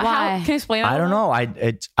 Why? How? Can you explain that? I don't know.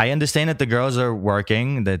 I understand that the girls are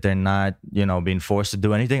working, that they're not, being forced to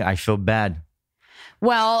do anything. I feel bad.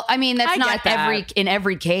 Well, I mean, that's not in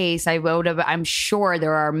every case. I'm sure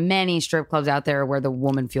there are many strip clubs out there where the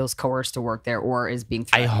woman feels coerced to work there or is being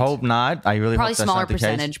threatened. I hope not. I really probably hope that's smaller not the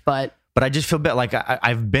percentage, case. But I just feel bad. Like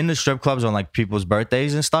I've been to strip clubs on like people's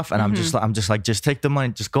birthdays and stuff, and I'm just like, just take the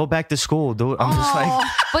money, just go back to school, dude. I'm just like,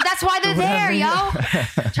 but that's why they're there, yo.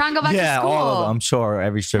 Try and go back to school. Yeah, all of them. I'm sure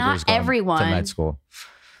every stripper is going to med school.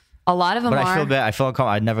 A lot of them But are. I feel bad. I feel uncomfortable.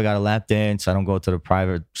 I never got a lap dance. I don't go to the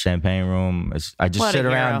private champagne room. I just What a sit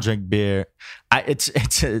around hero. and drink beer. I You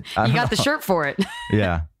don't got the know. shirt for it.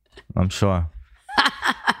 Yeah, I'm sure.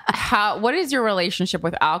 What is your relationship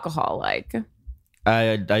with alcohol like?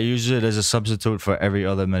 I use it as a substitute for every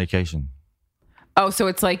other medication. Oh, so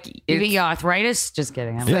it's like You get arthritis? Just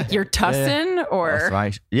kidding. I'm like your tussin or That's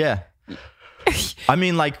right. Yeah. I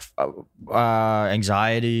mean, like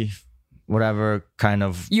anxiety, whatever kind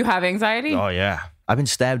of. you have anxiety? Oh yeah, I've been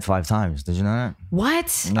stabbed 5 times. Did you know that?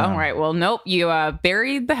 What? No. All right. Well, nope. You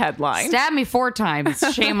buried the headline. Stab me 4 times.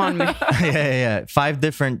 Shame on me. yeah. 5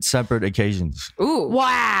 different separate occasions. Ooh.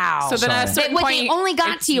 Wow. So then at a Sorry. certain Wait, point, they only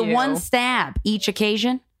got it's to you one stab each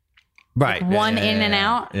occasion? Right. one in and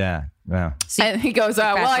out? Yeah. Yeah. And he goes,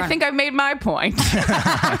 well, I run. think I've made my point.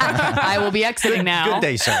 I will be exiting now. Good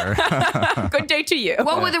day, sir. Good day to you.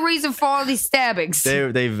 What were the reason for all these stabbings?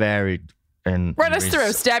 they varied. And Run us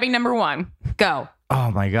through. Stabbing number 1. Go. Oh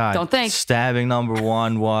my god! Don't think. Stabbing number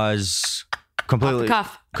 1 was completely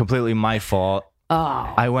cuff. completely my fault.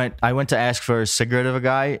 Oh. I went to ask for a cigarette of a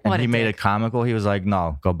guy, and What a he made dick. it comical. He was like,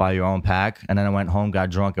 "No, go buy your own pack." And then I went home, got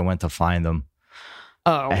drunk, and went to find him.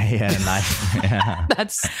 Oh. He had a knife. Yeah.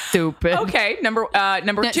 That's stupid. Okay. Number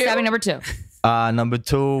 2. Stabbing number 2. Number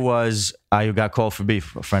 2 was I got called for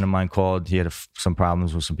beef. A friend of mine called. He had some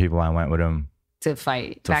problems with some people. I went with him To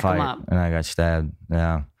fight. to Back fight, them up. and I got stabbed.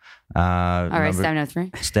 Yeah. All right, stabbing number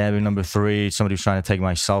 3. Stabbing number 3, somebody was trying to take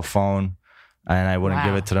my cell phone, and I wouldn't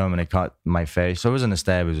give Wow. it to them, and they cut my face. So it wasn't a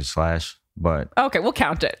stab; it was a slash. But Okay, we'll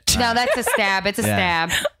count it. No, that's a stab. It's a Yeah.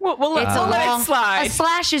 stab. We'll let It's a it long slide. A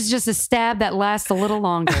slash is just a stab that lasts a little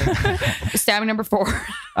longer. Stabbing number 4.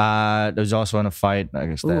 there was also in a fight. I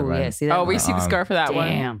got stabbed. Ooh, right? yeah, see that? Oh, we see the scar for that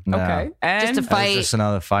Damn. one. Okay. No. And Just a It was fight. just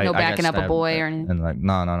another fight. No I got backing up a stabbed, boy or anything? And like,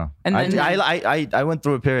 no. And then- I went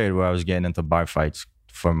through a period where I was getting into bar fights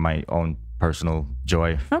for my own personal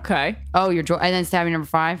joy. Okay. Oh, and then stabbing number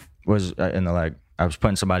 5. Was in the leg. I was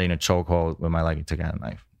putting somebody in a chokehold with my leg and took out a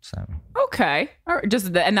knife. Stabbed me. Okay. All right.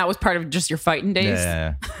 And that was part of just your fighting days?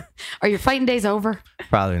 Yeah, Are your fighting days over?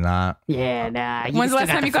 probably not. Yeah, nah. When's the last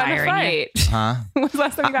time you got in a fight? Huh? When's the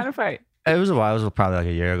last time you got in a fight? It was a while. It was probably like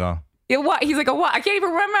a year ago. Yeah, what? He's like, what? I can't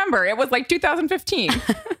even remember. It was like 2015.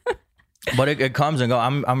 But it comes and goes.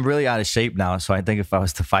 I'm really out of shape now, so I think if I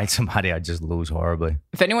was to fight somebody, I'd just lose horribly.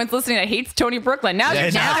 If anyone's listening that hates Tony Brooklyn, now's Yeah,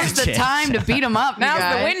 your Now's the Chance. time to beat him up. you Now's the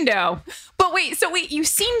guys. window. But wait, you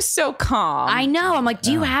seem so calm. I know. I'm like,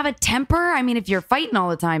 do you have a temper? I mean, if you're fighting all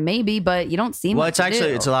the time, maybe, but you don't seem Well, like it's you actually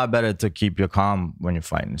do. it's a lot better to keep your calm when you're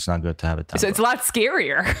fighting. It's not good to have a temper. So it's a lot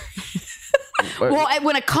scarier. Well,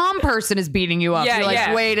 when a calm person is beating you up, Yeah, you're like,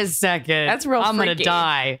 yeah. wait a second. That's real I'm freaky. gonna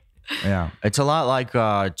die. yeah, it's a lot like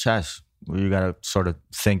chess. Where you gotta sort of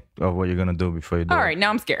think of what you're gonna do before you do All it. right,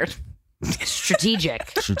 now I'm scared.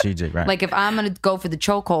 Strategic. Strategic, right? Like if I'm gonna go for the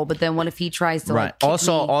chokehold, but then what if he tries to right. like kick me?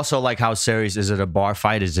 Also, like how serious is it a bar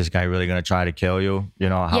fight? Is this guy really gonna try to kill you? You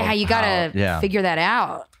know how? Yeah, you gotta yeah. figure that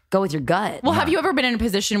out. Go with your gut. Well, have you ever been in a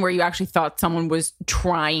position where you actually thought someone was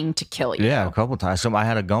trying to kill you? Yeah, a couple times. I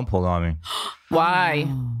had a gun pulled on me. Why?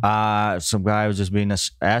 Some guy was just being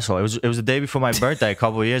this asshole. It was the day before my birthday a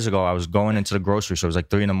couple of years ago. I was going into the grocery store. It was like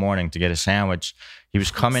 3 a.m. to get a sandwich. He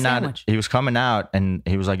was coming out. Sandwich. He was coming out, and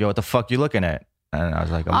he was like, "Yo, what the fuck you looking at?" And I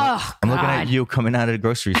was like, "I'm looking God. at you coming out of the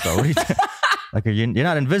grocery store. What are you like, you're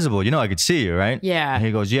not invisible. You know I could see you, right?" Yeah. And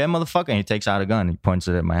he goes, "Yeah, motherfucker." And he takes out a gun. He points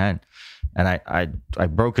it at my head. And I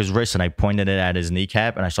broke his wrist and I pointed it at his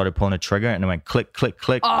kneecap and I started pulling the trigger and it went click, click,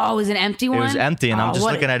 click. Oh, it was an empty one? It was empty, and I'm just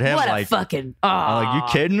what looking at him what like, a fucking. I'm like, you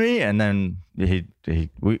kidding me? And then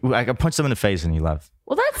I punched him in the face and he left.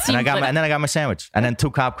 Well, that And seemed then I got my sandwich. And then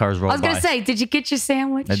 2 cop cars rolled I was gonna by. say, did you get your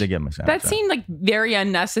sandwich? I did get my sandwich. that seemed like very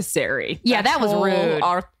unnecessary. Yeah, that was whole rude.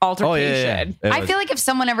 Altercation. Oh yeah. It I was- feel like if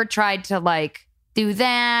someone ever tried to like do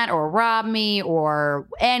that or rob me or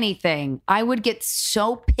anything, I would get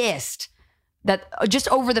so pissed that just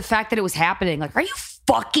over the fact that it was happening. Like, are you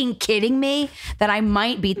fucking kidding me? That I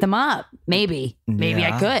might beat them up. Maybe I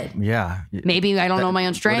Yeah. could. Yeah. Maybe I don't know my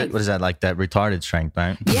own strength. What is that, like that retarded strength,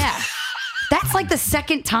 right? Yeah. That's like the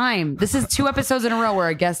second time. This is 2 episodes in a row where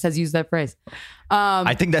a guest has used that phrase.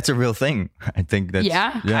 I think that's a real thing. I think that's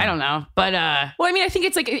Yeah? I don't know. But Well, I mean, I think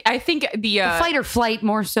it's like the fight or flight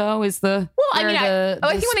more so is the Well, I mean, where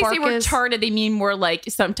I think when they say spark is. retarded, they mean more like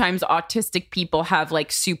sometimes autistic people have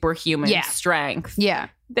like superhuman Yeah. strength. Yeah.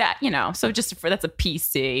 That, so just that's a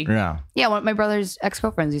PC. Yeah. Yeah, one of my brother's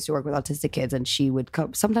ex-girlfriends used to work with autistic kids, and she would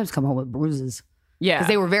sometimes come home with bruises Yeah. because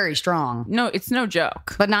they were very strong, No, it's no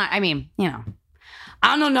joke. but not. I mean, I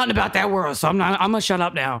don't know nothing about that world, so I'm gonna shut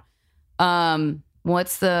up now.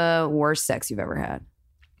 What's the worst sex you've ever had?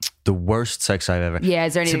 the worst sex I've ever. Yeah,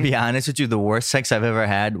 is there To any? be honest with you, the worst sex I've ever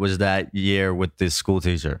had was that year with this school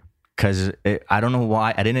teacher. Because I don't know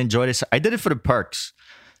why I didn't enjoy this. I did it for the perks.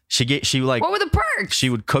 What were the perks? She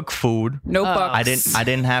would cook food. No bucks. I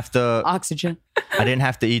didn't have to. Oxygen. I didn't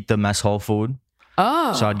have to eat the mess hall food.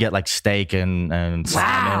 Oh, So I'd get like steak and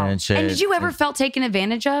salmon and shit. And did you ever felt taken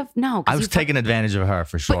advantage of? No, 'cause I was taking advantage of her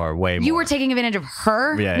for sure. Way more. You were taking advantage of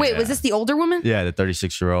her. Yeah, Wait, yeah. was this the older woman? Yeah, the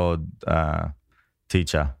 36-year-old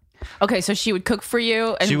teacher. Okay, so she would cook for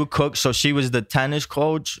you, and She would cook. So she was the tennis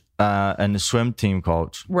coach and the swim team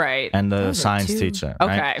coach right. and the Those are science two. teacher.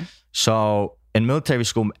 Right? Okay. So in military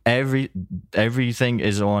school, everything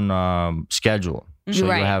is on schedule. So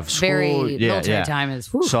right. you have school. Very yeah, military yeah. time is.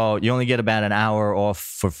 Whew. So you only get about an hour off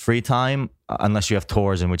for free time, unless you have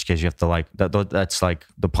tours, in which case you have to like that's like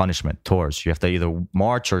the punishment. Tours, you have to either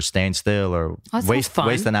march or stand still or That sounds waste fun.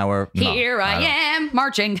 an hour. No, Here I don't. am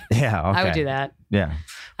marching. Yeah, okay. I would do that. Yeah.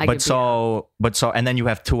 I But could so, and then you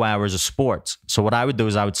have 2 hours of sports. So what I would do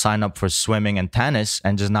is I would sign up for swimming and tennis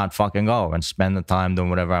and just not fucking go and spend the time doing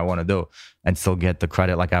whatever I want to do and still get the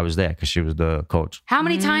credit like I was there because she was the coach. How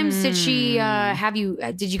many times did she have you?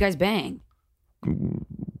 Did you guys bang?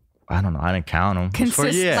 I don't know. I didn't count them.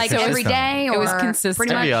 Consistent. Like every day, or It was consistent.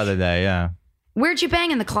 Pretty much. Every other day, yeah. Where'd you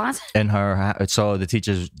bang in the closet? In so the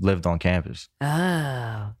teachers lived on campus.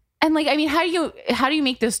 Oh, And like, I mean, how do you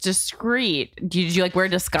make this discreet? Did you like wear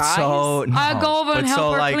disguise? So no. I'll go over and But help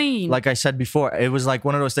so, her like, clean. Like I said before, it was like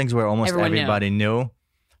one of those things where almost Everyone knew. everybody knew.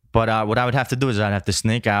 But what I would have to do is I'd have to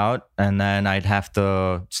sneak out and then I'd have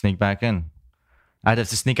to sneak back in. I'd have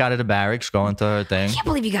to sneak out of the barracks, go into her thing. I can't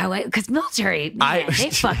believe you got away because military. Man,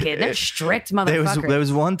 they're strict motherfuckers. There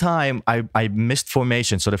was one time I missed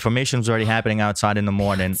formation, so the formation was already happening outside in the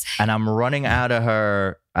morning, and I'm running out of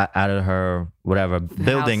her whatever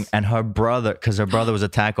building, house. and her brother, because her brother was a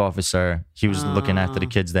TAC officer, he was looking after the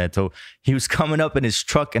kids there too. He was coming up in his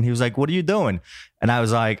truck, and he was like, "What are you doing?" And I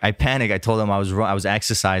was like, I panicked. I told him I was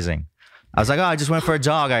exercising. I was like, "Oh, I just went for a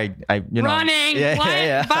jog. I you know, Running. yeah, What?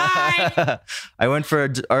 yeah. Bye. I went for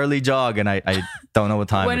an early jog, and I don't know what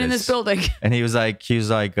time Went it in is. this building, And he was like,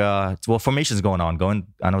 well, formation's going on. And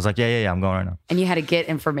I was like, yeah, I'm going right now. and you had to get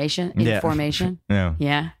information. Yeah. Information. Yeah.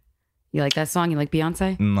 Yeah. You like that song? You like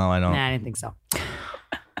Beyonce? No, I don't. Nah, I didn't think so.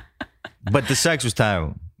 But the sex was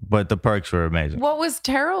terrible. But the perks were amazing. What was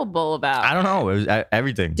terrible about? I don't know. It was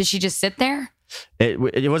everything. Did she just sit there? It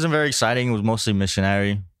wasn't very exciting. It was mostly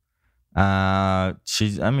missionary. I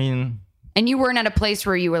mean, And you weren't at a place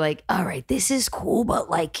where you were like, all right, this is cool, but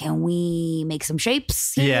like, can we make some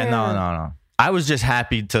shapes? yeah, here? no. I was just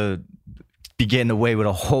happy to be getting away with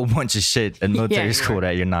a whole bunch of shit in military Yeah, school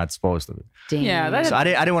that you're not supposed to be. Damn. Yeah, that- So I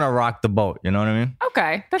didn't want to rock the boat. You know what I mean?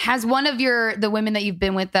 Okay. Has one of the women that you've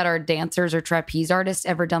been with that are dancers or trapeze artists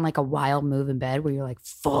ever done like a wild move in bed where you're like,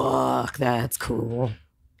 fuck, that's cool?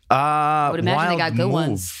 I would imagine they got good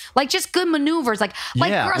ones. Like just good maneuvers. Like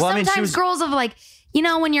Yeah. girls, Well, I mean, she sometimes was- girls have like, you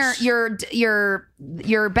know, when your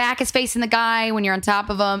back is facing the guy, when you're on top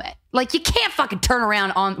of him, like you can't fucking turn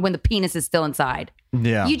around on when the penis is still inside.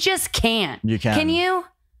 Yeah. You just can't. You can. Can you?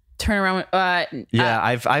 Turn around. Yeah,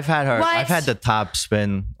 I've had her. What? I've had the top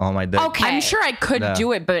spin on my dick. Okay. I'm sure I could Yeah.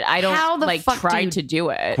 do it, but I don't How the like fuck try do you- to do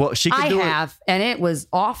it. Well, she could I do have, and it was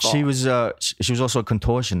awful. it. She was also a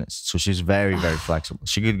contortionist, so she's very flexible.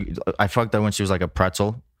 She could. I fucked her when she was like a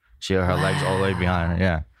pretzel. She had her legs all the way behind her.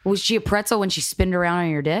 Yeah. Was she a pretzel when she spinned around on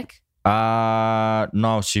your dick?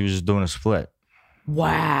 No, she was doing a split.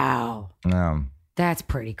 Wow. That's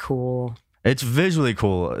pretty cool. It's visually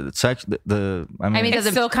cool. It's actually I mean, mean, It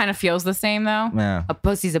doesn't- still kind of feels the same though. yeah, A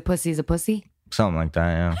pussy's a pussy's a pussy. something like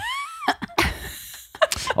that. Yeah.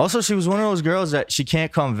 Also, she was one of those girls that she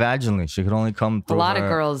can't come vaginally. She could only come A through lot of her-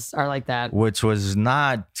 girls are like that. which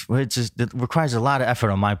it requires a lot of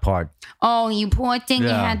effort on my part. Oh, you poor thing, you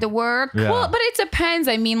Yeah. had to work. Yeah. Well, but it depends.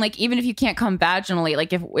 I mean, like even if you can't come vaginally,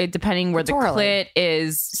 like if depending where the Clitorally. clit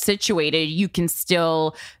is situated, you can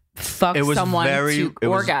still fuck It was someone very to it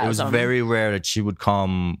was orgasm. very rare that she would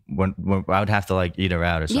come when I would have to like eat her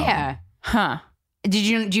out or something. Yeah. huh. Do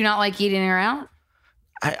you not like eating her out?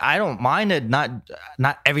 I don't mind it. Not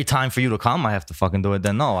every time for you to come, I have to fucking do it.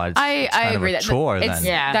 Then no, it's I kind of agree a that chore. it's- Then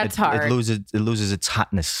yeah, that's It hard. loses its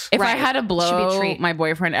hotness. If I Right. had to Should be a blow treat. my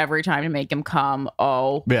boyfriend every time to make him come,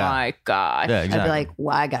 oh Yeah. my god. Yeah, exactly. I'd be like,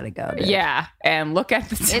 well, I gotta go. Dude. Yeah, and look at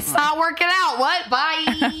the It's not working out. What?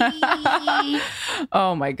 Bye.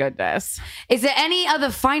 Oh my goodness. Is there any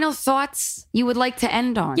other final thoughts you would like to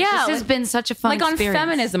end on? Yeah, This has like- been such a fun Like on experience.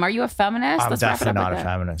 feminism, are you a feminist? I'm Let's wrap it definitely up not with a that.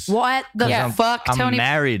 feminist. What the Yeah. fuck, I'm Tony mad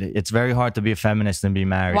married. It's very hard to be a feminist and be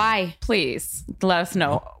married. Why? Please let us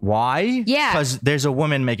know. Why? Yeah. Because there's a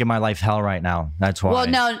woman making my life hell right now. That's why. Well,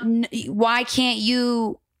 no. Why can't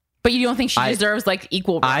you? But you don't think she deserves like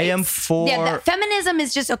equal rights? I am for. Yeah, feminism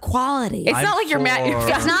is just equality. It's not like you're mad.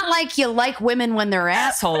 It's not like you like women when they're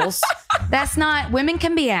assholes. That's not. Women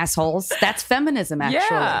can be assholes. That's feminism,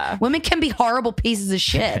 actually. Yeah. Women can be horrible pieces of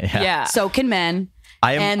shit. Yeah. So can men.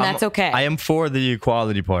 That's okay. I am for the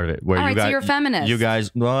equality part of it. Where All you right, guys, so you're a feminist. You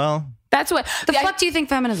guys, well. That's what The fuck do you think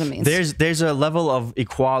feminism means? There's a level of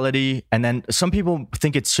equality, and then some people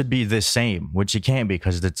think it should be the same, which it can't be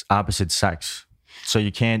because it's opposite sex. So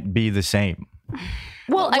you can't be the same.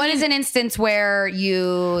 Well, what is an instance where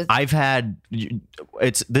you? I've had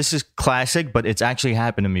this is classic, but it's actually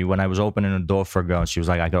happened to me when I was opening a door for a girl. And she was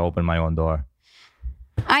like, "I could open my own door."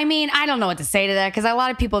 I mean, I don't know what to say to that because a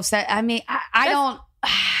lot of people have said. I mean, I don't.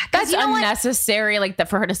 That's you know unnecessary, like that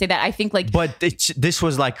for her to say that. I think like, but this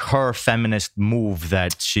was like her feminist move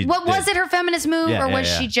that she. What was it? Her feminist move, Yeah, or was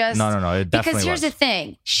yeah. she just? No. It definitely because here's was. the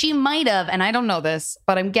thing: she might have, and I don't know this,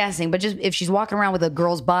 but I'm guessing. But just if she's walking around with a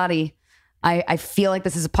girl's body, I feel like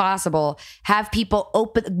this is possible. Have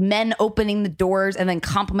people men opening the doors and then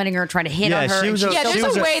complimenting her, trying to hit on her. there's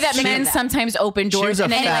a way that men sometimes open doors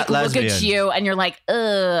and then like look at you and you're like,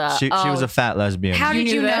 ugh. She was a fat lesbian. How did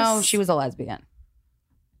you knew know this? she was a lesbian?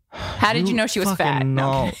 How did you know she was fat?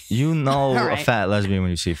 No, you know All right. a fat lesbian when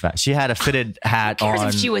you see fat. She had a fitted hat Who cares on.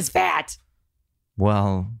 if she was fat?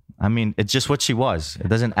 Well, I mean, it's just what she was. It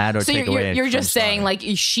doesn't add or So take away. you're just from saying something.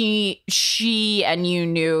 like she and you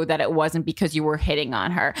knew that it wasn't because you were hitting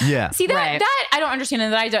on her. Yeah. See that Right. that I don't understand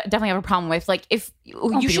and that I definitely have a problem with. Like if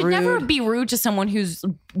you be should never rude. be rude to someone who's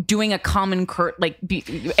doing a common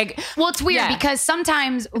Well, it's weird Yeah. because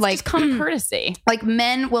sometimes like common courtesy. like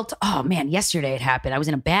men will oh man, yesterday it happened. I was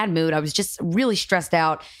in a bad mood. I was just really stressed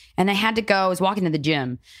out and I had to go. I was walking to the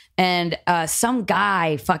gym and some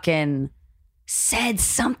guy fucking said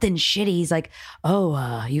something shitty. He's like,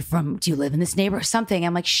 "Oh, do you live in this neighborhood or something?"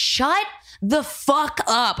 I'm like, "Shut the fuck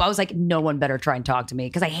up." I was like, "No one better try and talk to me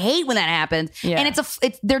because I hate when that happens." Yeah. And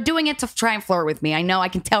they're doing it to try and flirt with me. I know I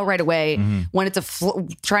can tell right away when it's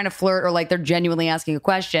trying to flirt or like they're genuinely asking a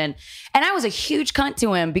question. And I was a huge cunt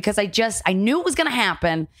to him because I knew it was going to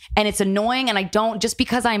happen and it's annoying. And I don't, just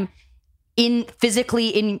because I'm physically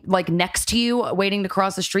in like next to you waiting to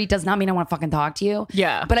cross the street does not mean I want to fucking talk to you.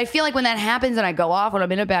 Yeah. But I feel like when that happens and I go off when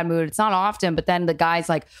I'm in a bad mood, it's not often, but then the guy's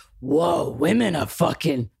like, "Whoa, women are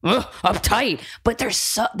fucking uptight." But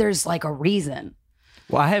there's like a reason.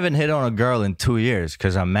 Well, I haven't hit on a girl in 2 years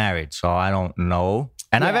because I'm married, so I don't know.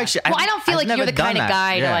 And I've actually, I don't feel I've like you're never the kind done of that.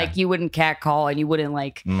 guy to Yeah. like, you wouldn't catcall and you wouldn't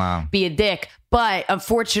like No. be a dick. But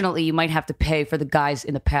unfortunately, you might have to pay for the guys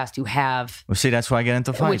in the past who have, Well, see, that's why I get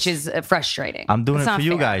into fights. which is frustrating. I'm doing It's it not for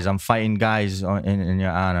you fair. guys. I'm fighting guys in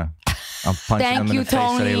your honor. I'm punching Thank them in you, the face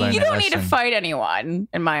so they Tony. learn You their don't need to lesson. fight anyone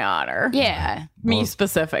in my honor. Yeah. Me Well,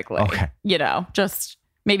 specifically. okay. You know, just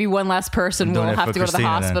maybe one less person I'm will doing it have for to go to the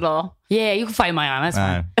Christina then. hospital. Yeah, you can fight my arm. That's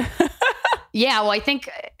fine. Yeah, well, I think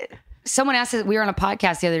someone asked us, we were on a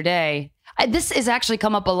podcast the other day. This has actually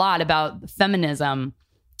come up a lot about feminism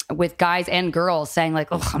with guys and girls saying like,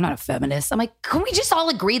 "Oh, I'm not a feminist." I'm like, can we just all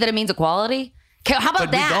agree that it means equality? How about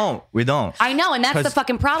But that? we don't. I know, and that's the 'Cause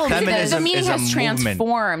fucking problem. feminism The meaning is a has movement.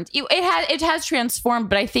 transformed. It has transformed,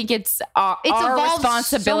 but I think it's our evolved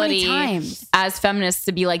responsibility so many times. as feminists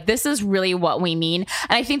to be like, this is really what we mean.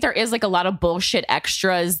 And I think there is like a lot of bullshit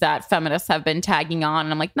extras that feminists have been tagging on,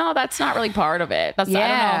 and I'm like, no, that's not really part of it. That's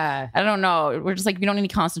Yeah. I don't know. We're just like, we don't need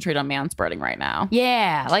to concentrate on manspreading right now.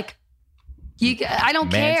 Yeah, like I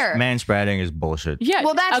don't care. Manspreading is bullshit. Yeah,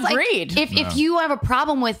 Well, that's agreed. Like, if you have a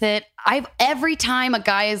problem with it, every time a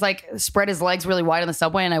guy is like spread his legs really wide on the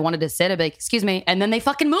subway and I wanted to sit, I'd be like, "Excuse me," and then they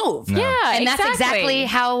fucking move. yeah, and that's exactly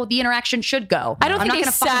how the interaction should go. I don't I'm think not they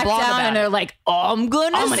gonna fucking sat blog down about and they're it. like, I'm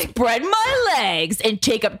gonna gonna- spread my legs and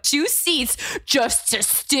take up 2 seats just to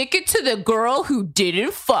stick it to the girl who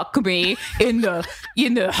didn't fuck me in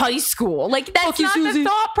the high school. Like that's not the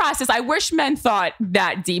thought process. I wish men thought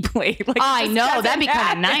that deeply. Like I this know doesn't that'd be kind of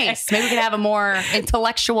happen. nice. Maybe we could have a more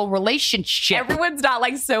intellectual relationship. Everyone's not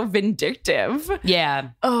like so vindictive. Yeah.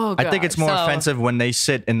 Oh, I think it's more So- offensive when they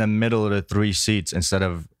sit in the middle of the 3 seats instead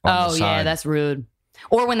of on Oh the yeah, side. that's rude.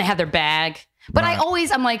 Or when they have their bag. But Right.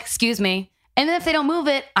 I'm like, "Excuse me." And then if they don't move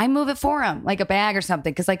it, I move it for them, like a bag or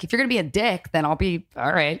something. Because like if you're gonna be a dick, then I'll be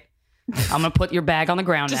all right. I'm gonna put your bag on the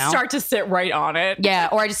ground Just now. start to sit right on it. Yeah,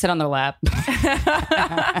 or I just sit on their lap.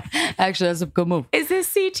 Actually, that's a good move. Is this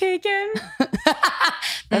seat taken?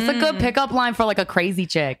 That's a good pickup line for like a crazy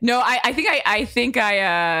chick. No, I think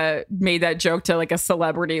I made that joke to like a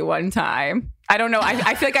celebrity one time. I don't know.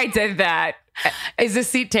 I feel like I did that. Is this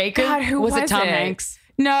seat taken? God, who was it? Tom it? Hanks?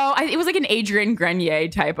 No, it was like an Adrian Grenier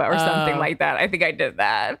type or something like that. I think I did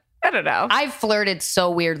that. I don't know. I flirted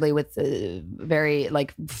so weirdly with very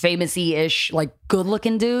like famous-y-ish, like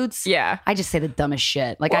good-looking dudes. Yeah. I just say the dumbest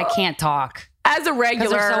shit. Like I can't talk. As a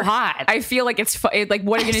regular, they're so hot. I feel like it's like,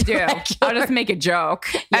 what are you going to do? I'll just make a joke.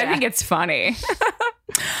 I think it's funny.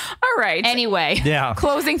 All right. Anyway. Yeah.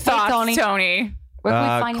 Closing thoughts, Tony. Where can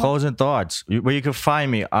we find you? Closing thoughts. Where you can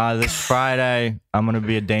find me this Friday. I'm going to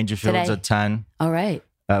be at Dangerfields Today. at 10. All right.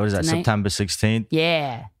 What is that? Tonight? September 16th.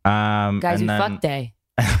 Yeah. Guys, Guys, we fuck day.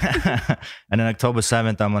 and then October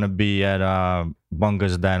 7th, I'm going to be at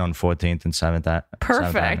Bunga's Den on 14th and 7th.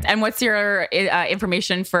 Perfect. And what's your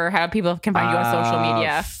information for how people can find you on social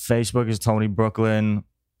media? Facebook is Tony Brooklyn,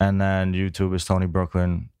 and then YouTube is Tony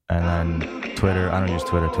Brooklyn, and then Twitter. I don't use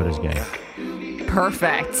Twitter. Twitter's gay.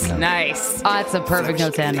 Perfect. No. Nice. Oh, that's a perfect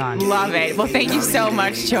note to end on. Love it. Well, thank you so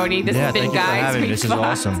much, Tony. This has been thank you for Guys having me. We This is Fucked.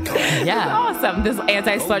 awesome. Yeah. Awesome. This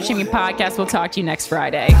Anti-Slut Shaming Podcast. We'll talk to you next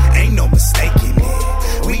Friday. Ain't no mistaking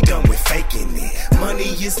it. We done with faking it. Money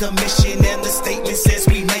is the mission and the statement says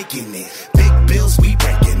we making it. Big bills, we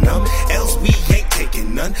breaking them. Else we ain't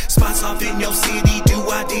taking none. Spots off in your city, do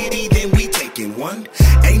I diddy, then we taking one.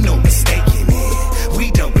 Ain't no mistaking it.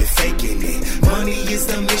 We done with faking it. Money is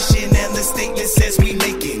the mission and the statement says we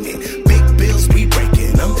making it. Big bills, we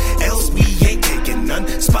breaking them. Else we ain't taking none.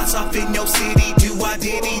 Spots off in your city, do I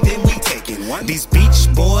diddy, then we taking one. These beach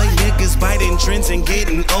boy niggas biting trends and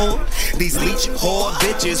getting old. These leech whore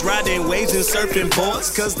bitches riding waves and surfing boards.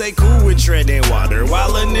 Cause they cool with treading water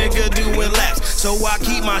while a nigga doing laps. So I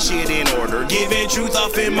keep my shit in order, giving truth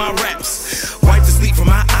off in my raps. Wipe the sleep from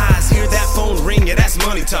my eyes, hear that phone ring, yeah, that's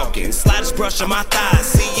money talking. Slightest brush on my thighs,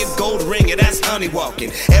 see your gold ring, yeah, that's honey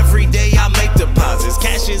walking. Every day I make deposits,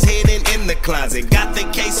 cash is hidden in the closet. Got the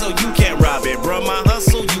case so you can't rob it, bruh, my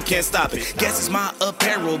hustle, you can't stop it. Guess it's my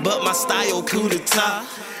apparel, but my style coup d'etat.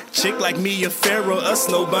 Chick like me, a pharaoh, a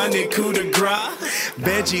snow bunny, coup de grace.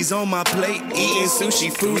 Veggies on my plate, eating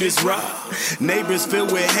sushi, food is raw. Neighbors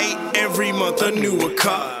filled with hate, every month a newer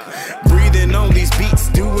car. Breathing on these beats,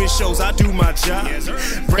 doing shows, I do my job.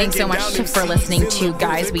 Thanks so much for listening to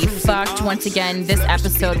Guys We Fucked. Once again, this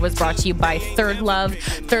episode was brought to you by Third Love.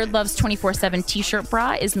 Third Love's 24/7 t-shirt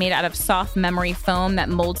bra is made out of soft memory foam that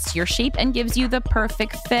molds to your shape and gives you the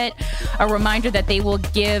perfect fit. A reminder that they will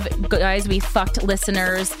give Guys We Fucked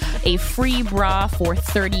listeners a free bra for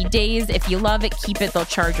 30 days. If you love it, keep it. They'll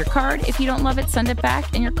charge your card. If you don't love it, send it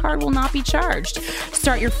back and your card will not be charged.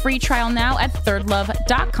 Start your free trial now at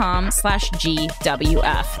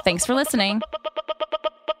thirdlove.com/GWF. Thanks for listening.